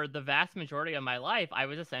for the vast majority of my life, I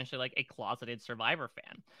was essentially like a closeted Survivor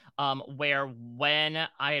fan, where when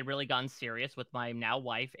I had really gotten serious with my now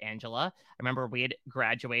wife, Angela, I remember we had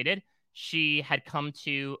graduated. She had come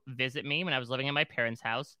to visit me when I was living in my parents'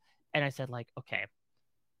 house. And I said like, okay,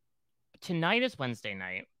 tonight is Wednesday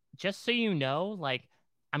night. just so you know, like,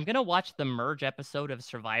 I'm going to watch the merge episode of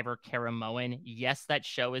Survivor Karamoan. Yes, that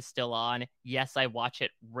show is still on. Yes, I watch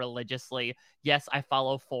it religiously. Yes, I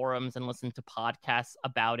follow forums and listen to podcasts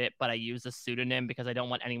about it, but I use a pseudonym because I don't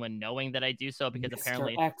want anyone knowing that I do so, because Mr.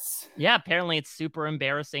 apparently, X. yeah, apparently it's super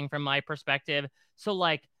embarrassing from my perspective. So,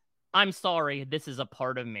 like, I'm sorry, this is a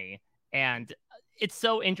part of me. And it's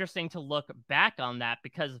so interesting to look back on that,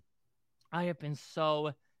 because I have been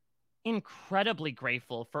so incredibly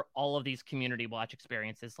grateful for all of these community watch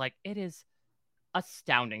experiences. Like, it is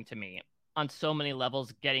astounding to me on so many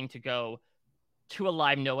levels, getting to go to a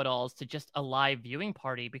live know-it-alls, to just a live viewing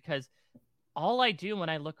party, because all I do when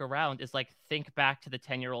I look around is like think back to the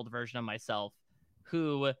 10-year-old version of myself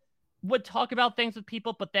who would talk about things with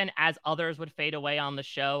people, but then as others would fade away on the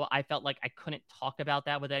show, I felt like I couldn't talk about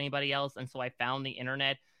that with anybody else. And so I found the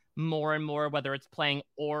internet more and more, whether it's playing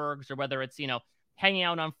orgs or whether it's, hanging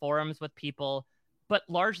out on forums with people, but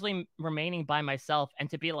largely remaining by myself. And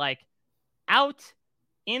to be like out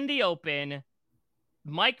in the open,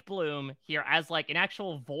 Mike Bloom here as like an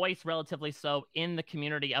actual voice, relatively so, in the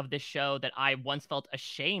community of this show that I once felt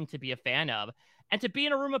ashamed to be a fan of, and to be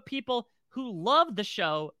in a room of people who love the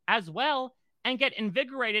show as well and get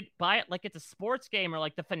invigorated by it like it's a sports game or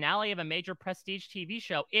like the finale of a major prestige TV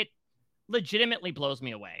show. It legitimately blows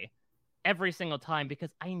me away every single time,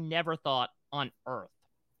 because I never thought on earth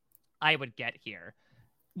I would get here.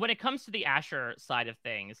 When it comes to the Asher side of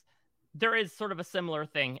things, there is sort of a similar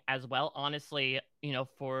thing as well. Honestly,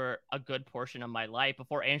 for a good portion of my life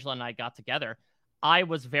before Angela and I got together, I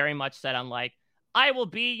was very much set on like, I will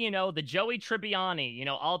be, the Joey Tribbiani,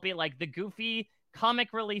 I'll be like the goofy comic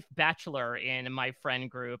relief bachelor in my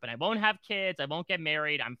friend group, and I won't have kids. I won't get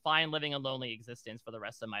married. I'm fine living a lonely existence for the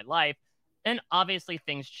rest of my life. And obviously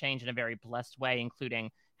things change in a very blessed way, including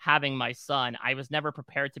having my son. I was never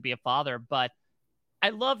prepared to be a father, but I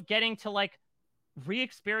love getting to like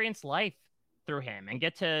re-experience life through him and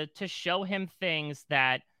get to show him things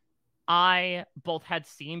that I both had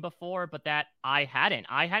seen before, but that I hadn't.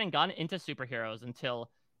 I hadn't gotten into superheroes until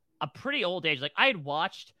a pretty old age. Like, I had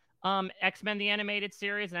watched X-Men the animated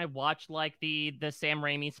series, and I watched like the Sam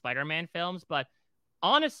Raimi Spider-Man films, but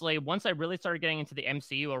honestly, once I really started getting into the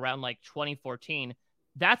MCU around like 2014,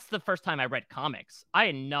 that's the first time I read comics. I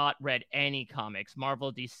had not read any comics,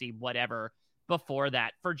 Marvel, DC, whatever, before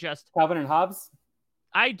that. For just Calvin and Hobbes.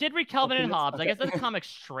 I did read Calvin and Hobbes. Okay. I guess that's a comic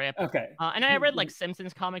strip. Okay. And I read like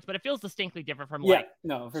Simpsons comics, but it feels distinctly different from Yeah, like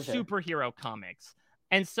no, for sure. superhero comics.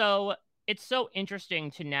 And so it's so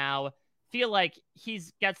interesting to now feel like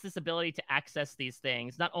he's gets this ability to access these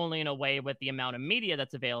things, not only in a way with the amount of media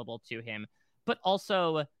that's available to him, but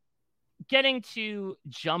also getting to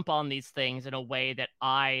jump on these things in a way that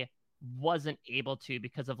I wasn't able to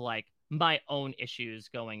because of like my own issues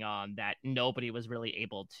going on that nobody was really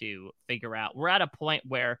able to figure out. We're at a point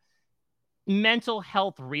where mental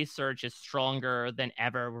health research is stronger than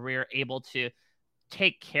ever. We're able to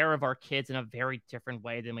take care of our kids in a very different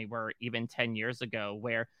way than we were even 10 years ago,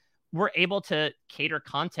 where we're able to cater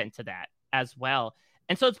content to that as well.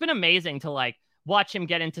 And so it's been amazing to like watch him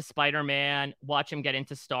get into Spider-Man, watch him get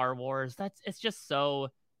into Star Wars. It's just so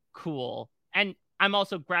cool. And I'm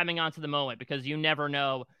also grabbing onto the moment because you never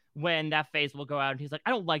know when that phase will go out and he's like, I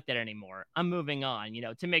don't like that anymore. I'm moving on,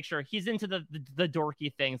 to make sure he's into the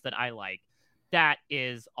dorky things that I like. That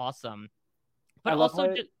is awesome. But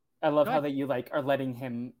I love how that you like are letting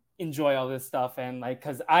him enjoy all this stuff, and like,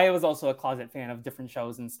 because I was also a closet fan of different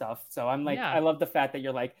shows and stuff, so I'm like, yeah. I love the fact that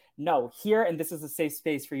you're like, no, here, and this is a safe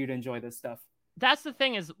space for you to enjoy this stuff. That's the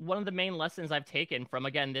thing, is one of the main lessons I've taken from,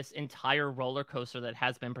 again, this entire roller coaster that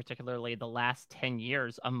has been particularly the last 10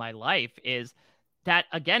 years of my life is that,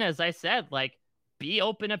 again, as I said, like, be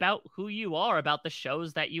open about who you are, about the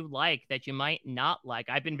shows that you like, that you might not like.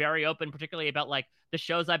 I've been very open, particularly about like the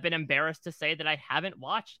shows I've been embarrassed to say that I haven't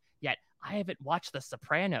watched yet. I haven't watched The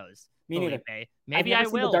Sopranos. Me neither. Maybe I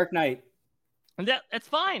will. The Dark Knight. That's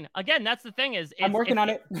fine. Again, that's the thing is, I'm working on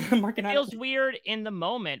it. It feels weird in the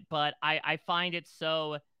moment, but I find it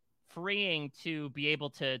so freeing to be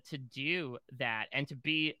able to do that and to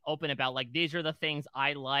be open about like, these are the things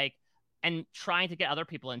I like, and trying to get other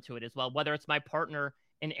people into it as well, whether it's my partner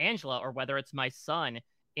in Angela or whether it's my son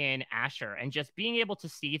in Asher, and just being able to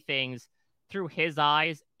see things through his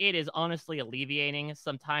eyes. It is honestly alleviating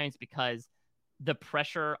sometimes, because the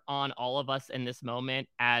pressure on all of us in this moment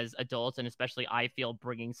as adults, and especially I feel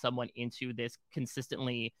bringing someone into this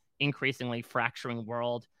consistently, increasingly fracturing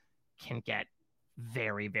world, can get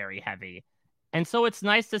very, very heavy. And so it's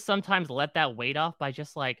nice to sometimes let that weight off by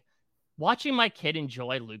just like watching my kid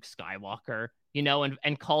enjoy Luke Skywalker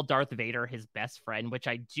and call Darth Vader his best friend, which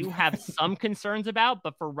I do have some concerns about.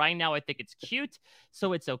 But for right now, I think it's cute.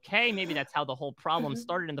 So it's okay. Maybe that's how the whole problem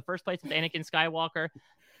started in the first place with Anakin Skywalker.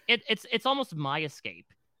 It's almost my escape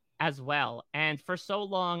as well. And for so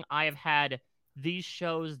long, I have had these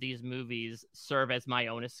shows, these movies serve as my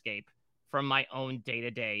own escape from my own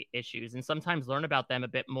day-to-day issues and sometimes learn about them a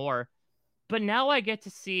bit more. But now I get to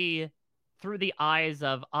see through the eyes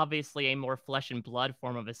of obviously a more flesh and blood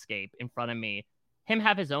form of escape in front of me, him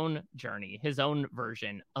have his own journey, his own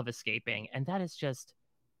version of escaping. And that is just,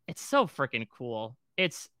 it's so freaking cool.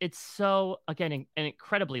 It's so, again,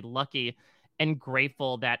 incredibly lucky and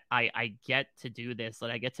grateful that I get to do this,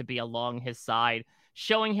 that I get to be along his side,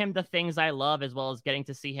 showing him the things I love, as well as getting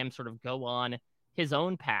to see him sort of go on his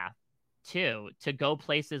own path too, to go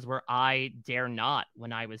places where I dare not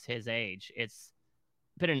when I was his age. It's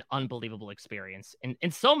been an unbelievable experience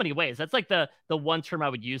in so many ways. That's like the one term I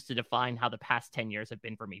would use to define how the past 10 years have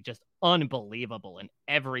been for me. Just unbelievable in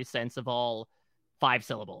every sense of all 5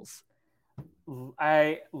 syllables.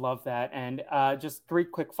 I love that. And just 3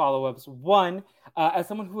 quick follow-ups. One, as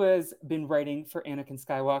someone who has been writing for Anakin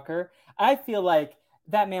Skywalker, I feel like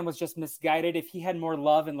that man was just misguided. If he had more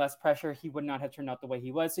love and less pressure, he would not have turned out the way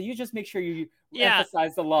he was. So you just make sure you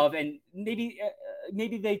emphasize the love, and maybe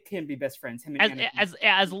they can be best friends. Him and Anakin.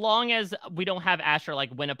 As long as we don't have Asher like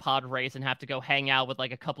win a pod race and have to go hang out with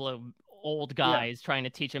like a couple of old guys trying to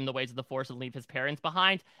teach him the ways of the Force and leave his parents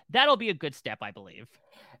behind, that'll be a good step, I believe.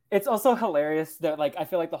 It's also hilarious that, like, I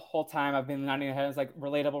feel like the whole time I've been nodding my head, it's like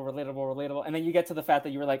relatable. And then you get to the fact that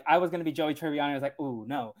you were like, I was going to be Joey Tribbiani. I was like, ooh,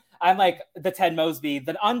 no. I'm like the Ted Mosby,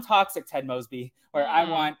 the untoxic Ted Mosby, where I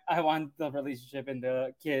want the relationship and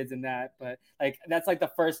the kids and that. But like, that's like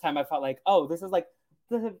the first time I felt like, oh, this is like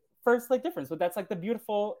the first like difference. But that's like the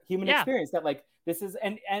beautiful human experience that like this is,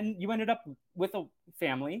 and you ended up with a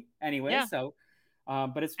family anyway. Yeah. So,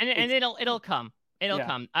 but it'll come. It'll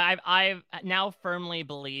come. I've now firmly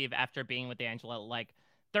believe, after being with Angela, like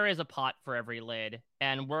there is a pot for every lid,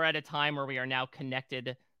 and we're at a time where we are now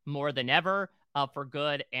connected more than ever, for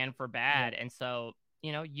good and for bad. And so,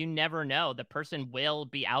 you never know. The person will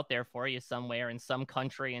be out there for you somewhere, in some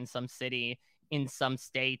country, in some city, in some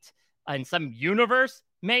state, in some universe,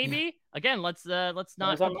 maybe. Again, let's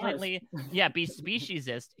not completely be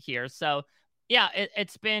speciesist here. So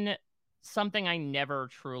it's been something I never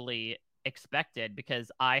truly expected,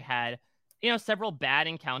 because I had several bad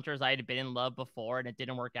encounters. I had been in love before and it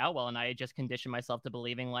didn't work out well, and I had just conditioned myself to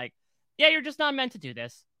believing like, you're just not meant to do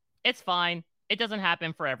this. It's fine. It doesn't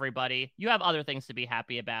happen for everybody. You have other things to be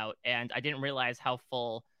happy about. And I didn't realize how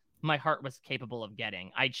full my heart was capable of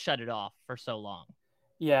getting. I'd shut it off for so long.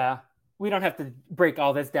 Yeah. We don't have to break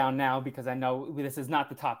all this down now, because I know this is not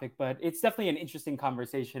the topic, but it's definitely an interesting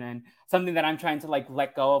conversation and something that I'm trying to like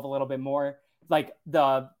let go of a little bit more. Like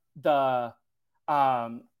the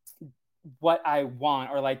what I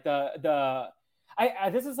want, or like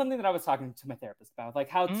this is something that I was talking to my therapist about, like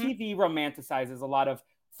how TV romanticizes a lot of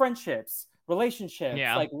friendships, relationships,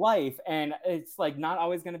 like life, and it's like not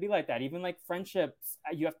always going to be like that. Even like friendships,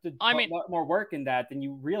 you have to put a lot more work in that than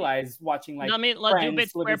you realize watching like let's do bit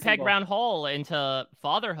square peg round hole into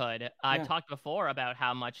fatherhood. I've talked before about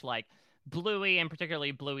how much like Bluey, and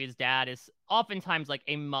particularly Bluey's dad, is oftentimes like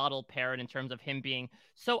a model parent in terms of him being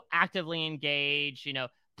so actively engaged,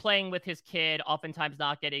 playing with his kid, oftentimes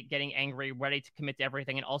not getting angry, ready to commit to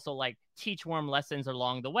everything, and also like teach warm lessons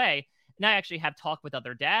along the way. And I actually have talked with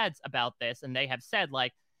other dads about this, and they have said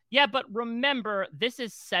like, but remember, this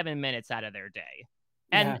is 7 minutes out of their day.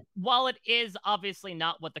 And while it is obviously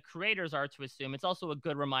not what the creators are to assume, it's also a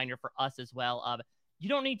good reminder for us as well of, you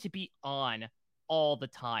don't need to be on all the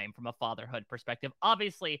time from a fatherhood perspective.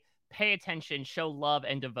 Obviously, pay attention, show love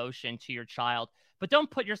and devotion to your child, but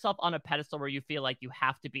don't put yourself on a pedestal where you feel like you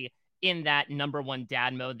have to be in that number one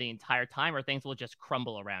dad mode the entire time, or things will just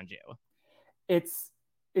crumble around you.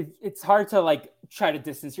 It's hard to like try to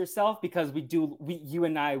distance yourself, because you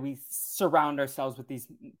and I, we surround ourselves with these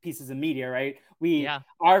pieces of media, right? We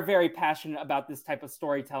are very passionate about this type of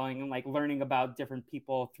storytelling and like learning about different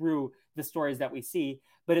people through the stories that we see.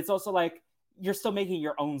 But it's also like, you're still making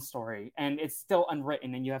your own story, and it's still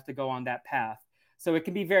unwritten, and you have to go on that path. So it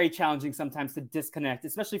can be very challenging sometimes to disconnect,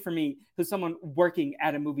 especially for me, who's someone working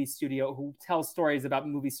at a movie studio who tells stories about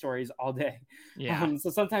movie stories all day.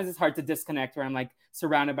 So sometimes it's hard to disconnect, where I'm like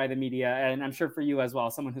surrounded by the media. And I'm sure for you as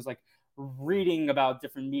well, someone who's like reading about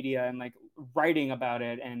different media and like writing about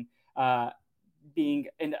it, and being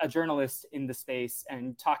a journalist in the space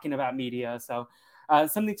and talking about media. So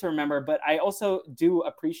something to remember. But I also do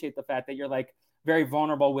appreciate the fact that you're like very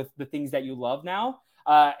vulnerable with the things that you love now.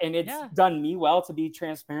 And it's Yeah. done me well to be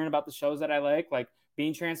transparent about the shows that I like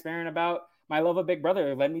being transparent about my love of Big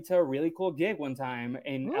Brother led me to a really cool gig one time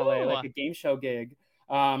in LA, Ooh. like a game show gig.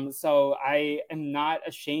 So I am not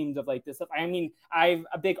ashamed of like this stuff. I mean, I'm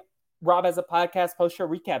a big Rob as a podcast post show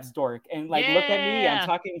recaps dork, and like look at me, I'm Yeah.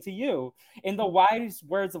 talking to you. In the wise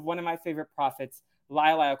words of one of my favorite prophets,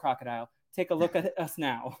 Lyle Crocodile, take a look at us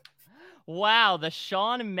now. Wow, the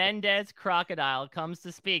Shawn Mendes crocodile comes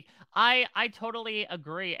to speak. I totally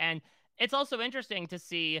agree, and it's also interesting to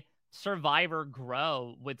see Survivor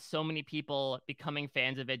grow with so many people becoming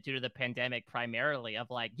fans of it due to the pandemic primarily of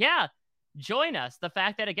like, yeah, join us. The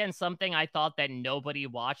fact that again something I thought that nobody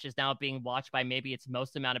watched is now being watched by maybe its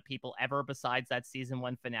most amount of people ever besides that season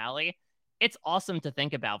 1 finale. It's awesome to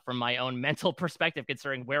think about from my own mental perspective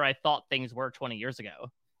considering where I thought things were 20 years ago.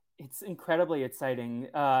 It's incredibly exciting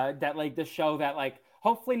that like the show that like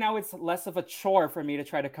hopefully now it's less of a chore for me to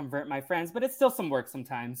try to convert my friends, but it's still some work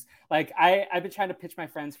sometimes. Like I've been trying to pitch my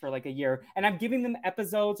friends for like a year, and I'm giving them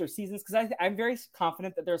episodes or seasons because I'm very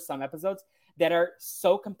confident that there are some episodes that are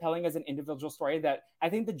so compelling as an individual story that I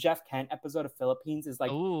think the Jeff Kent episode of Philippines is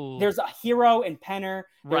like Ooh, there's a hero in Penner,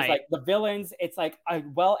 there's right. like the villains, it's like a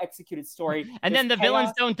well executed story. And There's then the villains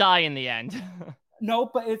chaos. don't die in the end.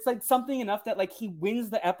 No, but it's like something enough that like he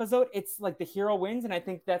wins the episode. It's like the hero wins, and I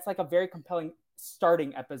think that's like a very compelling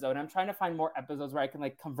starting episode. I'm trying to find more episodes where I can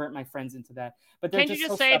like convert my friends into that, but they're Can you just so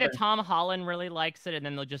just say that stubborn. Tom Holland really likes it and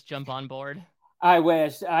then they'll just jump on board? I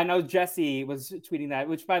wish. I know Jesse was tweeting that,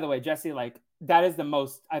 which by the way, Jesse, like that is the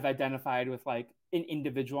most I've identified with like an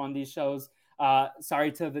individual on these shows.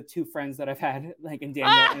 Sorry to the two friends that I've had, like in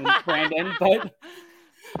Daniel and Brandon, but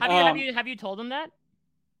Have you told him that?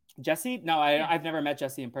 Jesse, no, Yeah. I've never met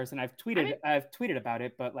Jesse in person. I mean, I've tweeted about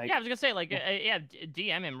it, but yeah, I like was gonna say, like, yeah,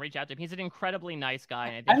 DM him, reach out to him. He's an incredibly nice guy,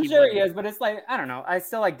 and I think I'm he sure would. he is, but it's like I don't know. I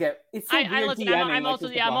still like get it's so I weird listen. DMing I'm like also,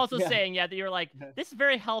 with the yeah, I'm blog. also saying, yeah, that you're like, this is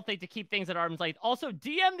very healthy to keep things at arm's length. Also,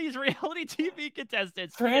 DM these reality TV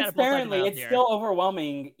contestants. Transparently, it's still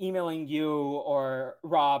overwhelming emailing you or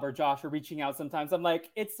Rob or Josh or reaching out sometimes. I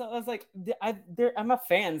was like, I'm a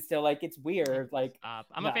fan still. Like, it's weird. Like,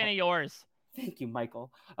 I'm a fan of yours. Thank you,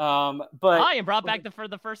 Michael. But I brought back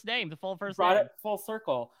the first name, the full first brought name. it full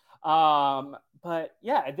circle. But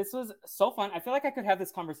yeah, this was so fun. I feel like I could have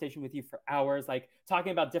this conversation with you for hours, like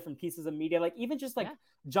talking about different pieces of media, like even just like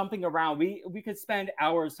jumping around. We could spend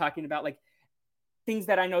hours talking about like things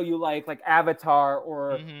that I know you like Avatar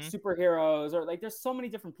or superheroes, or like there's so many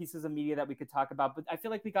different pieces of media that we could talk about. But I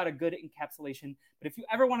feel like we got a good encapsulation. But if you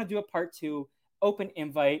ever want to do a part 2, open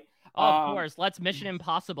invite. Oh, of course. Let's Mission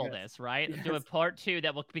Impossible yes, this, right? yes. Do a part 2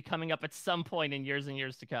 that will be coming up at some point in years and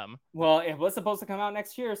years to come. Well, it was supposed to come out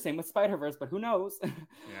next year. Same with Spider-Verse, but who knows? Yeah,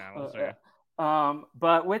 we'll see.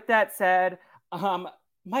 But with that said,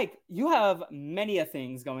 Mike, you have many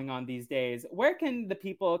things going on these days. Where can the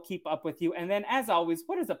people keep up with you? And then, as always,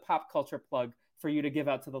 what is a pop culture plug for you to give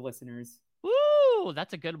out to the listeners? Ooh,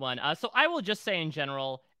 that's a good one. So I will just say in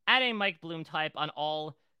general, at a Mike Bloom type on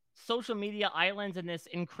all social media islands in this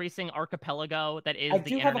increasing archipelago that is the internet. I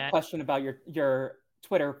do have a question about your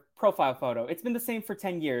Twitter profile photo. It's been the same for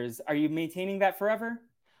 10 years. Are you maintaining that forever?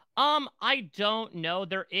 I don't know.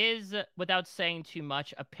 There is, without saying too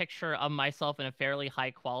much, a picture of myself in a fairly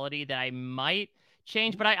high quality that I might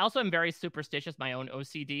change, but I also am very superstitious, my own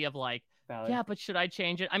OCD of like, Valid. Yeah, but should I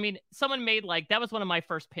change it? I mean, someone made like, that was one of my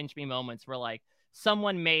first pinch me moments where like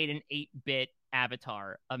someone made an 8-bit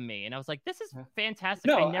avatar of me. And I was like, this is fantastic.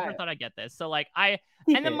 No, I never thought I'd get this. So like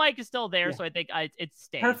the mic is still there. So I think it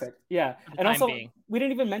stays. Perfect. Yeah. And also being. We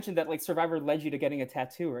didn't even mention that like Survivor led you to getting a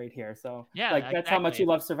tattoo right here. So yeah, like that's how much you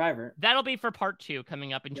love Survivor. That'll be for part 2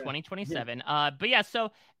 coming up in 2027. But yeah,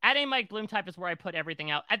 so at a Mike Bloom type is where I put everything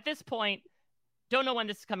out. At this point, don't know when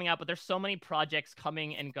this is coming out, but there's so many projects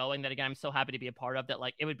coming and going that again, I'm so happy to be a part of that.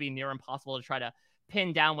 Like it would be near impossible to try to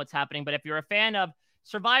pin down what's happening. But if you're a fan of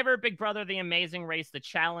Survivor, Big Brother, The Amazing Race, The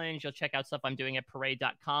Challenge, you'll check out stuff I'm doing at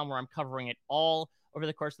parade.com where I'm covering it all over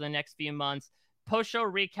the course of the next few months. Post-show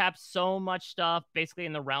recaps, so much stuff, basically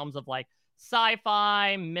in the realms of like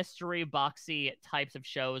sci-fi, mystery, boxy types of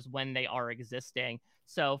shows when they are existing.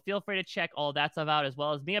 So feel free to check all that stuff out, as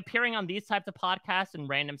well as me appearing on these types of podcasts and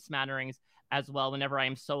random smatterings as well, whenever I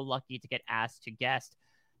am so lucky to get asked to guest.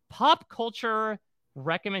 Pop culture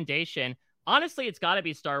recommendation. Honestly, it's got to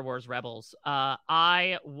be Star Wars Rebels.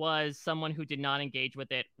 I was someone who did not engage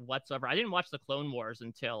with it whatsoever. I didn't watch the Clone Wars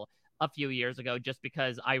until a few years ago, just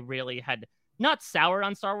because I really had not soured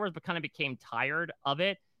on Star Wars, but kind of became tired of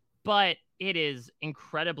it. But it is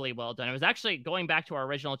incredibly well done. It was actually going back to our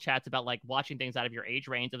original chats about like watching things out of your age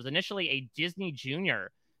range. It was initially a Disney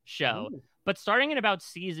Junior show, but starting in about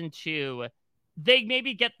season 2, they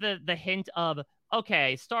maybe get the hint of,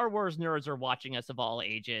 okay, Star Wars nerds are watching us of all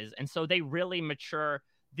ages, and so they really mature.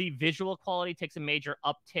 The visual quality takes a major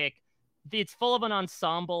uptick. It's full of an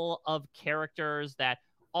ensemble of characters that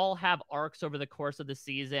all have arcs over the course of the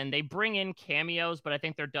season. They bring in cameos, but I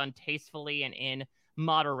think they're done tastefully and in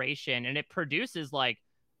moderation, and it produces like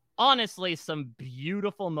honestly some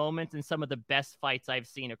beautiful moments and some of the best fights I've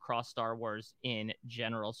seen across Star Wars in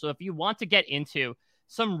general. So if you want to get into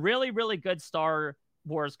some really, really good Star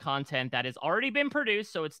Wars content that has already been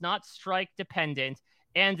produced, so it's not strike dependent,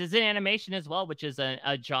 and is in animation as well, which is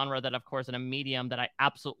a genre that, of course, in a medium that I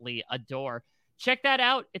absolutely adore. Check that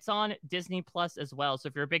out. It's on Disney Plus as well. So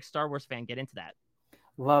if you're a big Star Wars fan, get into that.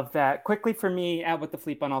 Love that. Quickly for me, at With the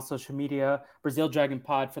Fleep on all social media, Brazil Dragon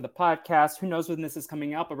Pod for the podcast. Who knows when this is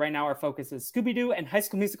coming out, but right now our focus is Scooby-Doo and High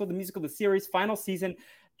School Musical, the musical, the series, final season,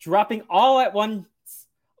 dropping all at once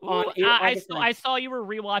on August 9th. I saw you were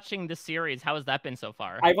rewatching the series. How has that been so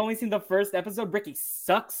far? I've only seen the first episode. Ricky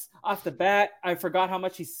sucks off the bat. I forgot how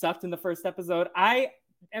much he sucked in the first episode. I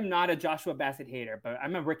am not a Joshua Bassett hater, but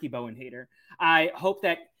I'm a Ricky Bowen hater. I hope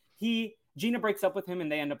that Gina breaks up with him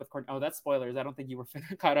and they end up with Courtney. Oh, that's spoilers. I don't think you were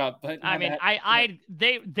caught up, but I mean,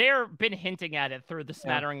 they're been hinting at it through the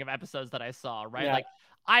smattering of episodes that I saw, right? Yeah. Like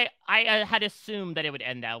I had assumed that it would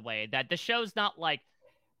end that way, that the show's not like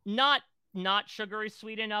not sugary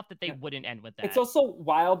sweet enough that they wouldn't end with that. It's also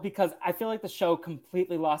wild because I feel like the show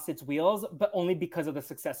completely lost its wheels, but only because of the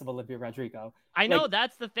success of Olivia Rodrigo. I know,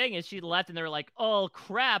 that's the thing, is she left and they're like, oh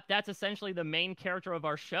crap, that's essentially the main character of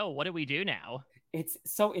our show. What do we do now? It's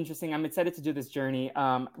so interesting. I'm excited to do this journey.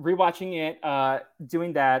 Rewatching it,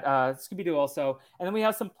 doing that, Scooby-Doo also. And then we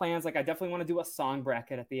have some plans. Like I definitely want to do a song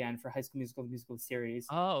bracket at the end for High School Musical, the musical series.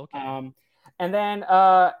 Oh, okay. And then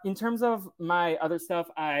in terms of my other stuff,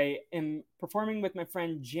 I am performing with my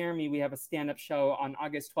friend Jeremy. We have a stand-up show on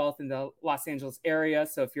August 12th in the Los Angeles area.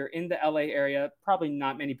 So if you're in the LA area, probably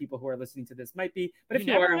not many people who are listening to this might be, but if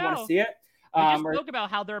you are and want to see it. We just spoke about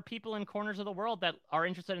how there are people in corners of the world that are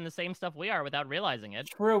interested in the same stuff we are without realizing it.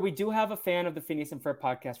 True. We do have a fan of the Phineas and Ferb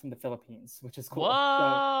podcast from the Philippines, which is cool.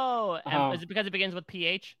 Whoa! So, and is it because it begins with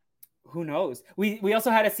PH? Who knows? We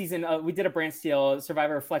also had a season. We did a brand steal,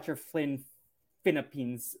 Survivor Fletcher Flynn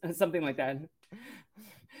Philippines, something like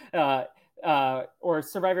that. Or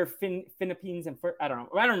Survivor Philippines and I don't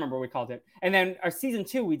know. I don't remember what we called it. And then our season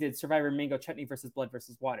 2, we did Survivor Mango Chutney versus Blood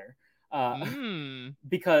versus Water.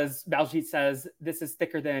 Because Baljeet says this is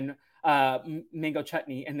thicker than mango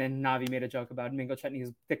chutney, and then Navi made a joke about mango chutney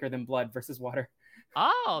is thicker than blood versus water.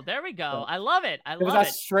 Oh, there we go. So, I love it. It was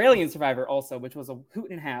Australian Survivor also, which was a hoot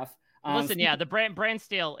and a half. Listen, the brand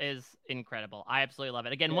steal is incredible. I absolutely love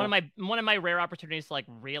it. Again, one of my rare opportunities to like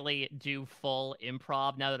really do full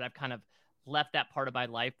improv now that I've kind of left that part of my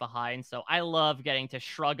life behind. So I love getting to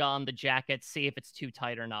shrug on the jacket, see if it's too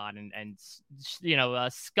tight or not, and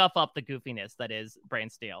scuff up the goofiness that is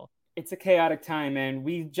brand steal. It's a chaotic time, and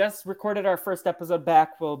we just recorded our first episode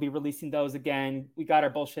back. We'll be releasing those again. We got our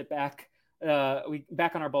bullshit back. We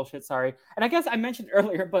back on our bullshit, sorry. And I guess I mentioned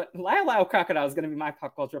earlier, but Lyle Lyle Crocodile is going to be my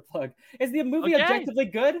pop culture plug. Is the movie objectively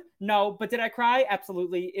good? No, but did I cry?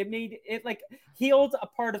 Absolutely. It made it like healed a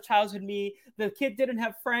part of childhood me. The kid didn't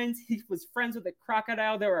have friends. He was friends with a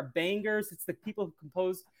crocodile. There are bangers. It's the people who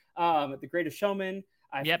composed The Greatest Showman.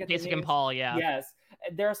 Kasich and Paul, yeah. Yes.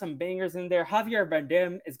 There are some bangers in there. Javier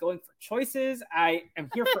Bardem is going for choices. I am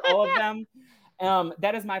here for all of them.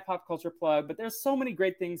 That is my pop culture plug, but there's so many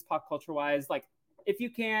great things pop culture wise. Like if you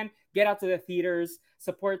can get out to the theaters,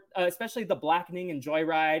 support, especially The Blackening and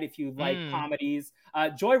Joyride. If you like comedies,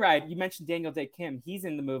 Joyride, you mentioned Daniel Day Kim. He's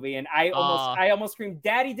in the movie. And I almost screamed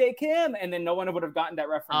Daddy Day Kim. And then no one would have gotten that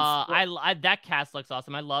reference. That cast looks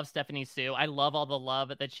awesome. I love Stephanie Sue. I love all the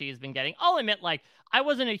love that she's been getting. I'll admit, like, I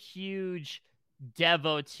wasn't a huge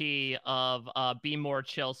devotee of Be More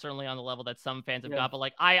Chill, certainly on the level that some fans have got, but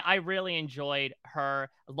like I really enjoyed her.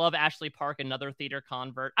 I love Ashley Park, another theater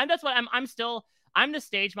convert, and that's what I'm the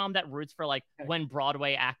stage mom that roots for like when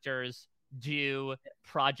Broadway actors do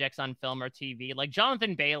projects on film or TV, like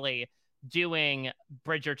Jonathan Bailey doing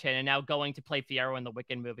Bridgerton and now going to play Fiyero in the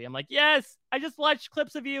Wicked movie. I'm like, yes, I just watched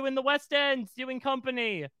clips of you in the West End doing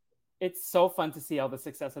Company. It's so fun to see all the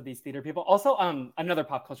success of these theater people. Also, another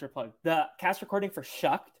pop culture plug. The cast recording for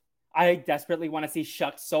Shucked. I desperately want to see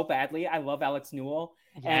Shucked so badly. I love Alex Newell.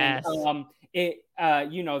 Yes. And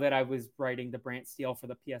you know that I was writing the Brant Steele for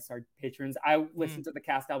the PSR patrons. I listened to the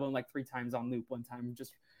cast album like 3 times on loop one time,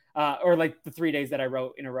 just or like the 3 days that I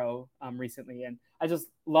wrote in a row recently. And I just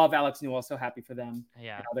love Alex Newell. So happy for them and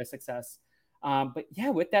all their success. But yeah,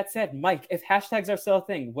 with that said, Mike, if hashtags are still a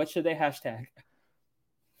thing, what should they hashtag?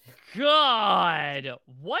 God,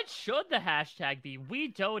 what should the hashtag be? We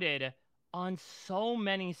doted on so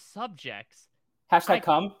many subjects. Hashtag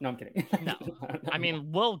come? No, I'm kidding. No. I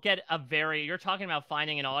mean, we'll get you're talking about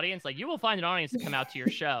finding an audience. Like, you will find an audience to come out to your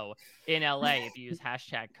show in LA if you use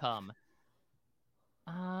hashtag come.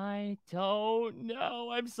 I don't know.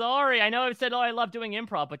 I'm sorry. I know I've said, I love doing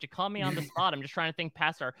improv, but you caught me on the spot. I'm just trying to think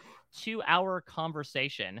past our 2-hour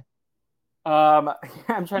conversation. I'm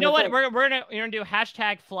trying to. You know what? We're gonna do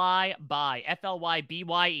hashtag fly by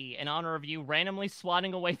FLYBYE in honor of you randomly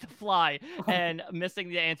swatting away the fly and missing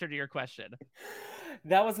the answer to your question.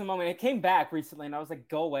 That was the moment. It came back recently, and I was like,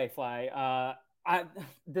 "Go away, fly."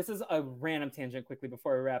 This is a random tangent quickly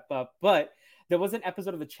before we wrap up, but there was an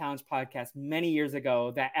episode of the Challenge podcast many years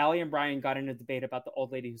ago that Allie and Brian got in a debate about the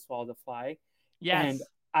old lady who swallowed a fly. Yes. And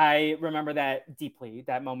I remember that deeply,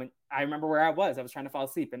 that moment. I remember where I was trying to fall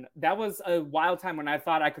asleep. And that was a wild time when I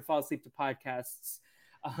thought I could fall asleep to podcasts.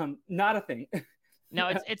 Not a thing.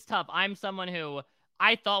 No, it's tough. I'm someone who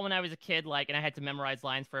I thought when I was a kid, and I had to memorize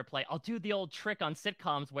lines for a play, I'll do the old trick on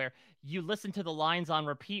sitcoms where you listen to the lines on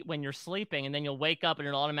repeat when you're sleeping and then you'll wake up and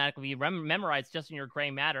it'll automatically be memorized just in your gray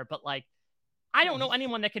matter. But I don't know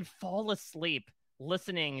anyone that can fall asleep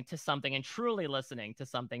listening to something and truly listening to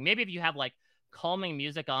something. Maybe if you have calming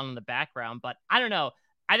music on in the background, but I don't know.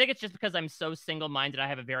 I think it's just because I'm so single-minded. I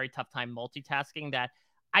have a very tough time multitasking that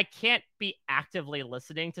I can't be actively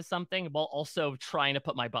listening to something while also trying to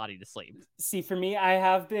put my body to sleep. See, for me, I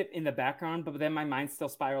have it in the background, but then my mind still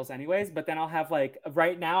spirals anyways. But then I'll have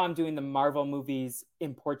right now I'm doing the Marvel movies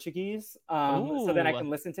in Portuguese. So then I can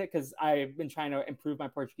listen to it because I've been trying to improve my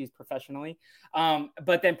Portuguese professionally.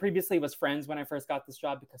 But then previously it was Friends when I first got this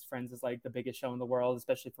job because Friends is the biggest show in the world,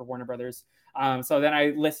 especially for Warner Brothers. So then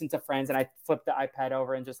I listened to Friends and I flipped the iPad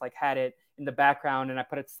over and just had it in the background and I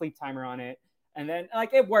put a sleep timer on it. And then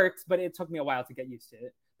it works, but it took me a while to get used to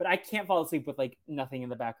it. But I can't fall asleep with nothing in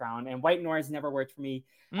the background. And white noise never worked for me.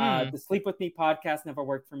 The Sleep With Me podcast never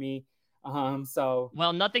worked for me.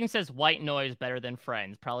 Well, nothing says white noise better than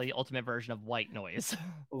Friends. Probably the ultimate version of white noise.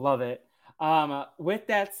 Love it. With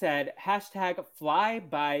that said, hashtag fly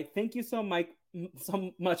by. Thank you so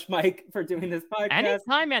much, Mike, for doing this podcast.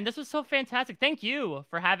 Anytime, man. This was so fantastic. Thank you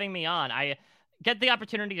for having me on. I get the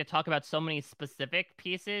opportunity to talk about so many specific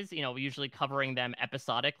pieces, usually covering them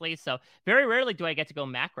episodically. So very rarely do I get to go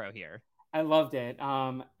macro here. I loved it.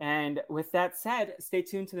 And with that said, stay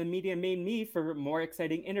tuned to the Media Made Me for more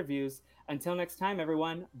exciting interviews. Until next time,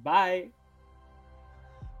 everyone. Bye.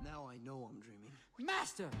 Now I know I'm dreaming.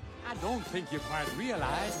 Master, I don't think you quite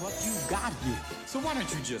realize what you've got here. So why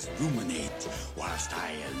don't you just ruminate whilst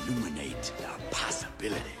I illuminate the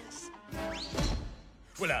possibilities?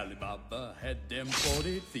 Well, Alibaba had them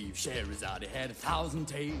 40 thieves. Scheherazade had 1,000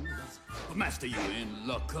 tales. But master, you in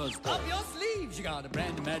luck, 'cause up your sleeves you got a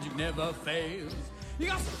brand of magic never fails. You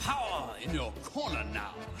got some power in your corner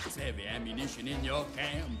now. It's heavy ammunition in your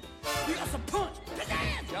camp. You got some punch,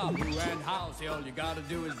 pizzazz, Jabu and house. All you gotta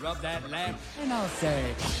do is rub that lamp, and I'll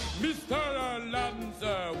say, Mr. Aladdin,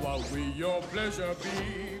 sir, what will your pleasure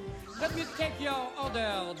be? Let me take your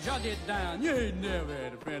order, jot it down. You ain't never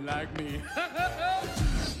had a friend like me.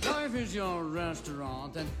 Life is your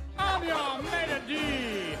restaurant, and I'm your maitre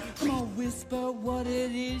d'. Come on, whisper what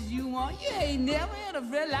it is you want. You ain't never had a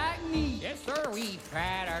friend like me. Yes, sir, we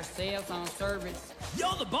pride ourselves on service.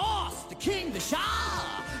 You're the boss, the king, the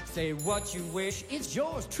shah. Say what you wish, it's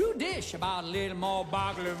yours. True dish, about a little more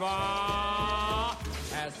baklava.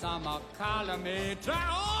 Have some of column A, try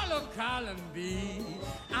all of column B.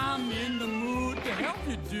 I'm in the mood to help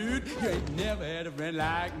you, dude. You ain't never had a friend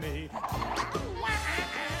like me.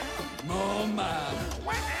 Oh, my.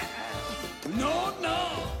 No.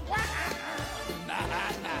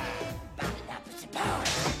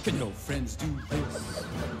 Can your friends do this?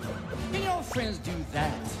 Can your friends do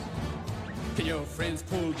that? Can your friends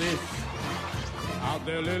pull this out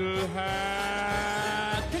their little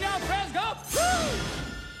hat? Can your friends go,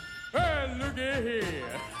 woo? Hey, looky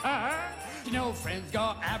here. Can your friends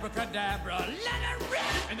go abracadabra, let it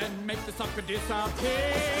rip, and then make the sucker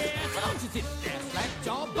disappear? So don't you sit there, slack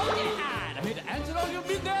jaw, buggy-eyed. I'm here to answer all your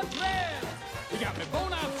midnight prayers. You got me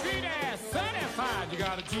bona fide certified. You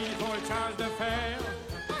got a genie for a charge to fail.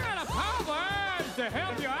 I got a power to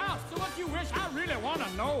help you out. So what you wish, I really want to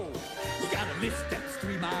know. You got a list that's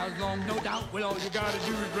 3 miles long, no doubt. Well, all you got to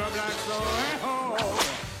do is rub like so. Oh,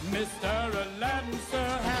 Mr. Aladdin,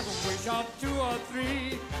 sir, have a wish or 2 or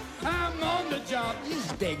 3. I'm on the job.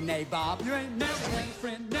 Big nabob. You ain't never had a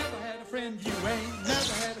friend, never had a friend. You ain't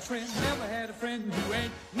never had a friend, never had a friend. You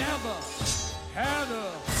ain't never had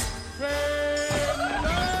a friend.